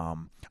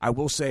 I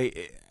will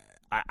say,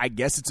 I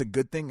guess it's a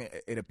good thing.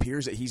 It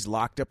appears that he's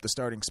locked up the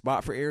starting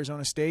spot for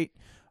Arizona State.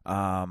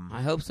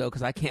 I hope so,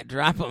 because I can't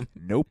drop him.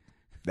 Nope.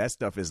 That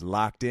stuff is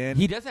locked in.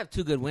 He does have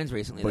 2 good wins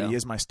recently, but though. he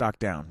is my stock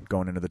down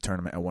going into the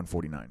tournament at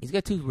 149. He's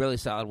got 2 really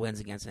solid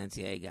wins against an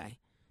NCAA guy,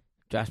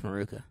 Josh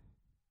Maruka,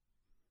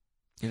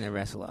 in the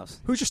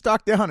wrestle-offs. Who's your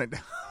stock down at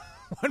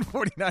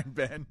 149,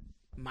 Ben?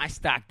 My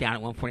stock down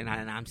at 149,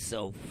 and I'm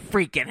so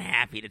freaking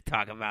happy to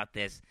talk about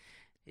this,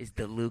 is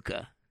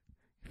DeLuca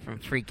from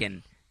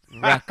freaking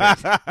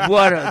Rutgers.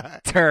 What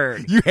a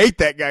turd. You hate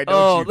that guy,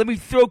 don't you? Let me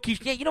throw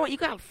Keyshawn. Yeah, you know what? You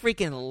got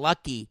freaking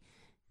lucky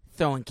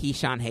throwing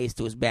Keyshawn Hayes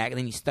to his back, and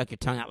then you stuck your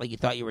tongue out like you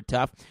thought you were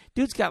tough.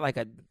 Dude's got like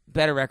a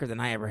better record than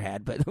I ever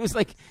had, but it was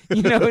like,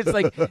 it's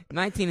like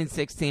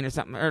 19-16 or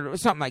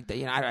something like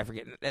that. I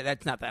forget.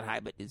 That's not that high,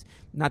 but it's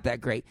not that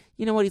great.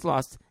 You know what? He's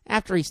lost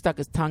after he stuck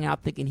his tongue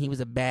out thinking he was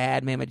a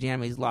bad mamma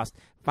jamma. He's lost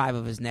 5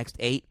 of his next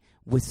 8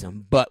 with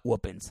some butt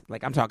whoopings.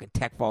 Like, I'm talking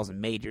tech falls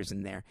and majors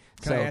in there.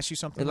 Can I ask you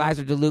something?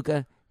 Eliezer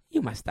DeLuca,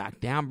 you my stock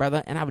down,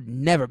 brother, and I would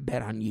never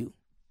bet on you.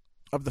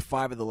 Of the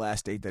 5 of the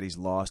last 8 that he's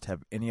lost,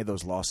 have any of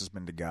those losses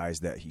been to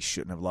guys that he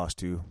shouldn't have lost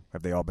to?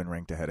 Have they all been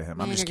ranked ahead of him?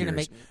 Man, I'm just you're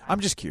gonna curious. I'm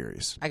just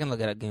curious. I can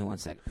look it up. Give me 1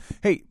 second.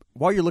 Hey,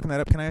 while you're looking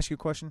that up, can I ask you a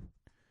question?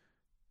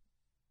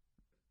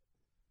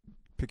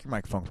 Pick your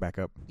microphone back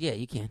up. Yeah,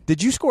 you can.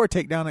 Did you score a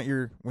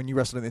takedown when you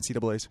wrestled in the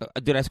NCAAs?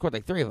 Dude, I scored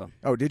like 3 of them.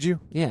 Oh, did you?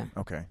 Yeah.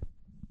 Okay.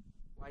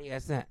 Why do you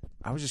ask that?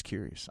 I was just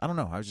curious. I don't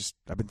know. I've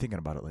been thinking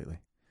about it lately.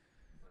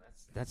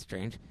 That's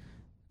strange.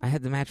 I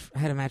had a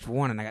match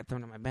 1 and I got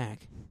thrown on my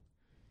back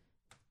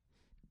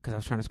because I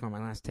was trying to score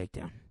my last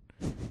takedown.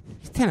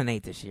 He's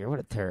 10-8 this year. What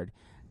a turd.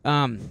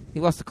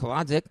 He lost to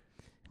Kolodzic.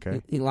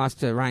 Okay. He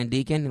lost to Ryan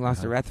Deacon. He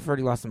lost to Rutherford.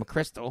 He lost to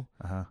McChrystal.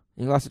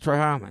 He lost to Troy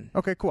Harmon.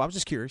 Okay, cool. I was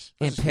just curious.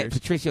 And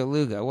Patricio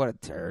Lugo. What a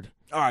turd.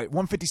 All right,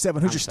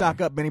 157. Who's your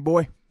stock up, Benny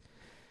boy?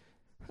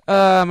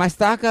 My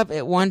stock up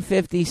at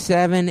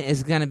 157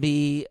 is going to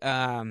be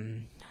Tyler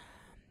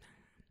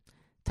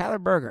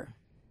Berger.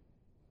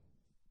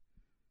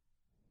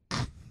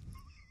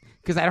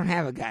 Because I don't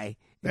have a guy.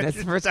 And that's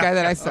the first guy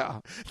that I saw.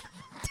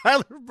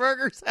 Tyler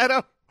Berger's head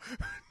up.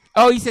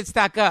 Oh, you said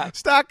stock up.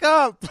 Stock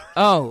up.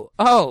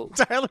 Oh.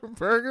 Tyler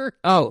Berger.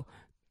 Oh.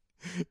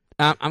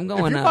 I'm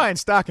going If you're up. buying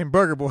stock in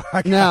Burger Boy,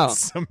 I got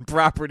some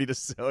property to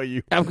sell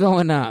you. I'm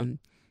going I'm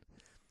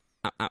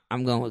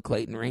going with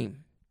Clayton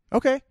Ream.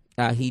 Okay.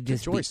 He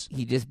just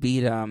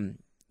beat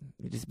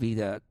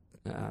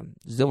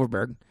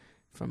Zilverberg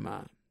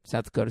from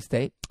South Dakota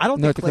State. I don't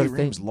North think Clay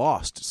Dakota Ream's State.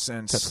 lost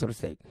South Dakota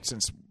State.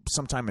 since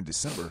sometime in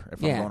December,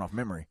 if Yeah. I'm going off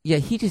memory. Yeah,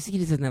 he just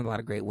doesn't have a lot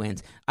of great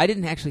wins. I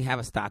didn't actually have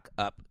a stock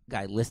up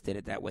guy listed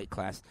at that weight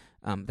class.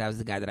 That was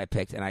the guy that I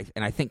picked, and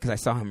I think because I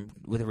saw him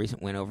with a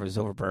recent win over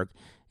Zilverberg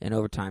in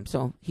overtime,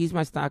 so he's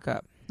my stock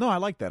up. No, I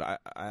like that.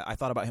 I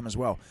thought about him as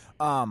well.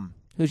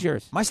 Who's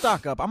yours? My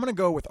stock up, I'm going to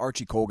go with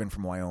Archie Colgan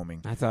from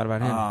Wyoming. I thought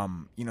about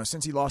him.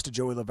 Since he lost to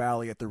Joey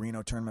LaValle at the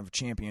Reno Tournament of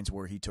Champions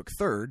where he took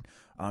 3rd,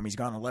 he's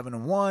gone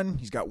 11-1.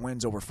 He's got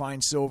wins over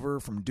Fine Silver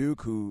from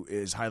Duke, who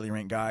is a highly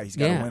ranked guy. He's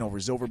got a win over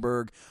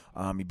Zilverberg.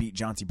 He beat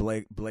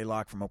Jonty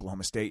Blaylock from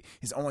Oklahoma State.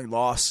 His only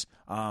loss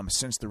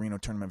since the Reno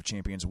Tournament of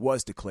Champions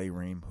was to Clay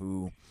Ream,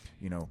 who,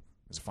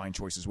 is a fine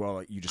choice as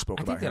well. You just spoke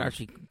about him. I think that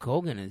Archie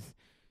Colgan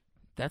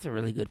that's a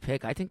really good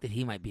pick. I think that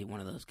he might be one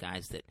of those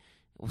guys that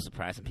will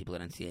surprise some people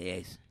at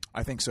NCAAs.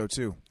 I think so,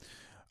 too.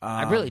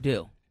 I really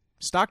do.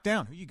 Stock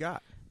down. Who you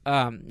got?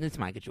 It's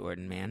Micah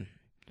Jordan, man.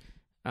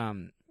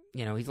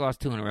 He's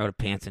lost 2 in a row to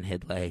Pants and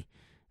Hidlay.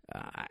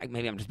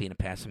 Maybe I'm just being a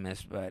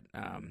pessimist, but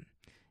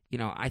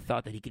I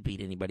thought that he could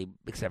beat anybody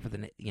except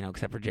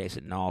for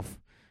Jason Nolf,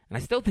 and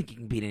I still think he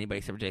can beat anybody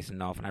except for Jason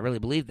Nolf, and I really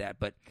believe that.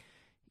 But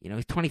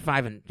he's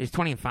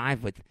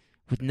 20-5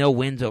 with no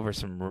wins over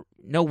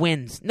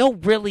no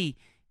really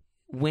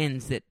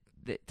wins that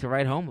to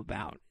write home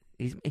about.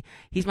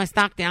 He's my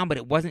stock down, but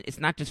it's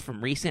not just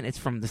from recent, it's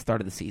from the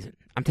start of the season.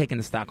 I'm taking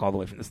the stock all the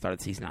way from the start of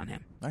the season on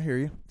him. I hear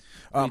you.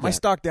 My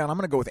stock down, I'm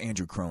going to go with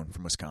Andrew Crone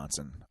from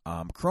Wisconsin.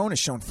 Crone has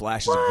shown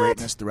flashes of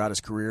greatness throughout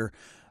his career.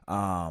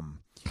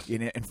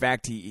 In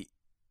fact, he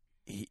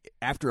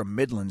after a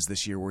Midlands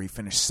this year where he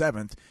finished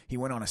 7th, he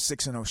went on a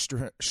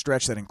 6-0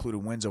 stretch that included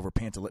wins over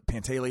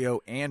Pantaleo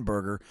and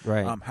Berger.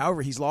 Right.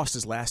 However, he's lost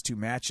his last 2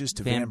 matches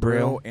to Van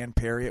Brill and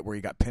Perriott, where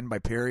he got pinned by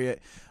Perriott.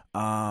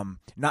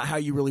 Not how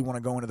you really want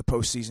to go into the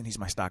postseason. He's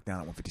my stock down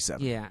at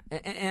 157. Yeah,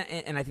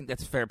 and I think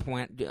that's a fair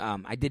point.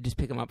 I did just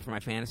pick him up for my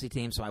fantasy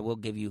team, so I will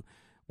give you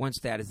one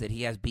stat is that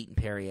he has beaten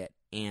Perriott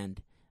and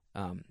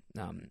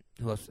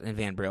who else? And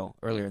Van Brill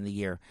earlier in the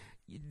year.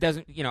 it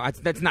doesn't,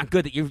 that's not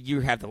good that you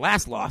have the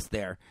last loss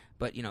there.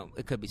 But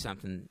it could be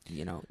something.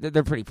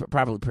 They're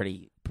probably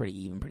pretty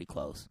even, pretty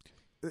close.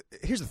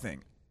 Here's the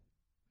thing.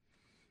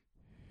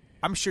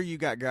 I'm sure you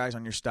got guys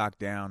on your stock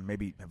down,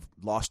 maybe have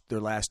lost their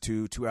last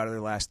two out of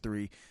their last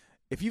three.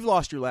 If you've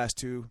lost your last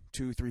two,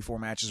 3, 4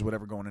 matches,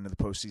 whatever, going into the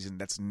postseason,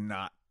 that's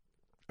not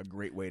a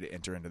great way to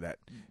enter into that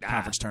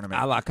conference tournament.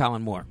 I like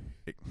Colin Moore.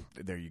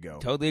 There you go.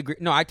 Totally agree.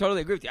 No, I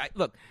totally agree with you.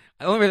 Look,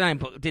 the only reason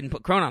I didn't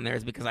put Crone on there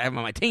is because I have him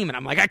on my team, and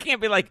I'm like, I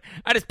can't be like,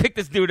 I just picked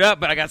this dude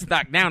up, but I got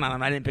stock down on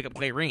him. I didn't pick up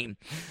Clay Ream.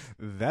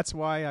 That's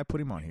why I put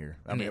him on here.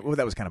 I mean,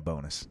 that was kind of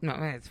bonus. No,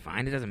 it's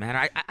fine. It doesn't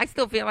matter. I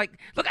still feel like,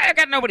 look, I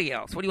got nobody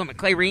else. What do you want me,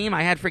 Clay Ream?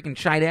 I had freaking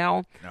Scheidel.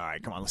 All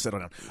right, come on, let's settle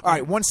down. All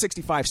right,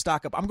 165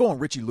 stock up. I'm going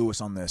Richie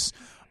Lewis on this.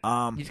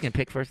 You just going to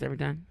pick first every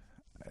time?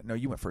 No,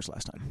 you went first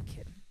last time. I'm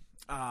kidding.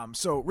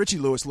 So Richie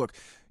Lewis, look,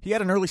 he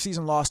had an early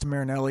season loss to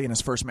Marinelli in his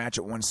first match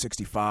at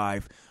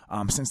 165.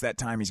 Since that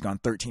time, he's gone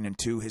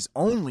 13-2. His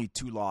only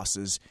 2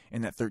 losses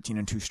in that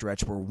 13-2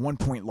 stretch were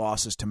 1-point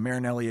losses to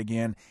Marinelli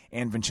again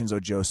and Vincenzo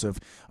Joseph.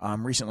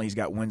 Recently, he's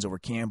got wins over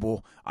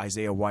Campbell,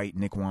 Isaiah White,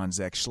 Nick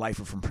Wanzek,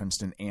 Schleifer from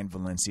Princeton, and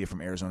Valencia from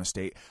Arizona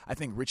State. I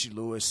think Richie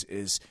Lewis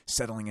is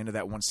settling into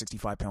that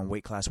 165-pound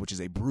weight class, which is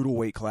a brutal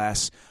weight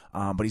class,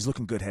 but he's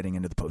looking good heading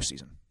into the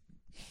postseason.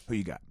 Who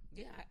you got?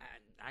 Yeah,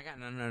 I got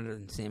none other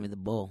than Sammy the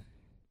Bull.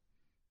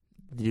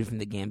 The dude from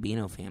the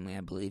Gambino family,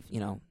 I believe.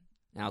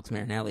 Alex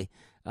Marinelli.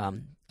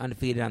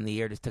 Undefeated on the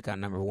year, just took out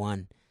number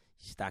 1.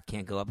 Stock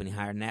can't go up any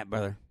higher than that,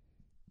 brother.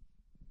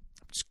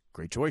 It's a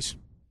great choice.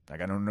 I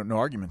got no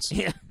arguments.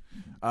 Yeah.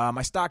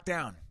 My stock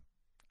down.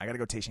 I got to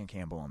go Tayshaun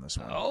Campbell on this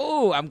one.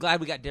 Oh, I'm glad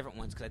we got different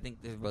ones because I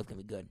think they're both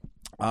going to be good.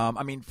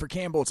 I mean, for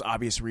Campbell, it's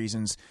obvious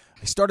reasons.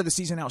 He started the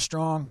season out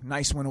strong.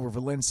 Nice win over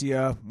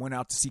Valencia. Went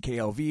out to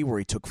CKLV where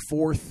he took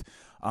 4th.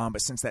 But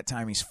since that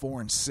time, he's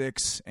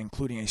 4-6,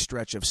 including a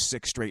stretch of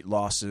 6 straight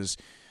losses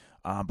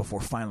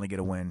before finally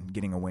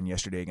getting a win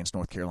yesterday against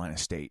North Carolina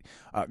State.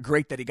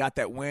 Great that he got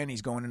that win.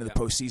 He's going into the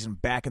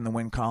postseason back in the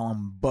win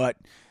column, but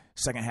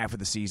second half of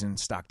the season,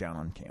 stock down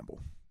on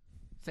Campbell.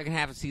 Second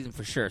half of the season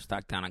for sure,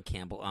 stock down on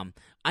Campbell.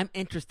 I'm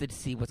interested to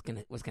see what's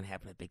gonna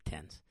happen at Big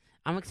Tens.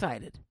 I'm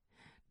excited.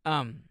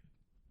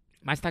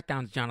 My stock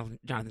down is Jonathan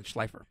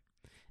Schleifer.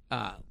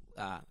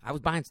 I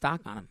was buying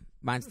stock on him.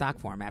 Buying stock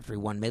for him after he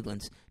won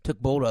Midlands. Took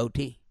the bull to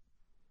OT.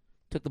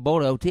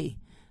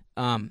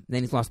 Then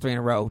he's lost 3 in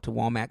a row to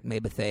Womack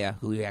Maybathea,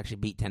 who he actually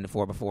beat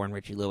 10-4 before, and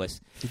Richie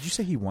Lewis. Did you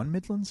say he won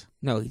Midlands?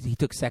 No, he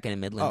took second in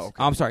Midlands. Oh,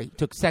 okay. I'm sorry. He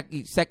took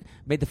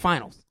made the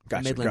finals.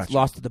 Gotcha, Midlands, gotcha.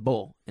 lost to the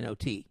Bull in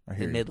OT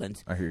in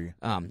Midlands. I hear you.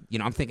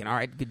 I'm thinking, all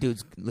right, good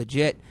dude's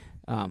legit.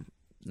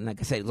 Like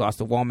I said, he lost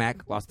to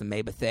Womack, lost to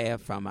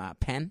Maybathea from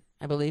Penn,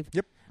 I believe.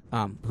 Yep.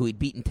 Who he'd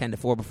beaten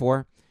 10-4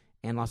 before,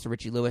 and lost to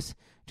Richie Lewis.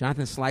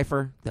 Jonathan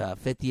Schleifer, the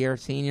 5th-year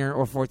senior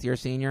or 4th-year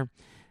senior,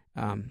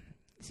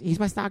 he's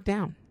my stock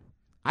down.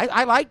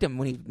 I liked him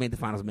when he made the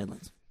finals of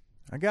Midlands.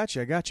 I got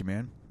you,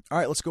 man. All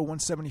right, let's go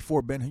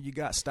 174, Ben. Who you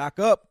got? Stock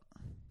up.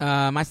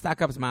 My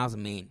stock up is Miles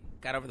Amin.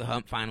 Got over the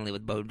hump finally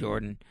with Bo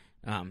Jordan.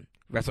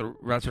 Wrestled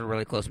a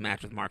really close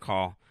match with Mark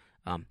Hall.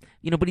 But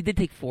he did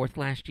take 4th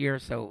last year,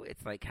 so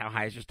it's like, how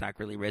high has your stock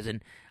really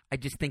risen? I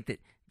just think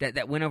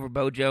that win over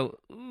Bojo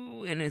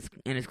in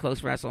his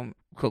close match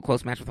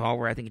with Hall,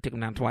 where I think he took him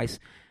down twice.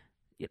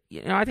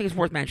 I think it's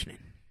worth mentioning.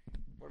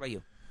 What about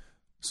you?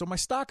 So my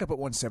stock up at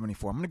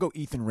 174. I'm going to go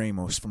Ethan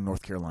Ramos from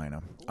North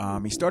Carolina.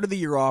 He started the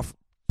year off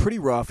pretty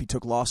rough. He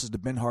took losses to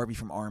Ben Harvey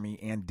from Army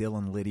and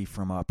Dylan Liddy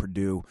from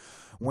Purdue.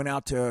 Went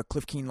out to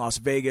Cliff Keen, Las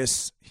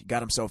Vegas. He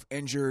got himself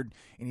injured,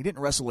 and he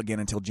didn't wrestle again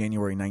until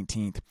January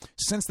 19th.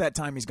 Since that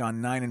time, he's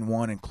gone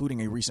 9-1,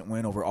 including a recent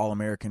win over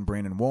All-American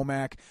Brandon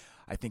Womack.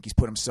 I think he's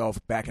put himself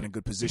back in a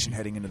good position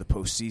heading into the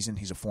postseason.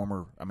 He's a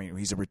former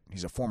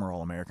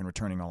All-American,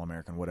 returning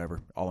All-American,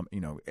 whatever.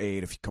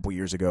 A couple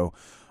years ago.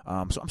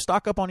 So I'm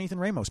stock up on Ethan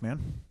Ramos,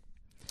 man.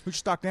 Who'd you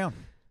stock down?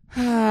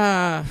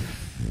 I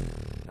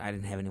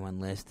didn't have anyone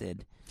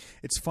listed.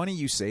 It's funny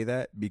you say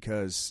that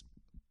because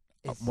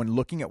when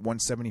looking at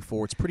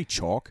 174, it's pretty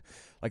chalk.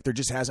 Like there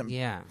just hasn't.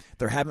 Yeah.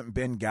 There haven't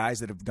been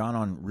guys that have gone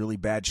on really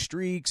bad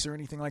streaks or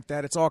anything like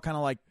that. It's all kind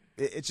of like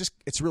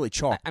it's really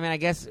chalk. I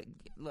guess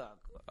look.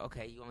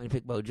 Okay, you want me to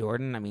pick Bo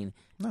Jordan? I mean,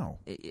 no.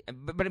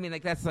 But I mean,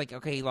 like that's like,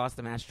 okay, he lost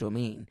the match to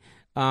Amin.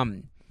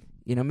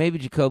 Maybe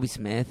Jacoby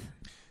Smith.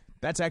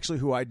 That's actually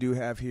who I do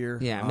have here.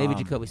 Yeah, maybe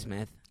Jacoby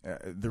Smith.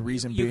 The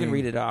reason you being, can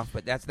read it off,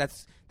 but that's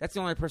the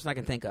only person I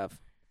can think of.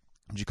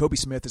 Jacoby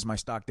Smith is my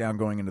stock down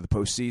going into the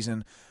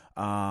postseason.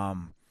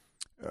 And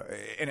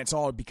it's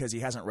all because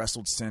he hasn't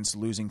wrestled since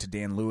losing to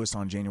Dan Lewis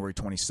on January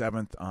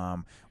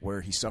 27th,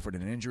 where he suffered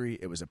an injury.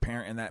 It was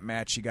apparent in that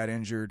match he got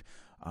injured.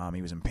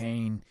 He was in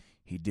pain.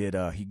 He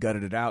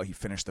gutted it out. He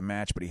finished the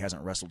match, but he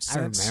hasn't wrestled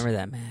since. I remember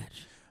that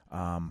match.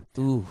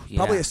 Yeah.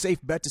 Probably a safe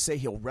bet to say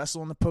he'll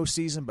wrestle in the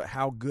postseason, but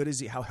how good is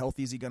he? How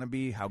healthy is he going to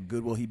be? How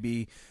good will he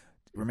be?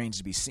 Remains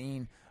to be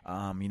seen.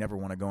 You never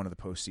want to go into the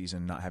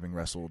postseason not having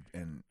wrestled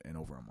in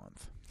over a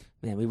month.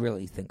 Man, we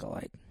really think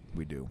alike.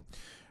 We do.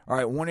 All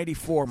right,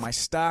 184. My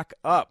stock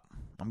up.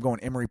 I'm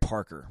going Emery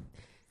Parker.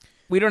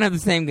 We don't have the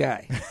same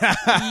guy.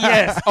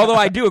 Yes. Although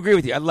I do agree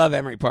with you. I love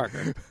Emery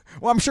Parker.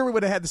 Well, I'm sure we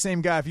would have had the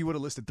same guy if you would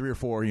have listed 3 or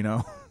 4, you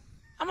know.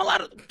 I'm a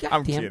lot of.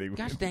 I'm kidding.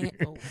 Gosh dang it.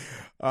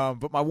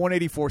 But my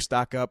 184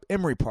 stock up,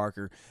 Emery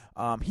Parker.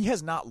 He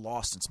has not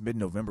lost since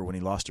mid-November when he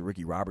lost to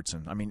Ricky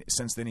Robertson. I mean,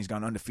 since then he's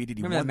gone undefeated.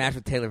 Remember that match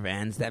with Taylor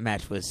Vans? That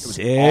match was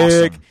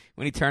sick. Awesome.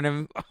 When he turned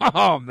him.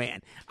 Oh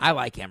man, I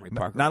like Emery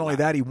Parker. Not only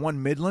that, he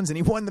won Midlands and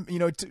he won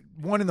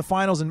won in the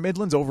finals in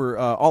Midlands over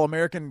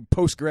All-American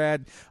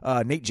post-grad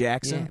Nate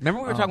Jackson. Yeah.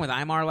 Remember we were talking with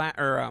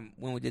Imar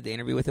when we did the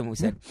interview with him. We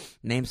said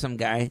name some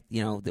guy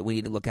that we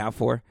need to look out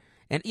for.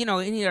 And,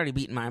 and he already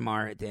beaten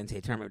Imar at the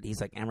NCAA tournament.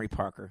 He's like, Emery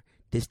Parker,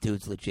 this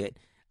dude's legit.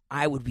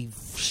 I would be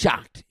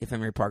shocked if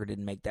Emery Parker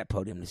didn't make that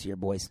podium this year,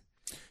 boys.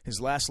 His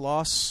last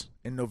loss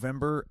in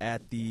November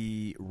at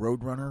the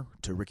Roadrunner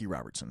to Ricky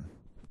Robertson.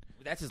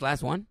 That's his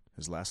last one?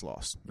 His last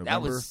loss.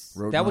 That was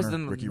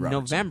in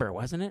November,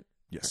 wasn't it?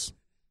 Yes.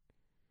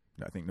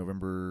 I think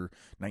November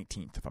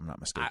 19th, if I'm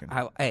not mistaken.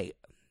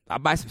 I'll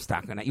buy some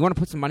stock on that. You want to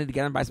put some money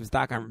together and buy some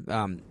stock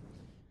on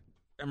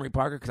Emery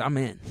Parker? Because I'm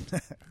in.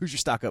 Who's your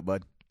stock up,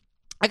 bud?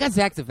 I got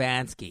Zach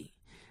Zavansky.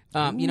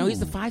 He's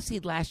the 5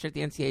 seed last year at the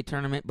NCAA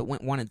tournament, but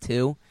went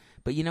 1-2.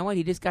 But you know what?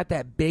 He just got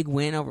that big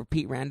win over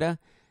Pete Renda.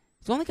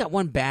 He's only got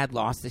one bad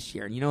loss this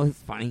year. And you know what's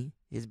funny?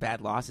 His bad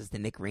loss is to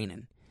Nick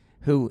Reenan,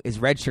 who is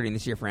redshirting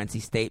this year for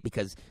NC State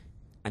because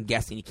I'm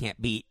guessing he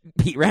can't beat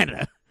Pete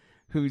Renda,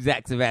 who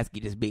Zach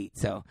Zavansky just beat.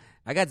 So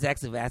I got Zach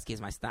Zavansky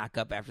as my stock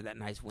up after that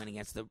nice win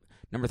against the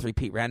number 3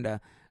 Pete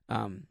Renda.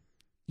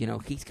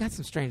 He's got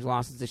some strange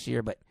losses this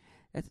year, but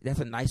that's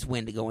a nice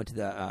win to go into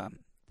the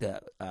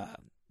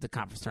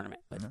conference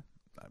tournament. But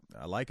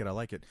I like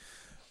it.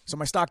 So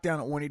my stock down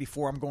at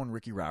 184. I'm going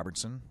Ricky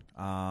Robertson.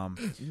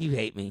 You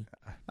hate me.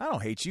 I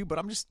don't hate you, but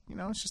I'm just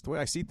it's just the way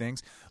I see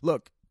things.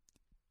 Look,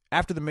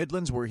 after the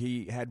Midlands, where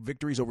he had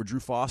victories over Drew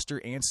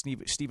Foster and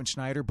Steven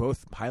Schneider,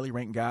 both highly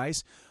ranked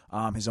guys,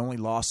 his only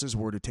losses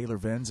were to Taylor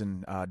Venz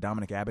and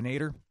Dominic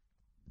Abinator.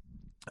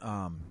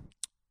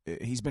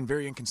 He's been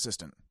very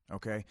inconsistent.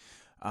 Okay.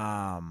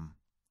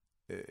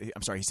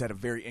 I'm sorry, he's had a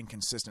very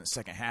inconsistent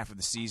second half of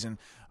the season.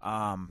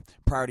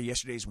 Prior to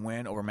yesterday's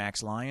win over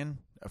Max Lyon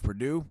of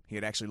Purdue, he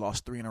had actually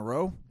lost 3 in a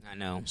row. I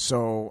know.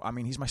 So, I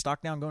mean, he's my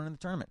stock down going into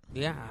the tournament.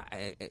 Yeah,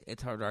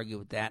 it's hard to argue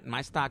with that. And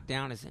my stock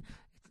down is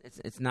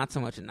it's not so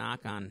much a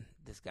knock on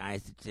this guy.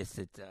 It's just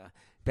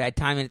bad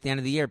timing at the end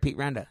of the year. Pete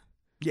Renda.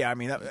 Yeah, I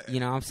mean,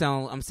 I'm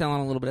selling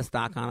a little bit of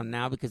stock on him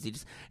now because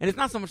and it's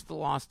not so much the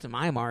loss to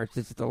Mymar, it's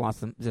just the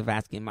loss to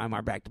Zavansky and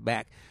Mymar back to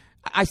back.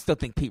 I still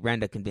think Pete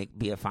Renda can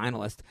be a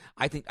finalist.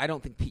 I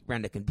don't think Pete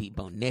Renda can beat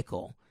Bo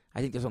Nickel. I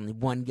think there's only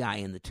one guy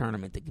in the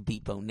tournament that could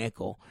beat Bo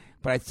Nickel,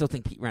 but I still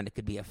think Pete Renda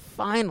could be a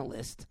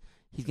finalist.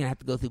 He's going to have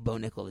to go through Bo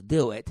Nickel to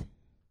do it.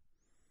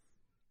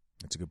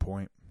 That's a good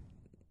point.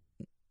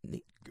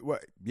 Well,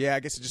 yeah, I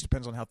guess it just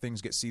depends on how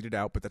things get seeded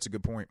out, but that's a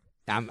good point.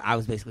 I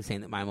was basically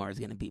saying that Mymar is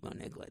going to beat Bo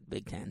Nickel at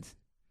Big Tens.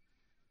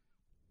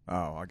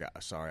 Oh,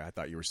 sorry. I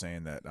thought you were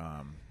saying that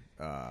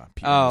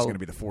Pete was going to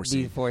be the 4 seed.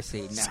 Be the 4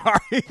 seed. No.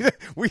 Sorry,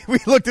 we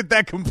looked at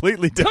that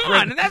completely different. Come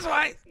on, and that's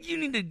why you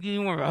need to be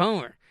more of a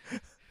homer.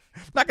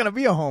 Not going to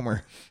be a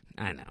homer.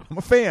 I know. I'm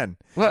a fan.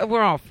 Well,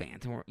 we're all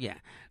fans. Yeah.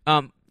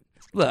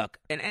 Look,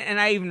 and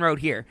I even wrote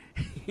here.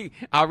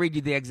 I'll read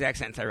you the exact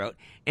sentence I wrote.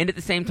 And at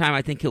the same time,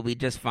 I think he'll be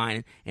just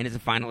fine and is a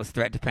finalist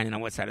threat depending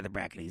on what side of the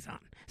bracket he's on.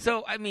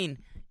 So, I mean,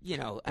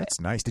 that's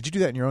nice. Did you do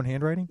that in your own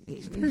handwriting?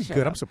 Very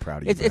good. I'm so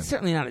proud of you. It's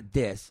certainly not a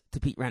diss to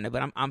Pete Renda,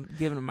 but I'm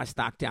giving him my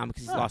stock down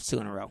because he's lost 2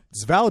 in a row.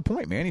 It's a valid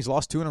point, man. He's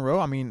lost 2 in a row.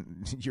 I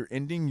mean, you're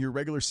ending your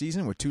regular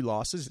season with 2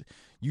 losses.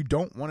 You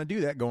don't want to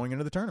do that going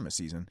into the tournament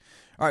season.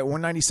 All right,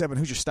 197.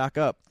 Who's your stock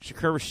up?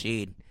 Shakur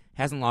Rasheed.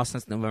 Hasn't lost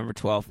since November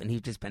 12th, and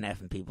he's just been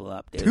effing people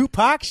up, dude.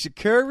 Tupac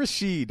Shakur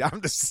Rasheed.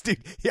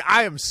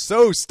 I am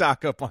so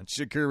stock up on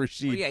Shakur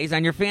Rasheed. Well, yeah, he's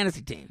on your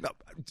fantasy team. No,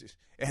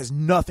 it has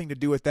nothing to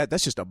do with that.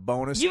 That's just a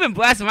bonus. You've been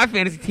blasting my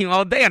fantasy team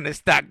all day on this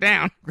stock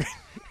down.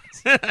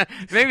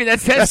 Maybe that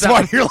says That's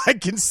something. why you're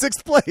like in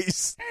 6th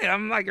place. Hey,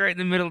 I'm like right in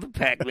the middle of the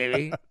pack,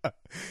 baby.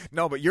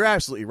 No, but you're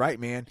absolutely right,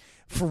 man.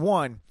 For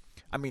one,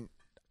 I mean,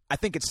 I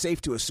think it's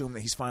safe to assume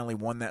that he's finally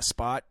won that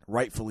spot,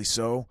 rightfully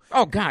so.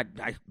 Oh, God.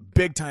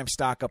 Big time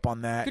stock up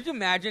on that. Could you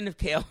imagine if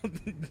Kale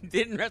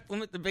didn't wrestle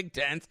him at the Big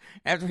Tens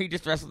after he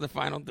just wrestled the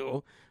final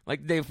duel?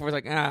 Like the day before, it's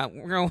like,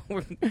 we're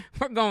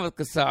going with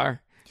Kassar.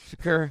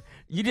 Shakur,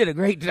 you did a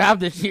great job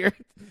this year.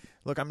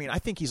 Look, I mean, I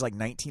think he's like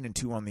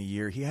 19-2 on the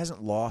year. He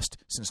hasn't lost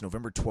since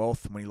November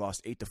 12th when he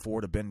lost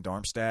 8-4 to Ben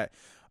Darmstadt.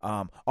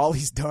 All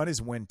he's done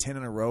is win 10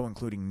 in a row,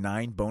 including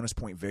 9 bonus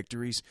point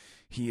victories.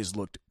 He has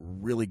looked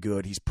really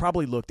good. He's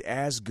probably looked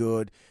as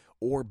good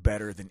or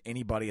better than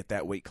anybody at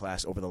that weight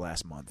class over the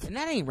last month. And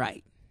that ain't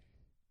right.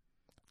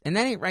 And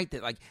that ain't right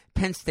that, like,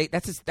 Penn State,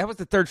 that was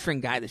the 3rd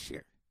string guy this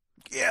year.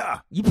 Yeah.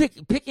 You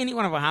pick any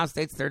one of Ohio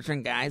State's 3rd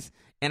string guys,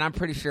 and I'm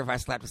pretty sure if I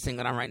slapped a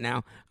singlet on right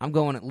now, I'm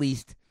going at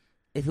least,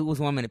 if it was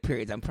 1 minute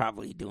periods, I'm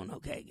probably doing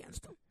okay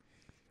against them.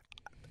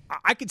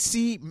 I could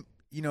see,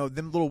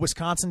 them little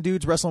Wisconsin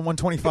dudes wrestling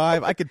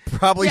 125. I could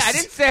probably I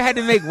didn't say I had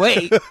to make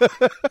weight.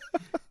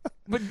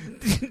 But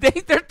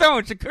they're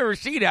throwing Shakur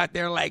Rashid out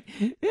there like,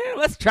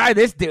 let's try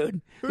this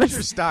dude. Who's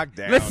your stock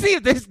down? Let's see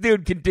if this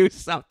dude can do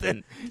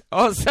something.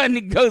 All of a sudden,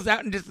 he goes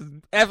out and just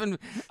effing.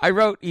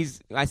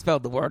 I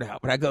spelled the word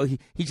out, but I go,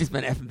 he's just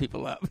been effing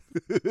people up.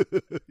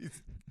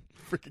 He's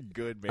freaking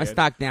good, man. My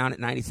stock down at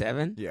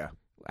 97. Yeah.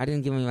 I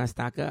didn't give him my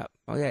stock up.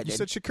 Oh, yeah. You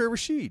said Shakur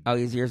Rashid. Oh,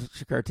 he's yours,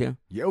 Shakur, too?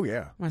 Oh,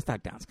 yeah. My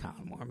stock down's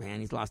Colin Moore, man.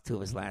 He's lost 2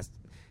 of his last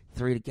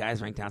 3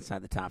 guys ranked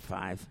outside the top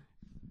 5.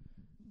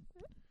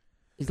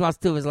 He's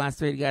lost 2 of his last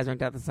 3 guys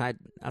ranked outside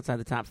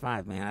the top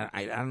 5, man.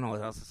 I don't know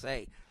what else to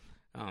say.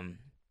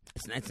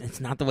 It's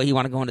not the way you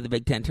want to go into the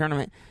Big Ten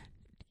tournament.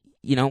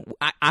 You know,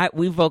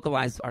 we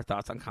vocalized our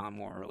thoughts on Colin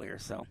Moore earlier,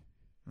 so.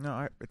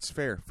 No, it's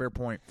fair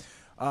point.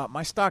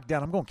 My stock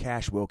down, I'm going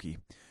Cash Wilkie.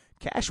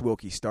 Cash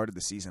Wilkie started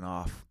the season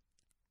off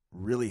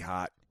really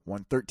hot,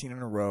 won 13 in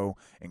a row,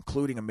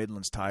 including a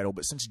Midlands title.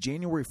 But since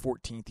January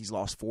 14th, he's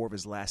lost 4 of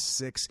his last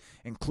 6,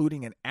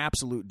 including an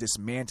absolute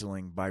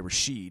dismantling by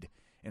Rashid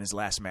in his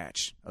last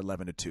match,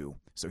 11-2.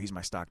 So he's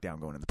my stock down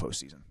going into the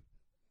postseason.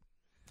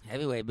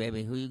 Heavyweight,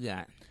 baby. Who you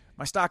got?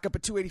 My stock up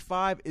at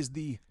 285 is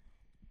the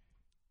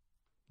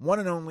one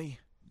and only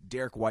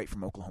Derek White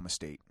from Oklahoma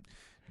State.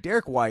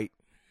 Derek White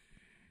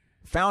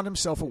found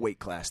himself a weight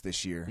class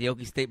this year. The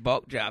Okie State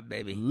bulk job,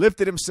 baby.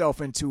 Lifted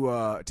himself into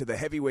to the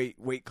heavyweight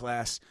weight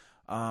class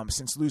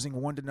since losing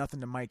 1-0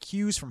 to Mike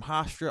Hughes from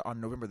Hofstra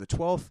on November the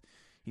 12th.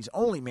 He's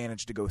only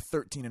managed to go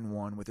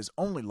 13-1 with his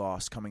only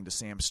loss coming to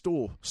Sam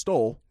Stoll.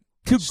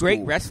 Two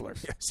great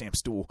wrestlers. Yeah, Sam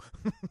Stoll.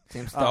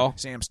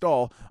 Sam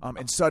Stoll.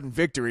 And sudden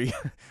victory.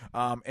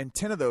 And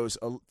 10 of those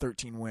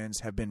 13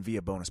 wins have been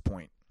via bonus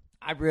point.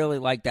 I really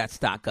like that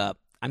stock up.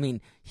 I mean,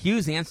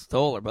 Hughes and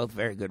Stoll are both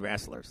very good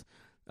wrestlers.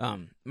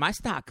 My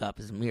stock up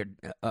is Amir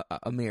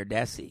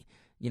Desi.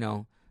 You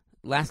know,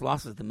 last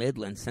loss was the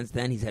Midlands. Since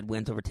then, he's had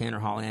wins over Tanner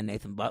Hall and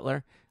Nathan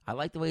Butler. I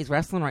like the way he's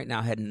wrestling right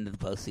now heading into the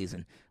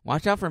postseason.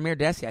 Watch out for Amir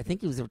Desi. I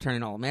think he was a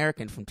returning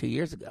All-American from 2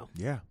 years ago.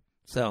 Yeah.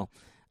 So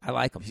I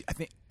like him.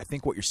 I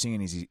think what you're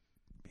seeing is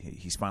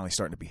he's finally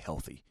starting to be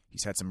healthy.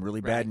 He's had some really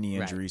bad knee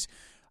injuries.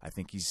 Right. I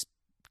think he's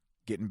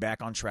getting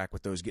back on track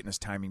with those, getting his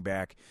timing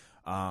back.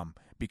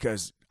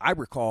 Because I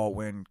recall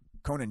when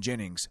Conan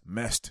Jennings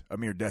messed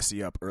Amir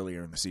Desi up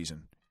earlier in the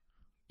season.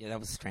 Yeah, that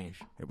was strange.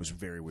 It was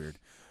very weird.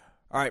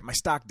 All right, my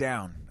stock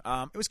down.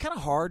 It was kind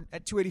of hard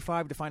at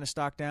 285 to find a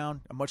stock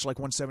down, much like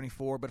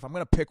 174. But if I'm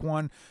going to pick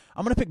one,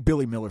 I'm going to pick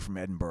Billy Miller from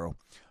Edinboro.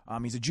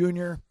 He's a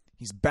junior.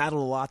 He's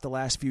battled a lot the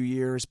last few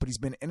years, but he's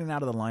been in and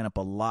out of the lineup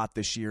a lot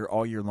this year,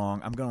 all year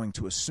long. I'm going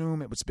to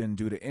assume it's been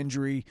due to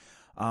injury.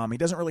 He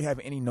doesn't really have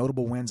any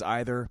notable wins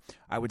either.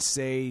 I would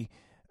say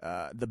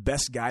the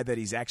best guy that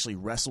he's actually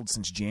wrestled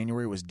since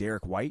January was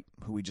Derek White,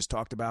 who we just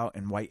talked about,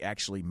 and White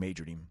actually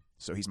majored him.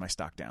 So he's my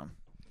stock down.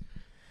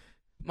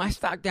 My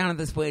stock down at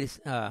this weight is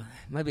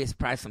maybe a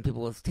surprise to some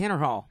people. Was Tanner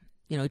Hall.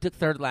 You know, he took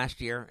 3rd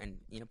last year,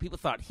 and people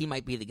thought he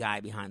might be the guy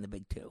behind the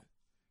big 2.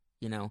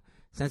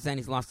 Since then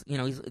he's lost.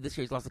 This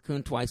year he's lost to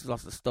Kuhn twice. He's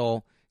lost to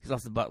Stoll. He's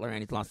lost to Butler, and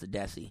he's lost to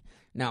Desi.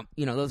 Now,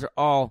 those are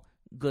all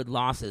good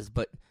losses,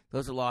 but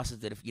those are losses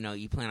that if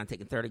you plan on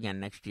taking 3rd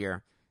again next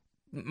year,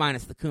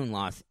 minus the Kuhn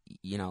loss,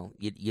 you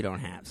don't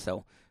have.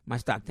 So my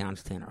stock down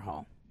is Tanner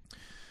Hall.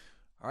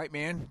 All right,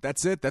 man.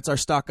 That's it. That's our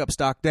stock up,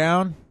 stock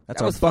down.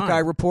 That's our Buckeye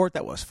report.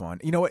 That was fun.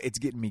 You know what? It's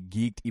getting me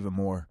geeked even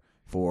more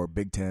for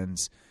Big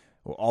Tens,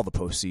 all the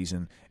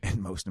postseason,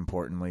 and most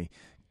importantly,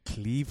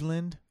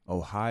 Cleveland,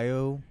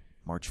 Ohio,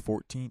 March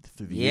 14th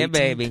through the 18th. Yeah,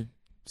 baby.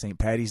 St.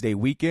 Patty's Day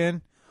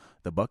weekend.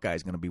 The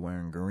Buckeyes going to be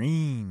wearing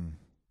green.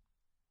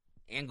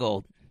 And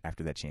gold.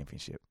 After that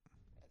championship.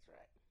 That's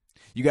right.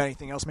 You got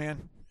anything else,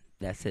 man?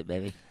 That's it,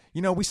 baby.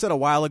 We said a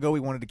while ago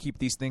we wanted to keep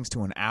these things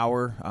to an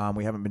hour.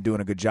 We haven't been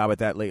doing a good job at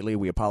that lately.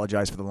 We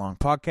apologize for the long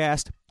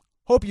podcast.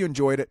 Hope you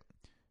enjoyed it.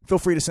 Feel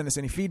free to send us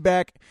any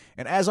feedback.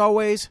 And as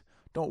always,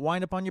 don't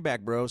wind up on your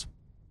back, bros.